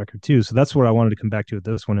concept record too. So that's what I wanted to come back to with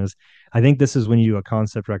this one is I think this is when you do a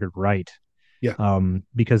concept record right. Yeah.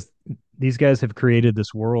 Because these guys have created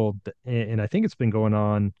this world, and I think it's been going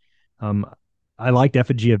on. Um, I liked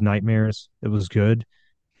Effigy of Nightmares; it was good,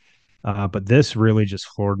 but this really just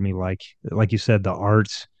floored me. Like you said, the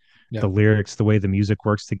art, Yeah. the lyrics, the way the music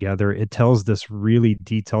works together. It tells this really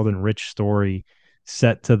detailed and rich story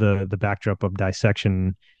set to the backdrop of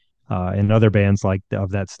Dissection and other bands like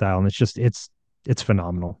of that style, and it's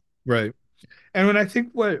phenomenal. Right. And when I think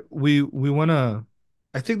what we want to,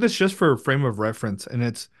 I think that's just for a frame of reference, and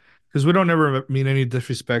it's because we don't ever mean any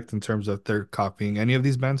disrespect in terms of they're copying any of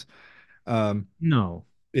these bands. Um, No.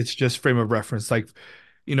 it's just frame of reference, like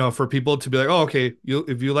for people to be like, oh, okay, you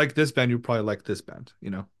if you like this band, you probably like this band.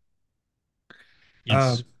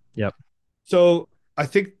 Yes. Um, Yep. so I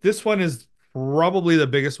think this one is probably the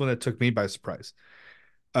biggest one that took me by surprise.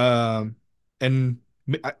 Um, and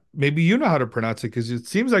maybe you know how to pronounce it because it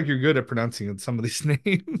seems like you're good at pronouncing some of these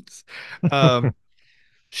names. Um,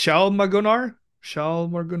 Shalmagunar.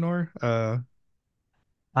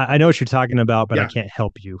 I know what you're talking about, but I Yeah. can't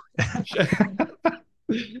help you.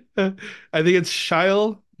 I think it's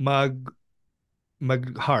Shile Magnar.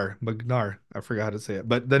 I forgot how to say it,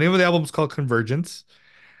 but the name of the album is called Convergence.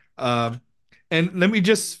 Um, and let me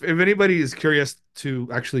just, if anybody is curious to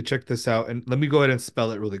actually check this out, and let me go ahead and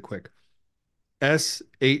spell it really quick.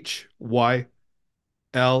 Shylmagagnar.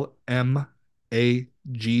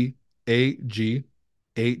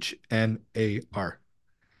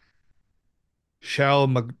 Shall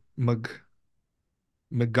Magagnar.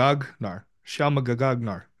 Shall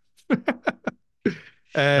Magagnar.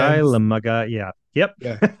 And Lamaga, yeah. Yep.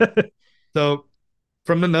 yeah. So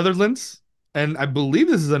from the Netherlands, and I believe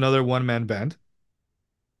this is another one man band.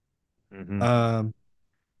 Hmm. Um,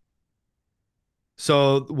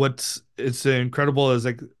 So what's it's incredible is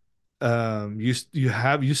like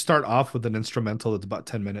you start off with an instrumental that's about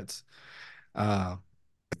 10 minutes. Uh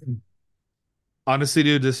Honestly,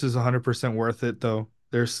 dude, this is 100% worth it though.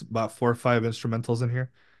 There's about 4 or 5 instrumentals in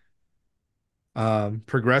here.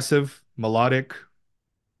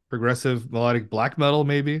 Progressive, melodic black metal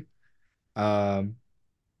maybe. Um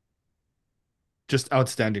just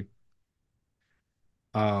outstanding.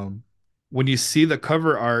 Um when you see the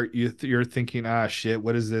cover art, you're thinking, "Ah, shit,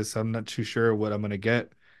 what is this? I'm not too sure what I'm gonna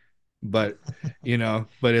get." But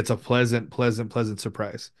but it's a pleasant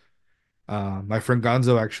surprise. My friend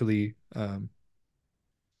Gonzo actually,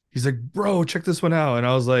 he's like, bro, check this one out, and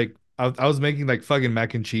I was like, I was making like fucking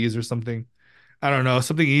mac and cheese or something, I don't know,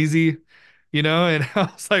 something easy, and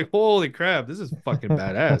I was like, holy crap, this is fucking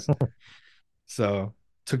badass. So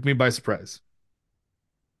took me by surprise.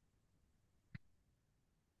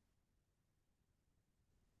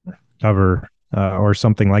 Cover or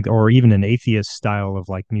something like, or even an atheist style of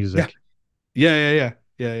like Yeah, music.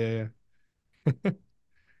 yeah.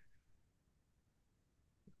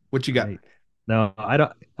 What you got? Right. No, I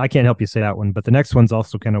don't. I can't help you say that one, but the next one's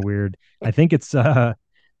also kind of weird. I think it's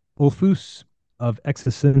Ulfus of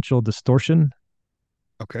Existential Distortion.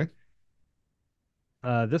 Okay.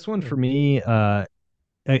 This one for me,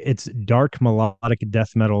 it's dark melodic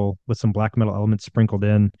death metal with some black metal elements sprinkled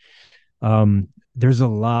in. There's a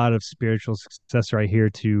lot of spiritual success right here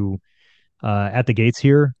to at the gates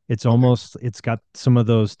here. Okay. It's got some of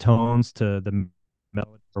those tones to the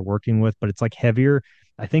melody we're working with, but it's like heavier.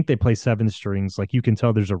 I think they play seven strings. Like you can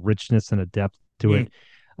tell there's a richness and a depth to Mm, it.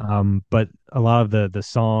 But a lot of the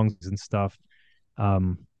songs and stuff,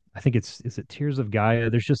 um, I think it's is it Tears of Gaia?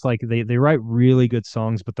 There's just like they write really good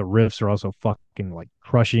songs, but the riffs are also fucking like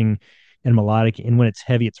crushing and melodic. And when it's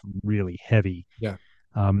heavy, it's really heavy. yeah.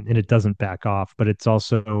 And it doesn't back off, but it's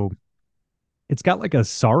got like a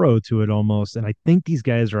sorrow to it almost. And I think these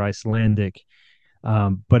guys are Icelandic.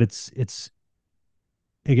 But it's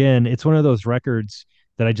again, it's one of those records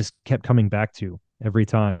that I just kept coming back to every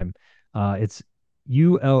time. It's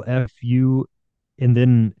ULFU and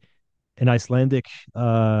then an Icelandic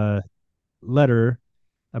letter,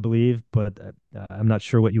 I believe, but I'm not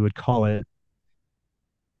sure what you would call it.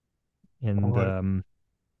 All And right.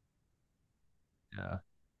 yeah,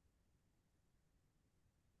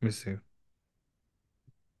 Let me see. it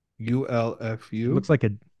ULFU. looks like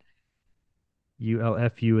a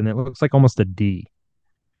ULFU, and it looks like almost a D,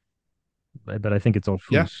 but I think it's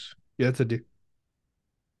Yeah. Olfus. Yeah, it's a D.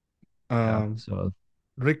 Yeah, Um, so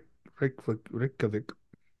Rick, Reykjavik.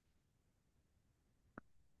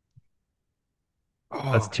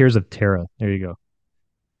 that's Oh, Tears of Terra. There you go.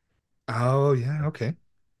 oh yeah, okay.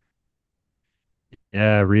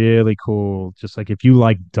 Yeah, really cool. Just like if you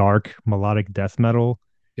like dark melodic death metal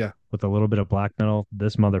Yeah. with a little bit of black metal,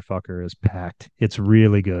 this motherfucker is packed. It's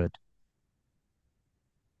really good.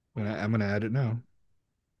 I'm gonna add it now.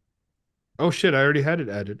 Oh shit, I already had it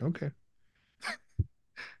added. Okay.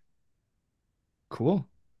 Cool.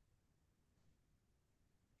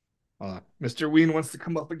 Hold on. Mr. Ween wants to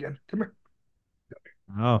come up again. Come here.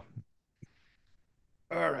 Oh,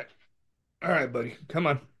 All right. All right, buddy. Come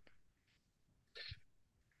on.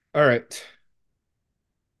 All right.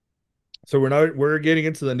 So we're getting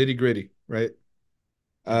into the nitty-gritty, right?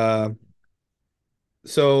 Um,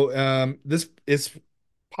 this is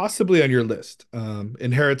possibly on your list.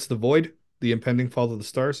 Inherits the Void, the impending fall of the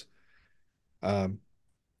stars. Um,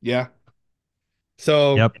 yeah.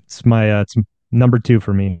 So, yep. It's number two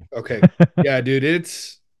for me. okay. Yeah, dude,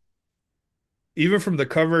 it's even from the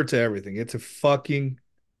cover to everything, it's a fucking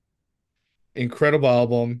incredible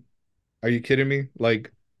album. Are you kidding me?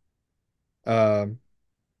 Like, um,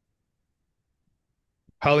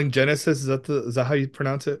 Howling Genesis, is that how you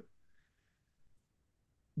pronounce it?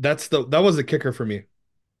 That was the kicker for me.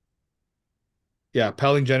 Yeah,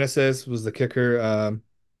 Howling Genesis was the kicker.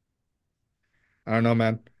 I don't know,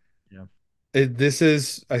 man. Yeah. This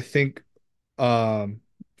is, I think, um,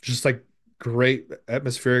 just like great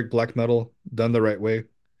atmospheric black metal done the right way.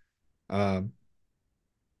 Um,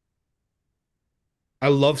 I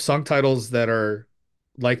love song titles that are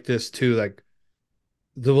like this too, like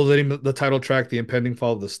the title track, "The Impending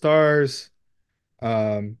Fall of the Stars,"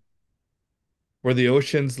 um, where the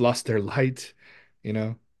oceans lost their light, you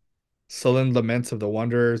know, sullen laments of the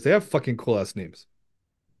wanderers. They have fucking cool ass names.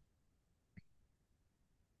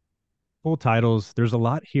 Full titles. There's a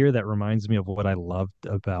lot here that reminds me of what I loved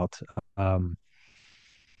about um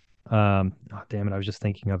oh damn it, I was just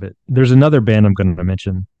thinking of it. There's another band I'm going to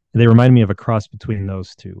mention. They remind me of a cross between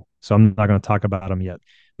those two. So I'm not going to talk about them yet.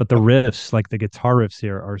 But the Okay. riffs, like the guitar riffs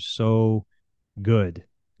here are so good.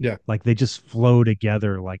 Yeah. Like they just flow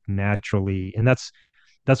together like naturally. And that's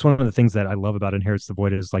one of the things that I love about Inherits the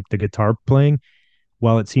Void is like the guitar playing.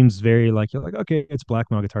 While it seems very like you're like, okay, it's black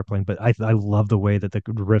metal guitar playing, but I love the way that the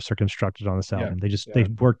riffs are constructed on this Yeah. album. They Yeah.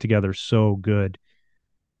 work together so good.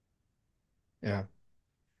 Yeah.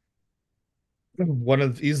 One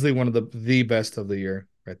of easily one of the best of the year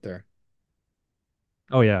right there.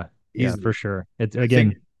 Oh yeah. Yeah, for Easily. sure. It's I think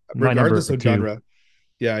again my number regardless of two. genre.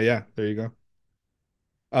 Yeah, yeah, there you go.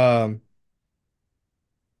 Um,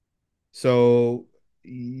 so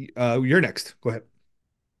you're next. Go ahead.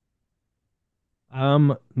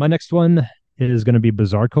 My next one is going to be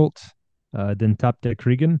Bizarre Cult, Den Tap der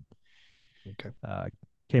Kriegen. Okay. Uh,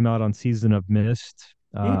 came out on Season of Mist.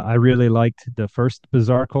 Mm, I really liked the first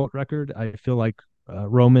Bizarre Cult record. I feel like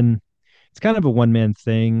Roman, it's kind of a one man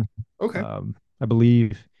thing. okay. I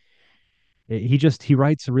believe he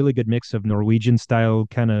writes a really good mix of Norwegian style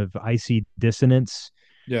kind of icy dissonance.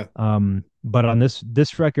 Yeah. But on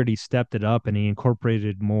this record, he stepped it up and he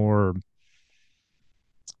incorporated more.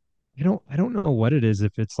 I don't know what it is,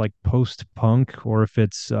 if it's like post punk or if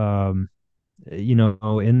it's in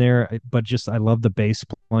there, but just I love the bass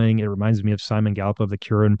playing. It reminds me of Simon Gallup of the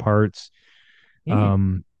Cure in parts. Mm,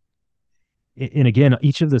 Um, and again,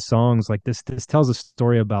 each of the songs like this tells a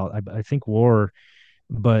story about I think war,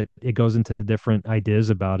 but it goes into different ideas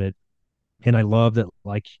about it. And I love that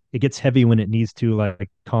like it gets heavy when it needs to, like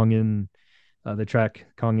Kongin, the track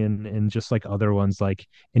Kongin, and just like other ones like,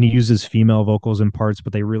 and he uses female vocals in parts,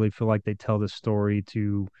 but they really feel like they tell the story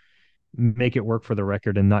to make it work for the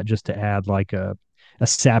record and not just to add like a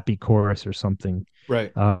sappy chorus or something.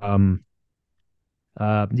 right. Um,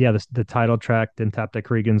 yeah, the title track, Den Tapte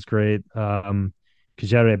Kriegen's great.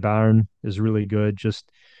 Kajere Barn is really good.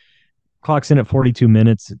 Just clocks in at 42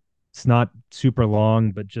 minutes. It's not super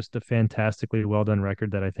long, but just a fantastically well done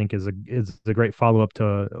record that I think is a great follow up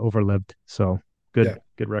to Overlived. So Yeah.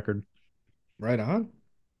 good record. Right on.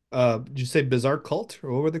 Did you say Bizarre Cult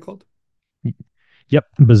or what were they called? Yep,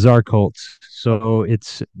 Bizarre Cults. Oh, So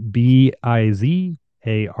it's Bizarrekult.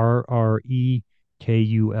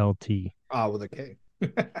 with a K.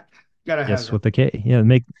 Gotta have Yes, that. with a K. Yeah,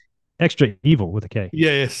 make extra evil with a K.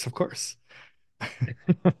 Yeah, yes, of course.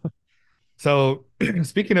 So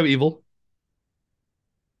speaking of evil,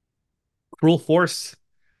 Cruel Force,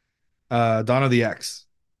 Dawn of the X.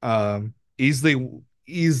 Easily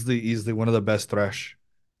one of the best thrash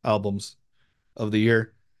albums of the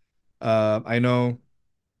year. I know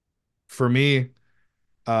for me,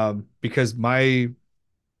 because my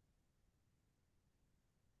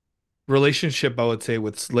relationship, I would say,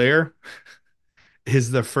 with Slayer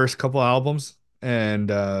is the first couple albums, and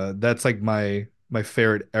that's like my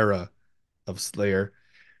favorite era of Slayer.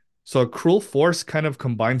 So Cruel Force kind of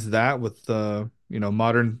combines that with the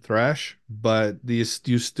modern thrash, but these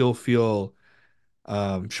you still feel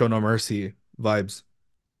Show No Mercy vibes,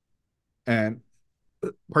 and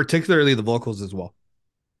particularly the vocals as well.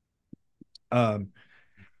 Um,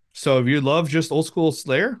 so if you love just old school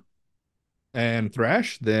Slayer and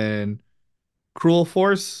thrash, then Cruel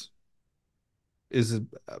Force is a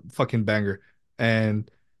fucking banger, and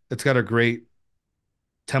it's got a great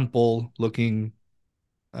temple looking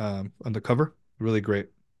on the cover. Really great.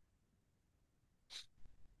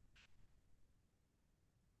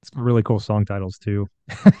 It's really cool song titles too.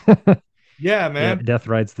 Yeah, Yeah, man. Death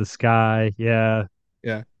Rides the Sky. Yeah.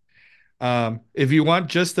 Yeah. If you want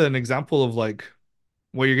just an example of like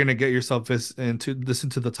what you're gonna get yourself is into, listen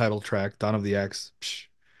to the title track, Dawn of the Axe. Psh,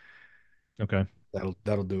 Okay.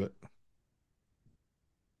 that'll do it.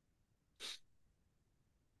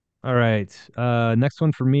 All right. Next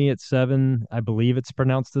one for me at seven. I believe it's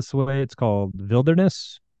pronounced this way. It's called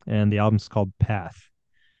Wilderness, and the album's called Path.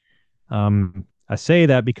 I say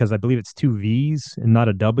that because I believe it's two V's and not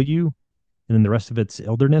a W, and then the rest of it's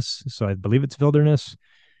Wilderness. So I believe it's Wilderness.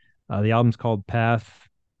 The album's called Path.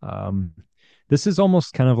 Um, this is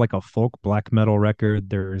almost kind of like a folk black metal record.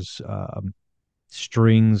 There's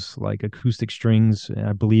strings, like acoustic strings. And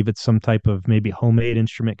I believe it's some type of maybe homemade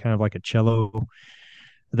instrument, kind of like a cello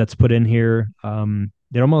that's put in here.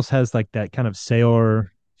 It almost has like that kind of Sayor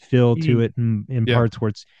feel to Mm. it in Yeah. parts where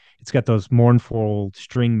it's got those mournful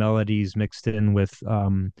string melodies mixed in with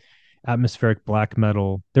atmospheric black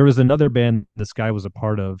metal. There was another band this guy was a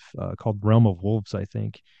part of called Realm of Wolves, I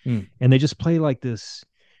think, Mm. and they just play like this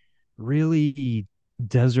really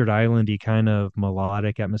desert islandy kind of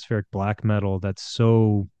melodic atmospheric black metal that's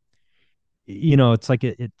so, it's like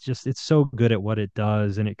it's so good at what it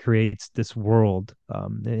does, and it creates this world.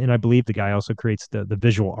 And I believe the guy also creates the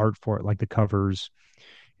visual art for it, like the covers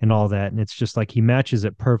and all that. And it's just like he matches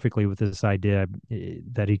it perfectly with this idea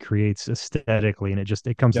that he creates aesthetically, and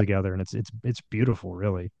it comes Yeah, together, and it's beautiful,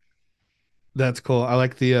 really. that's cool. I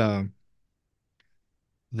like the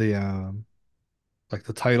like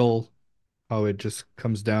the title, how it just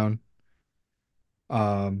comes down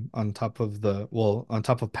on top of on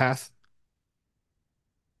top of path.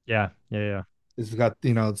 Yeah, yeah, yeah, It's got,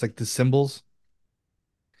 it's like the symbols.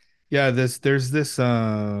 Yeah, there's this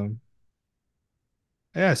yeah,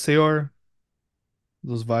 Seor,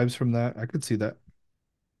 those vibes from that. I could see that.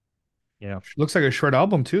 yeah. Looks like a short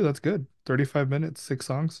album too. That's good. 35 minutes, 6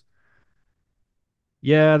 songs.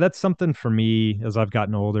 Yeah, that's something for me as I've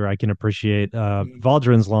gotten older. I can appreciate Mhm.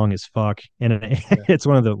 Valdrin's long as fuck, and Yeah. it's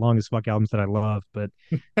one of the longest fuck albums that I love. But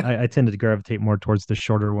I tended to gravitate more towards the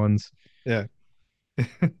shorter ones. Yeah.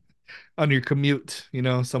 On your commute,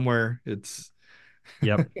 somewhere it's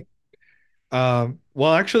Yep.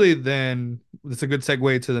 well, actually, then it's a good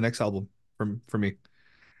segue to the next album for me.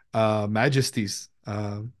 Majesties,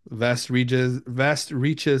 vast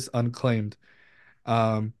reaches unclaimed.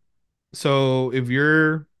 Um, so if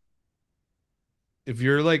you're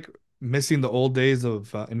like missing the old days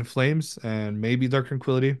of In Flames and maybe Dark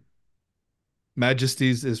Tranquillity,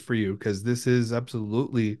 Majesties is for you because this is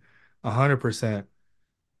absolutely 100%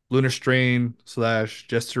 Lunar Strain slash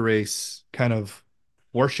Jester Race kind of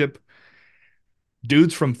worship.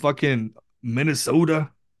 Dudes from fucking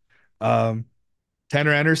Minnesota, um,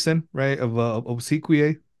 Tanner Anderson, right, of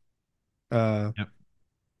Obsequiae, uh, Yep.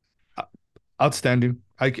 outstanding.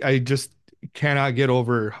 I just cannot get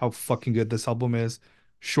over how fucking good this album is.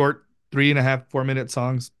 Short, 3.5, 4 minute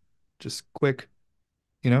songs, just quick,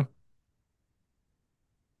 you know.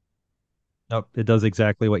 Nope. It does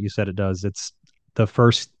exactly what you said it does. It's the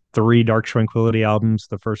first three Dark Tranquillity albums,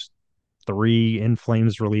 the first three In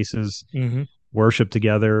Flames releases, Hmm. worship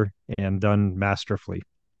together and done masterfully.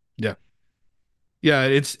 Yeah, yeah.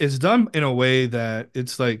 It's done in a way that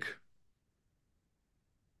it's like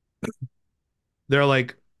they're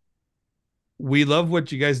like, we love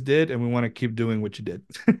what you guys did, and we want to keep doing what you did.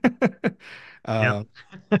 Yep.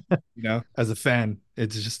 uh, as a fan,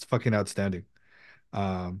 it's just fucking outstanding.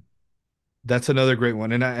 Um, that's another great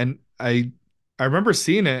one, and I remember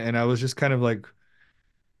seeing it, and I was just kind of like,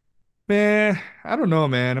 man, I don't know,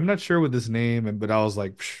 man. I'm not sure with this name, and but I was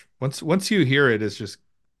like, psh, once you hear it, it's just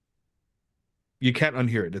you can't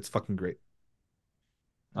unhear it. It's fucking great.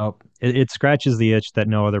 Oh, it scratches the itch that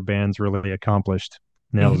no other band's really accomplished.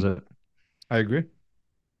 Nails Hmm. it. I agree.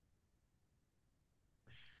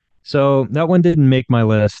 So that one didn't make my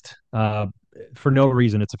list for no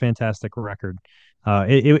reason. It's a fantastic record.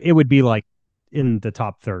 It would be like in the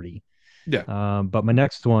top 30. Yeah. But my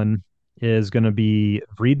next one is going to be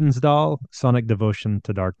Vriedensdal, Sonic Devotion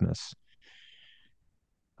to Darkness.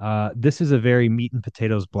 This is a very meat and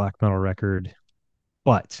potatoes black metal record,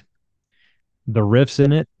 but the riffs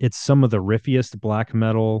in it, it's some of the riffiest black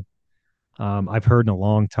metal I've heard in a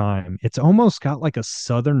long time. It's almost got like a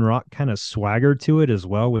southern rock kind of swagger to it as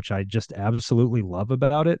well, which I just absolutely love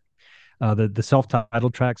about it. The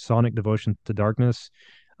self-titled track, Sonic Devotion to Darkness,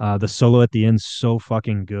 the solo at the end, so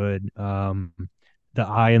fucking good. The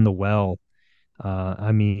Eye in the Well.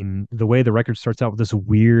 I mean, the way the record starts out with this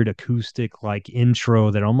weird acoustic like intro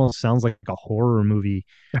that almost sounds like a horror movie.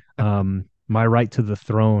 My Right to the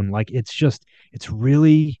Throne, like it's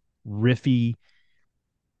really riffy,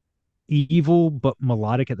 evil but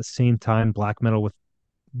melodic at the same time. Black metal with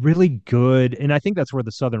really good, and I think that's where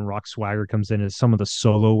the southern rock swagger comes in, is some of the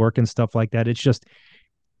solo work and stuff like that. It's just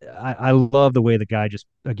I love the way the guy just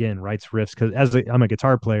again writes riffs because I'm a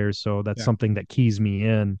guitar player, so that's Yeah. something that keys me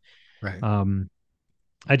in. Right. Um,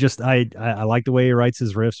 I like the way he writes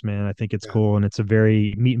his riffs, man. I think it's Yeah. cool, and it's a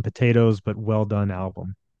very meat and potatoes but well done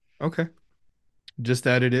album. Okay. Just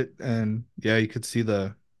added it, and yeah, you could see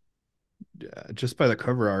the just by the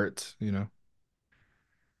cover art.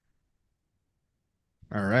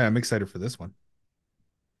 All right, I'm excited for this one.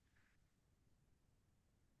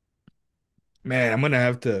 Man, I'm gonna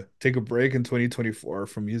have to take a break in 2024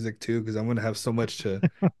 from music too, because I'm gonna have so much to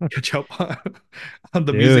catch up on, on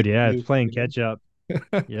the music Dude, yeah, it's too, playing catch up.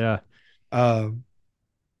 know? Yeah. Um,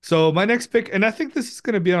 so my next pick, and I think this is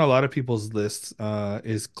gonna be on a lot of people's lists,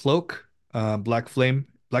 is Cloak, Black Flame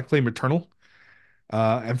Eternal.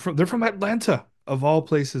 And they're from Atlanta, of all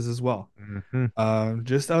places as well. Hmm.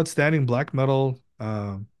 Just outstanding black metal.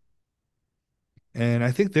 And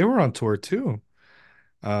I think they were on tour too.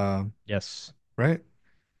 Um, Yes. right?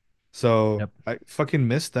 So Yep. I fucking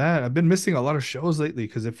missed that. I've been missing a lot of shows lately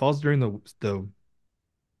because it falls during the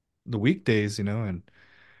weekdays, and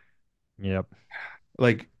Yep.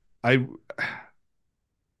 like I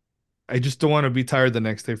I just don't want to be tired the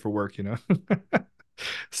next day for work, you know?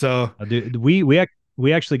 So, Dude, we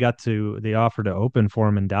actually got to the offer to open for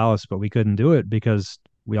him in Dallas, but we couldn't do it because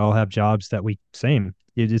we all have jobs that we same.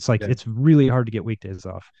 It's like yeah. it's really hard to get weekdays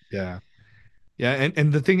off. Yeah. Yeah,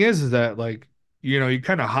 and the thing is that like, you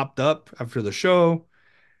kind of hopped up after the show,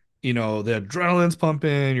 the adrenaline's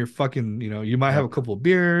pumping, you're fucking, you might have Yep. a couple of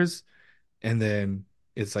beers, and then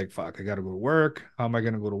it's like, fuck, I gotta go to work. How am I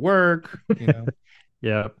gonna go to work?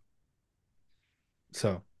 Yeah.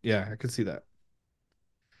 So yeah, I could see that.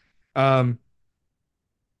 Um,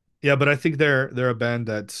 yeah, but I think they're a band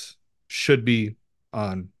that should be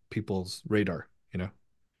on people's radar.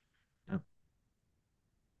 Yep.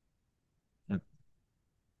 Yep.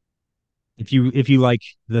 If you like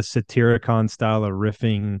the Satyricon style of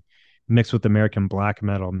riffing mixed with American black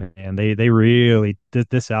metal, man, they really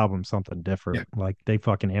this album's something Yeah, different. Like they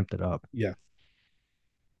fucking amped it up. yeah,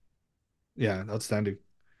 yeah, outstanding.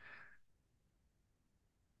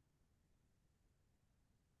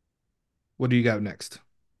 What do you got next?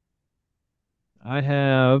 I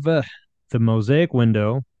have the Mosaic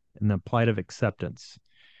Window and the Plight of Acceptance.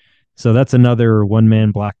 So that's another one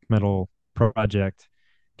man black metal project.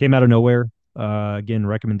 Came out of nowhere. Again,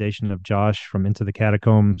 recommendation of Josh from Into the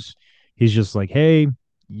Catacombs. He's just like, hey,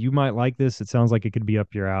 you might like this. It sounds like it could be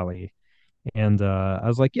up your alley. And I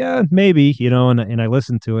was like, yeah, maybe, and I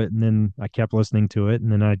listened to it, and then I kept listening to it,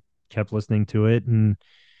 and then I kept listening to it, and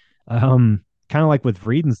kind of like with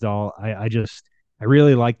Friedensdal, I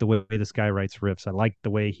really like the way this guy writes riffs. I like the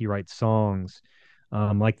way he writes songs.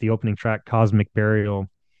 Like the opening track, Cosmic Burial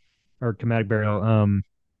or Chromatic Burial.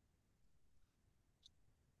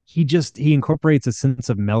 He incorporates a sense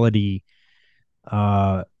of melody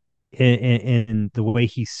uh in the way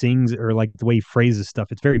he sings or like the way he phrases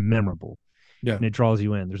stuff. It's very memorable Yeah, and it draws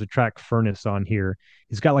you in. There's a track Furnace on here.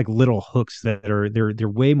 He's got like little hooks that are they're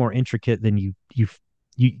way more intricate than you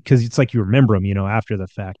because it's like you remember them, after the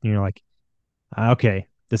fact, and you're like, okay,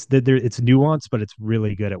 it's nuanced, but it's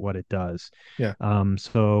really good at what it does. yeah.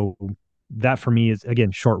 So that for me is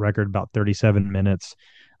again short record, about 37 minutes,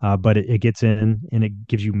 but it gets in and it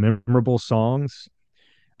gives you memorable songs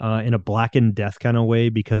in a Black and Death kind of way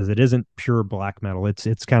because it isn't pure black metal.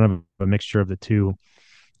 It's kind of a mixture of the two.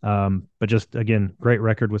 But just again, great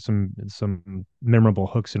record with some memorable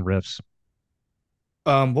hooks and riffs.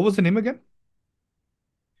 What was the name again?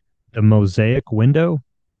 The Mosaic Window,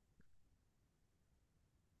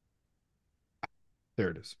 There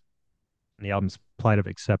it is. and the album's Plight of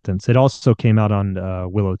Acceptance. It also came out on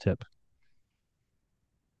Willow Tip.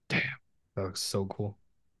 Damn, that looks so cool.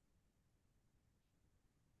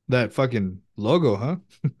 That fucking logo, huh?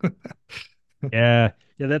 Yeah,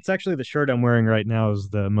 yeah, that's actually the shirt I'm wearing right now is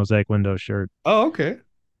the Mosaic Window shirt. Oh, okay.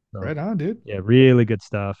 So Right on, dude. yeah, really good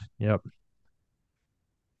stuff. Yep.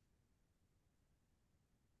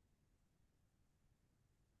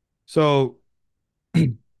 So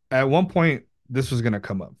at one point, this was gonna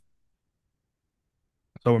come up.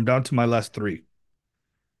 So I'm down to my last three.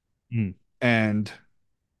 Mm. And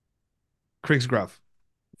Krigsgrav,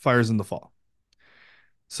 Fires in the Fall.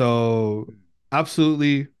 So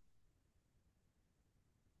absolutely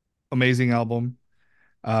amazing album.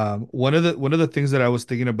 One of the things that I was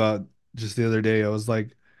thinking about just the other day, I was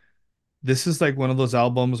like, this is like one of those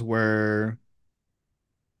albums where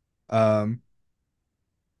um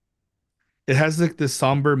it has like this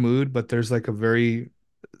somber mood, but there's like a very,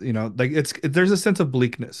 like there's a sense of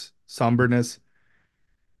bleakness, somberness,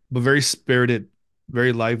 but very spirited,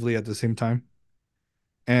 very lively at the same time.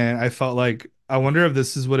 And I felt like I wonder if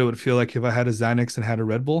this is what it would feel like if I had a Xanax and had a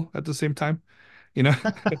Red Bull at the same time. You know,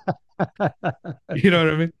 you know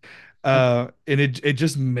what I mean? And it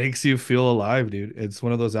just makes you feel alive, dude. It's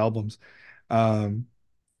one of those albums. Um,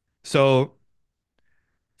 so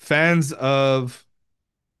fans of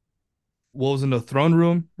Wolves in the Throne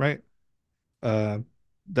Room, right? Uh,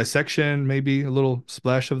 Dissection, maybe a little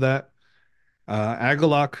splash of that.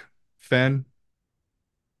 Agalok, Fen,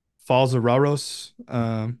 Falls of Raros.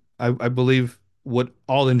 I believe would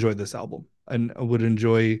all enjoy this album and would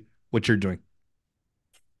enjoy what you're doing.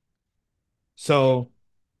 So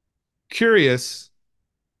curious,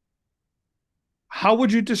 how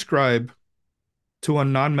would you describe to a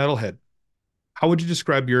non-metalhead? How would you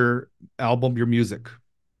describe your album, your music?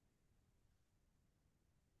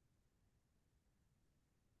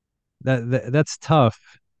 That's tough.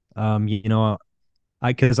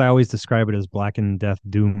 I because I always describe it as black and death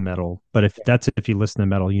doom metal. But if you listen to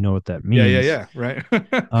metal, you know what that Yeah, yeah, means. yeah,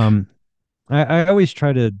 right. Um, I always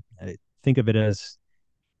try to think of it as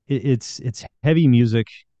it's heavy music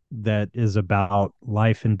that is about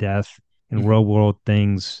life and death and Mhm. real world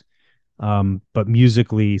things. But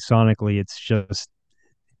musically, sonically, it's just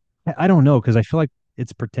I don't know because I feel like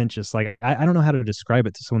it's pretentious. Like I don't know how to describe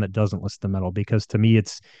it to someone that doesn't listen to metal because to me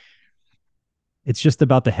it's just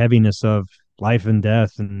about the heaviness of life and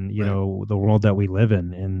death and Right. the world that we live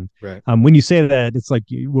in. And Right. when you say that, it's like,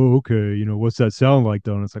 well, okay, what's that sound like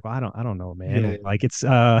though? And it's like, well, I don't know, Yeah. man. Yeah. Like it's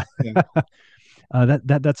Yeah.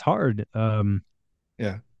 that's hard.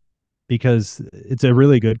 Yeah. Because it's a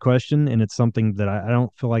really good question and it's something that I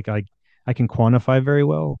don't feel like I can quantify very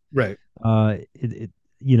well. Right. It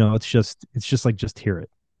it's just like just hear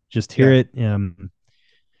Yeah. it.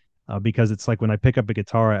 Because it's like when I pick up a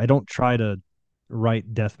guitar, I don't try to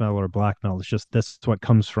write death metal or black metal. It's just that's what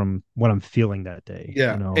comes from what I'm feeling that day,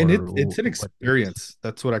 Yeah. And or it's an what it's. experience.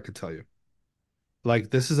 That's what I could tell you.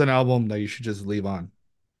 Like this is an album that you should just leave on.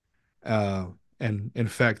 Uh, and in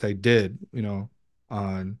fact, I did,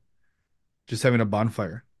 on just having a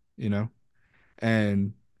bonfire, you know,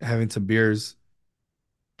 and having some beers,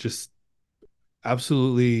 just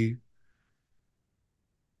absolutely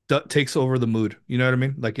takes over the mood. You know what I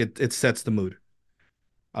mean? Like it sets the mood.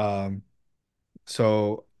 Um,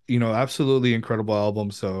 so absolutely incredible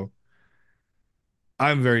album. So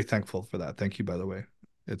I'm very thankful for that. Thank you, by the way.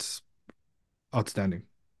 It's outstanding.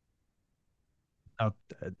 uh,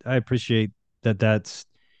 I appreciate that. That's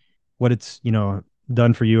what it's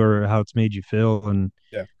done for you or how it's made you feel, and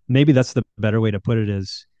Yeah. maybe that's the better way to put it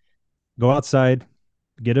is go outside,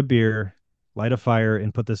 get a beer, light a fire,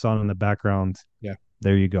 and put this on in the background. Yeah.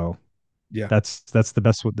 There you go. Yeah. That's the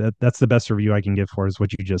best that's the best review I can give for is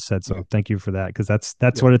what you just said. Yeah. So thank you for that because that's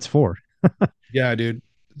Yeah. what it's for. Yeah, dude.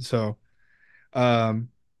 So, um,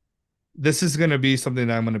 this is gonna be something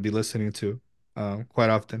that I'm gonna be listening to, quite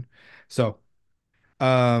often. So,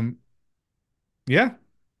 um, yeah,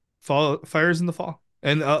 fall fires in the fall,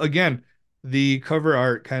 and again, the cover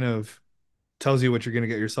art kind of tells you what you're gonna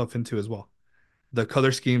get yourself into as well. The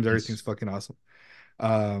color schemes, Yes. everything's fucking awesome.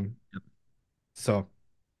 Um, so,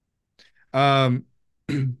 um,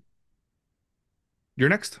 you're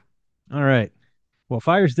next. All right. Well,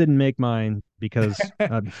 fires didn't make mine because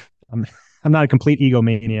I'm I'm not a complete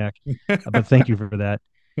egomaniac, but thank you for that.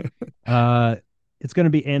 Uh, it's going to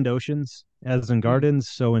be and oceans, as in gardens,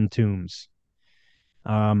 so in tombs.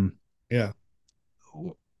 Um, Yeah.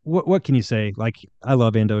 what can you say? Like, I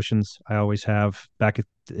love and oceans. I always have. Back at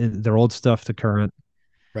their old stuff to current.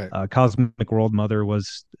 Right. Cosmic World Mother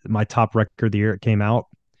was my top record the year it came out.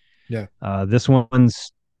 Yeah. This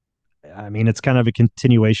one's I mean, it's kind of a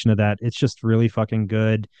continuation of that. It's just really fucking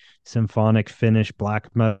good. Symphonic finish,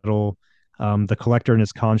 black metal. The Collector and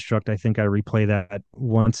his Construct, I think I replay that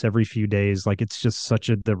once every few days. Like it's just such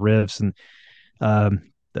a the riffs and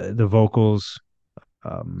the vocals.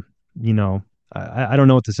 Um, you know, I don't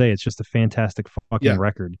know what to say. It's just a fantastic fucking Yeah.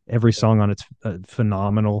 record. Every Yeah. song on it's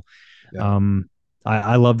phenomenal. Yeah. Um,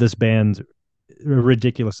 I love this band a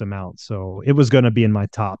ridiculous amount. So it was going to be in my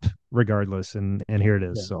top regardless, and here it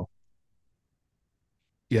is. Yeah. So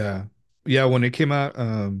Yeah. Yeah. When it came out,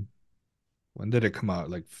 when did it come out?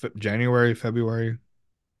 Like January, February?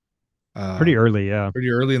 pretty Um, early, yeah. Pretty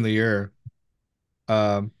early in the year.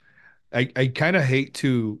 Um, I kind of hate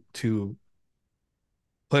to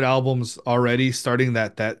put albums already starting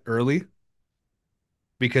that early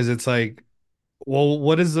because it's like, well,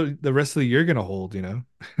 what is the rest of the year gonna hold, you know?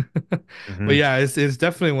 But Hmm. yeah, it's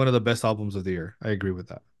definitely one of the best albums of the year. I agree with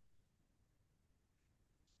that.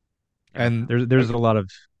 Yeah, And there's a lot of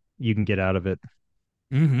you can get out of it.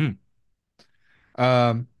 mhm.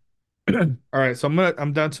 Um, all right, so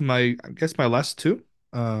I'm down to I guess my last two.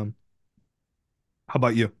 Um, how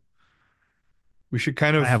about you? We should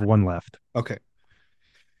kind I of have one left. okay.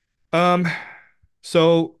 Um,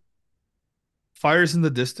 so Fires in the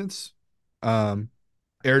Distance, um,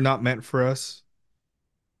 Air Not Meant for Us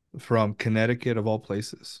from Connecticut of all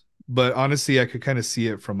places. But honestly, I could kind of see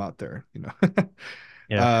it from out there, you know.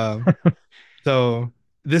 Yeah. Um, so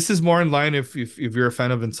this is more in line if you're a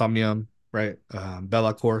fan of Insomnium, right?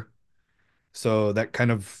 Bellacore. So that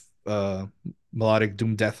kind of melodic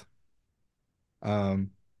doom death.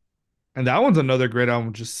 Um, and that one's another great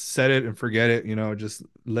album. Just set it and forget it, just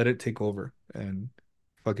let it take over and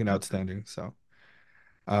fucking Yep. outstanding. So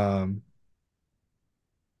um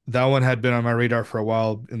that one had been on my radar for a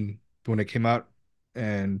while and when it came out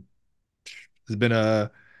and has been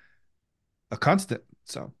a constant.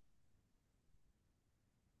 So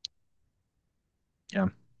Yeah.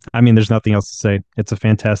 I mean, there's nothing else to say. It's a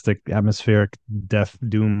fantastic atmospheric death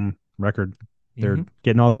doom record. They're mhm.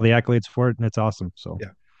 getting all the accolades for it, and it's awesome. So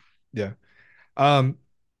Yeah, yeah. Um,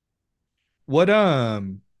 what I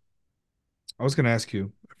was gonna ask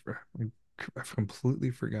you, I completely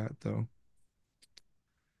forgot though.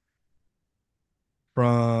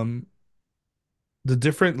 from the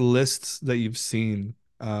different lists that you've seen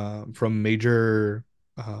from major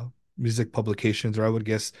uh, music publications, or I would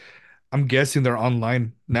guess, I'm guessing they're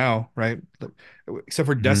online now, right? Except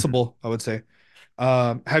for Mhm. Decibel, I would say.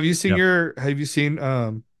 Yep. Have you seen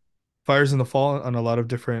Fires in the Fall on a lot of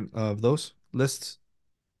different of those lists?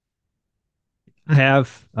 I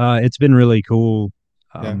have. It's been really cool.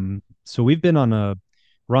 Yeah, So we've been on a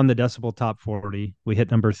run the Decibel Top 40. We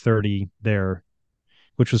hit number 30 there,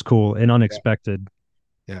 which was cool and yeah, unexpected.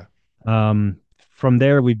 yeah, From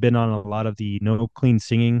there, we've been on a lot of the No Clean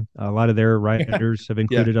Singing. A lot of their writers have yeah,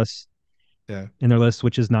 included us yeah. in their list,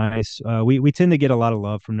 which is nice. We tend to get a lot of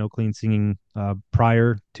love from No Clean Singing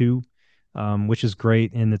prior to, which is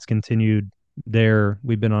great, and it's continued there.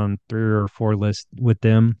 We've been on 3 or 4 lists with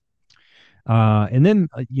them. And then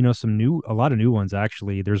a lot of new ones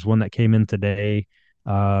actually. There's one that came in today,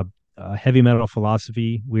 uh, Heavy Metal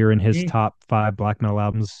Philosophy. We were in his Mm. top 5 black metal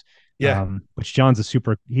albums, Yeah. which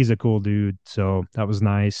he's a cool dude, so that was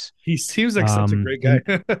nice. He seems like such a great guy.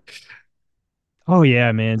 And oh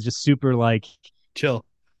yeah, man, just super like Chill.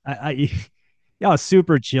 I yeah,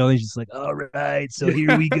 super chill. He's just like, all right, so Yeah.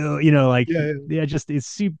 here we go. Like Yeah. yeah, just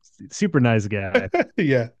it's super nice guy.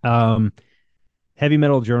 Yeah. Um, Heavy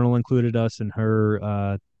Metal Journal included us in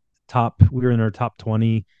her top. We were in her top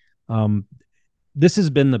 20. Um, this has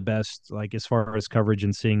been the best, like as far as coverage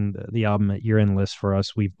and seeing the album at year-end list for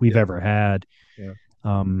us we've Yeah. ever had. Yeah.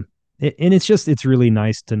 Um, and it's really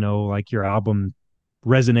nice to know like your album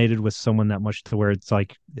resonated with someone that much to where it's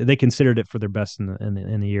like they considered it for their best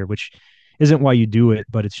in the year, which isn't why you do it,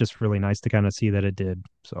 but it's just really nice to kind of see that it did.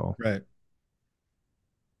 So Right.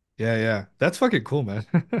 Yeah. Yeah. That's fucking cool, man.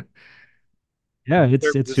 yeah,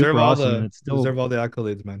 it's Deserve super all awesome, and the it's still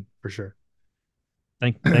accolades, man, for sure.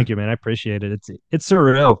 thank you, man. I appreciate it. It's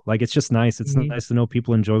surreal. Like it's just nice. It's Mhm. nice to know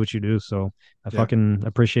people enjoy what you do. So I Yeah. fucking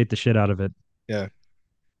appreciate the shit out of it. Yeah.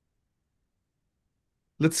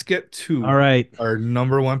 Let's get All to right. our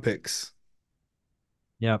number one picks.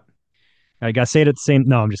 Yep. I gotta say it at the same.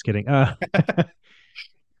 No, I'm just kidding.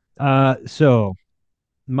 So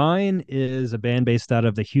mine is a band based out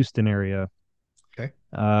of the Houston area. Okay.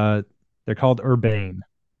 Uh, they're called Urbane,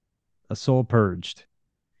 a Soul Purged.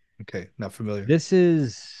 Okay. Not familiar. This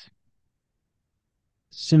is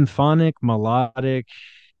symphonic, melodic,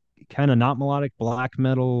 kind of not melodic black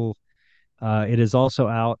metal. It is also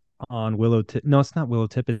out on Willow Tip. No, it's not Willow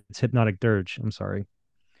Tip. It's Hypnotic Dirge. I'm sorry.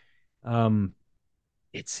 Um,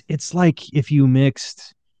 it's like if you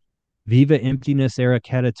mixed Viva Emptiness era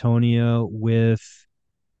Catatonia with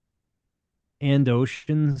And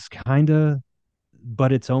Oceans, kinda,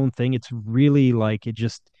 but its own thing. It's really like it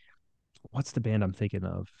just. What's the band I'm thinking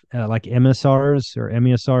of? Like MSRs or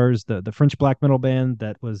MESRs, the French black metal band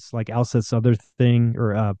that was like Alsa's other thing,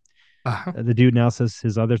 or Uh-huh. the dude now says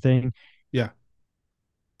his other thing. Yeah.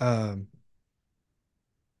 Um,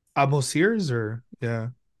 Almost Sears or yeah.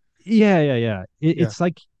 Yeah. Yeah. It's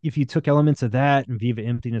like if you took elements of that and Viva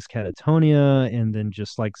Emptiness Catatonia and then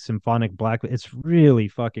just like symphonic black, it's really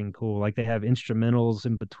fucking cool. Like they have instrumentals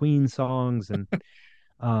in between songs and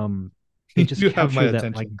um they just You have my capture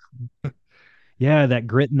that like attention. yeah, that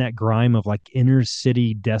grit and that grime of like inner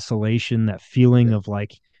city desolation, that feeling Yeah. of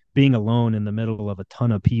like being alone in the middle of a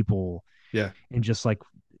ton of people Yeah. and just like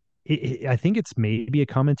I think it's maybe a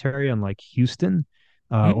commentary on like Houston,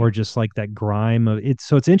 Mm. or just like that grime of it.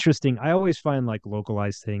 So it's interesting. I always find like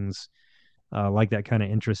localized things like that kind of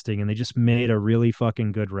interesting, and they just made a really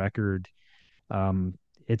fucking good record. Um,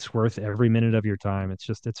 it's worth every minute of your time.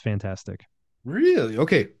 It's fantastic. Really?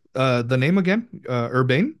 Okay. The name again?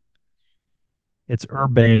 Urbane? It's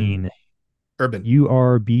Urbane, Urban.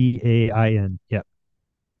 Urbain. Yep,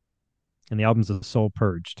 and the album's The Soul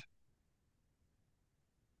Purged.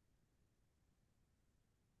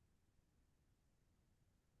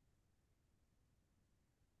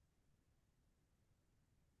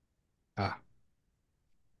 Ah.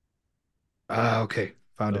 Ah, okay.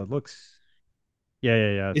 Found So it. it looks,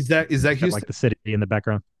 yeah. Is that It's got like Houston? the city in the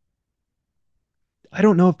background. I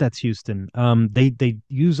don't know if that's Houston. They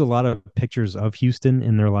use a lot of pictures of Houston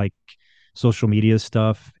in their like social media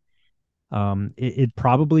stuff. It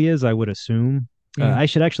probably is, I would assume. Mm. I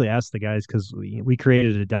should actually ask the guys because we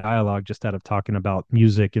created a dialogue just out of talking about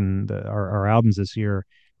music and our albums this year.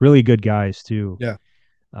 Really good guys too. Yeah.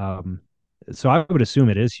 Um, so I would assume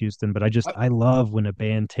it is Houston, but Uh, I love when a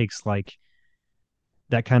band takes like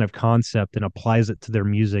that kind of concept and applies it to their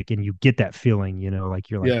music and you get that feeling, like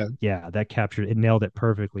you're like, yeah, yeah, that captured it, nailed it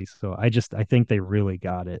perfectly. So I think they really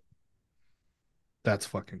got it. that's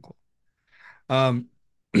fucking cool. Um,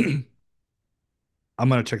 I'm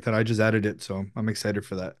gonna check that. I just added it, so I'm excited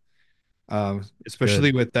for that. It's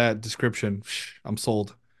Especially good. with that description. I'm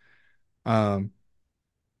sold. Um,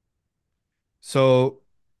 so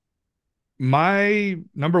my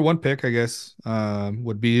number one pick, I guess,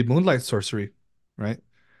 would be Moonlight Sorcery, right?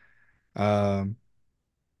 Um,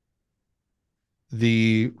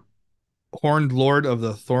 the Horned Lord of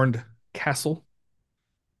the Thorned Castle,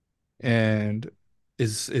 and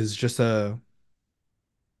is just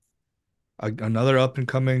another up and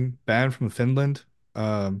coming band from Finland.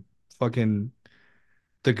 Um, fucking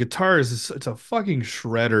the guitar is it's a fucking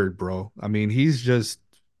shredder, bro. I mean, he's just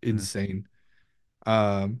Mm, insane.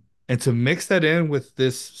 And to mix that in with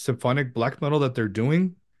this symphonic black metal that they're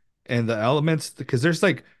doing and the elements, because there's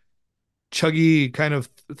like chuggy kind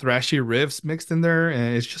of thrashy riffs mixed in there,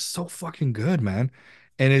 and it's just so fucking good, man.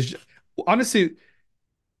 And it's honestly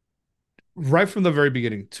right from the very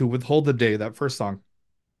beginning to Withhold the Day, that first song.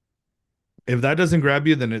 If that doesn't grab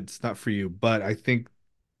you, then it's not for you. But I think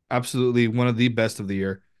absolutely one of the best of the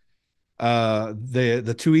year.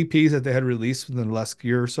 The two EPs that they had released within the last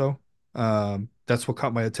year or so, that's what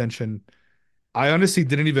caught my attention. I honestly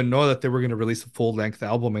didn't even know that they were going to release a full length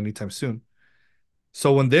album anytime soon.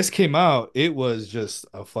 So when this came out, it was just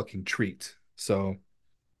a fucking treat. So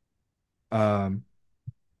um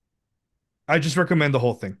I just recommend the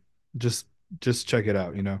whole thing. Just just check it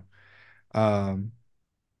out, you know. Um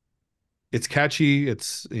it's catchy,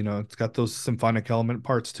 it's got those symphonic element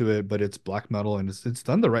parts to it, but it's black metal and it's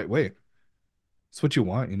done the right way. It's what you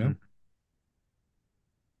want, you know? mm.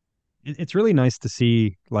 It's really nice to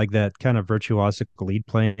see like that kind of virtuosic lead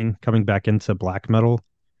playing coming back into black metal.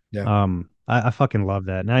 Yeah. I fucking love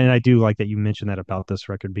that, and I do like that you mentioned that about this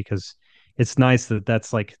record because it's nice that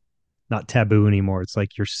that's like not taboo anymore. It's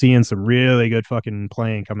like you're seeing some really good fucking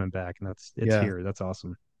playing coming back, and it's Yeah. here. That's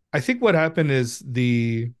awesome. I think what happened is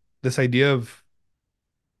the this idea of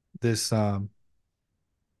this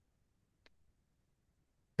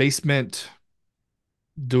basement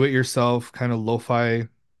do it yourself kind of lo-fi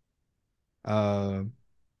uh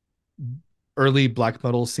early black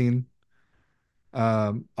metal scene.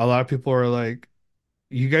 A lot of people are like,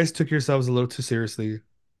 you guys took yourselves a little too seriously.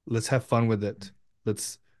 Let's have fun with it.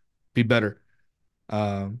 Let's be better.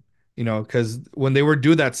 Um, because when they were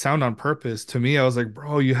do that sound on purpose, to me, I was like,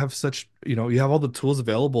 bro, you have such, you have all the tools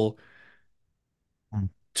available Mm.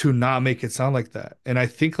 to not make it sound like that. And I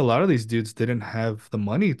think a lot of these dudes didn't have the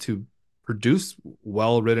money to produce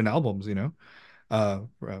well-written albums,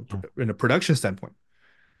 Yeah. in a production standpoint.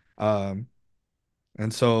 Um,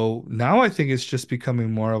 and so now I think it's just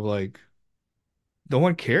becoming more of like no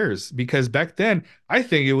one cares because back then I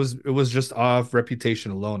think it was just off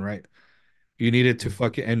reputation alone, right? You needed to Mm.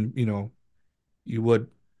 fucking and you would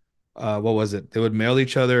what was it? They would mail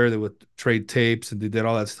each other, they would trade tapes and they did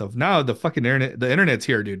all that stuff. Now the internet's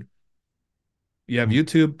here, dude. You have Mm.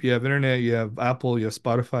 YouTube, you have internet, you have Apple, you have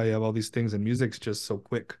Spotify, you have all these things and music's just so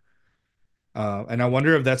quick. And I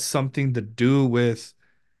wonder if that's something to do with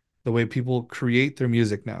the way people create their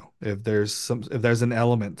music now. If there's an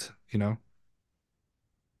element, you know?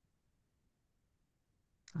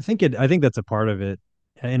 I think that's a part of it.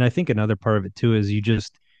 And I think another part of it too is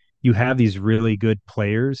you have these really good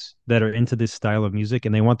players that are into this style of music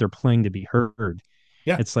and they want their playing to be heard.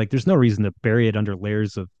 Yeah, It's like there's no reason to bury it under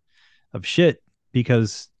layers of shit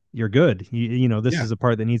because you're good. You know, this yeah, is a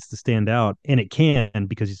part that needs to stand out and it can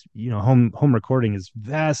because home recording is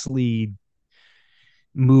vastly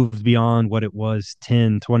moved beyond what it was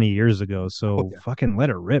 10, 20 years ago. oh So yeah, fucking let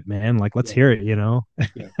it rip, man. Like let's yeah, hear it.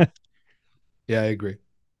 yeah, yeah. I agree.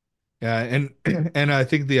 Yeah, and and I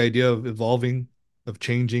think the idea of evolving, of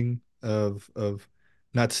changing, of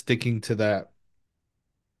not sticking to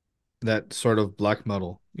that sort of black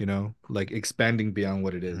metal, like expanding beyond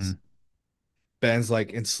what it is. Mhm. Bands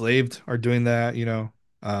like Enslaved are doing that,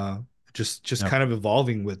 uh, just Yep. kind of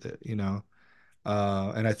evolving with it,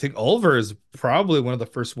 and I think Ulver is probably one of the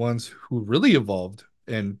first ones who really evolved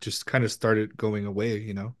and just kind of started going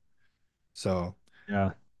away. So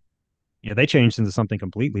Yeah. Yeah, they changed into something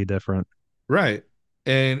completely different. right,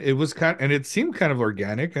 and it seemed kind of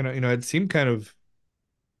organic, and it seemed kind of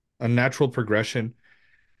a natural progression.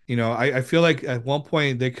 I feel like at one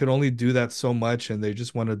point they could only do that so much, and they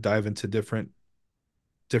just want to dive into different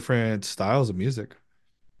styles of music.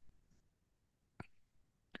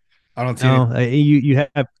 I don't see any. No,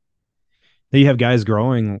 you have guys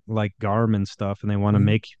growing like Garm and stuff, and they want to Mhm.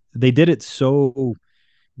 make. They did it so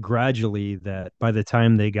gradually that by the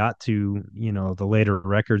time they got to the later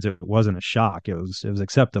records, it wasn't a shock. It was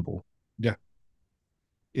acceptable. Yeah,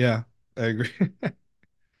 yeah, I agree.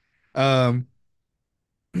 Um,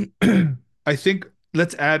 I think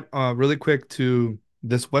let's add really quick to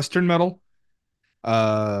this Western metal.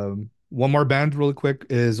 one more band really quick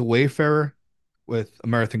is Wayfarer with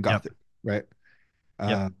American Yep. Gothic, right?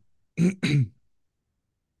 Yep. Uh,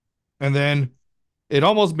 and then it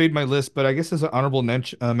almost made my list, but I guess as an honorable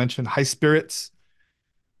mention, High Spirits,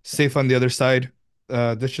 Safe on the Other Side.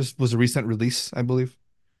 This just was a recent release, I believe,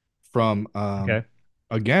 from Okay.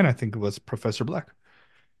 again, I think it was Professor Black.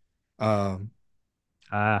 Um,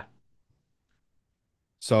 Ah,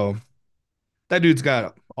 so that dude's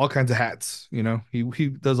got all kinds of hats, you know. He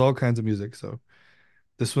does all kinds of music. So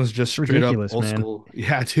this one's just it's straight up ridiculous, old man. school.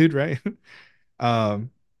 Yeah, dude, right?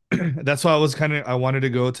 Um, that's why I wanted to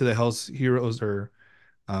go to the Hell's Heroes or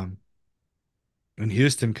um in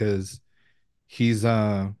Houston because he's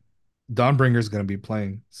Dawnbringer's gonna be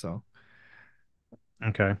playing. So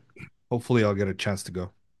Okay. hopefully I'll get a chance to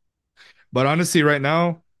go. But honestly, right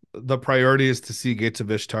now, the priority is to see Gates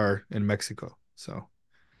of Ishtar in Mexico. So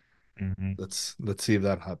Mhm. let's see if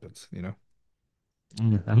that happens, you know?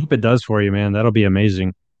 I hope it does for you, man. That'll be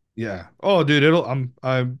amazing. Yeah. Oh, dude,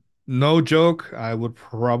 I'm no joke, I would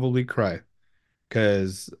probably cry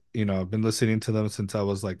because I've been listening to them since I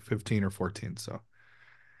was like 15 or 14. So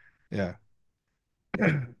yeah.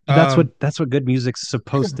 Um, That's what good music's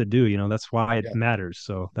supposed to do, you know. That's why it yeah, matters.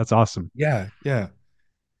 So that's awesome. yeah, yeah,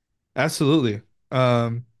 absolutely.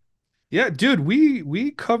 Um, yeah, dude,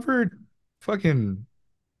 we covered fucking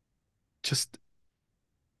just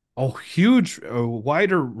a huge,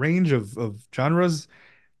 wider range of genres,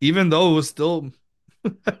 even though it was still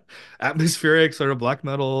atmospheric, sort of black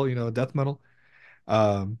metal, death metal.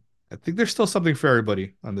 Um, I think there's still something for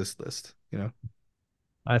everybody on this list, you know.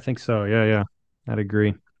 I think so. Yeah, yeah. I'd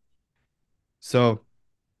agree. So,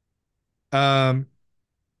 um,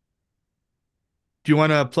 do you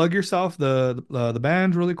want to plug yourself, the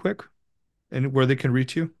band, really quick, and where they can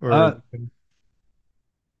reach you, or Uh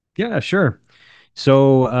yeah, sure.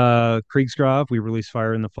 So Krigsgrav, we released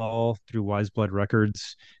Fire in the Fall through Wise Blood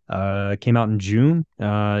Records. Came out in June.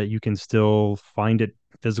 You can still find it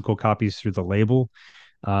physical copies through the label.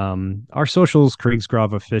 Our socials,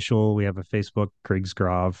 Krigsgrav official. We have a Facebook,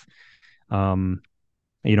 Krigsgrav. Um,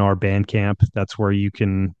 our Bandcamp. That's where you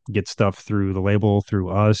can get stuff through the label, through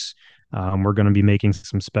us. We're going to be making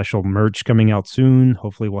some special merch coming out soon.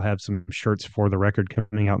 Hopefully, we'll have some shirts for the record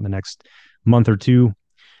coming out in the next month or two.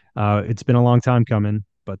 It's been a long time coming,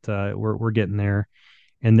 but we're getting there.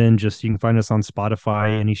 And then just you can find us on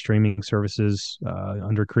Spotify, any streaming services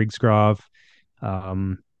under Kriegsgrav.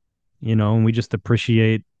 Um, and we just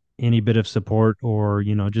appreciate any bit of support or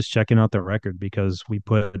just checking out the record because we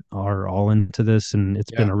put our all into this and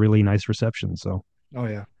it's been yeah. a really nice reception. So Oh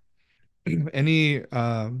yeah. Any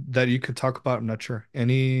that you could talk about? I'm not sure.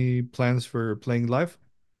 Any plans for playing live?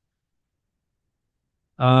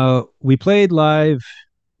 we played live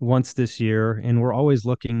once this year and we're always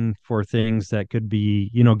looking for things that could be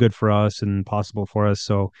good for us and possible for us.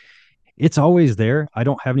 So it's always there. I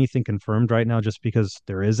don't have anything confirmed right now just because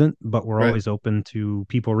there isn't, but we're Right, always open to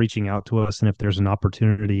people reaching out to us. And if there's an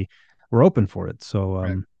opportunity, we're open for it. So,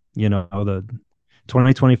 right. the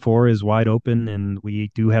 2024 is wide open and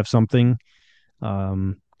we do have something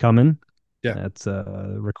coming. Yeah, That's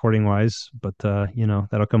recording wise, but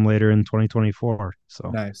that'll come later in 2024. So,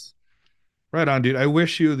 nice. Right on, dude. I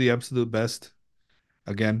wish you the absolute best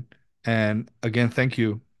again. And again, thank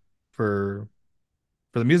you for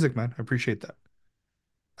the music, man. I appreciate that.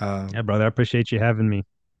 yeah, Um, brother, I appreciate you having me.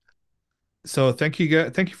 so thank you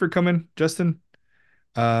guys. Thank you for coming, Justin.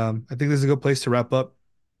 I think this is a good place to wrap up.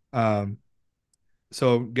 Um,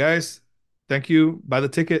 so guys, thank you. Buy the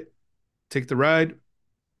ticket, take the ride.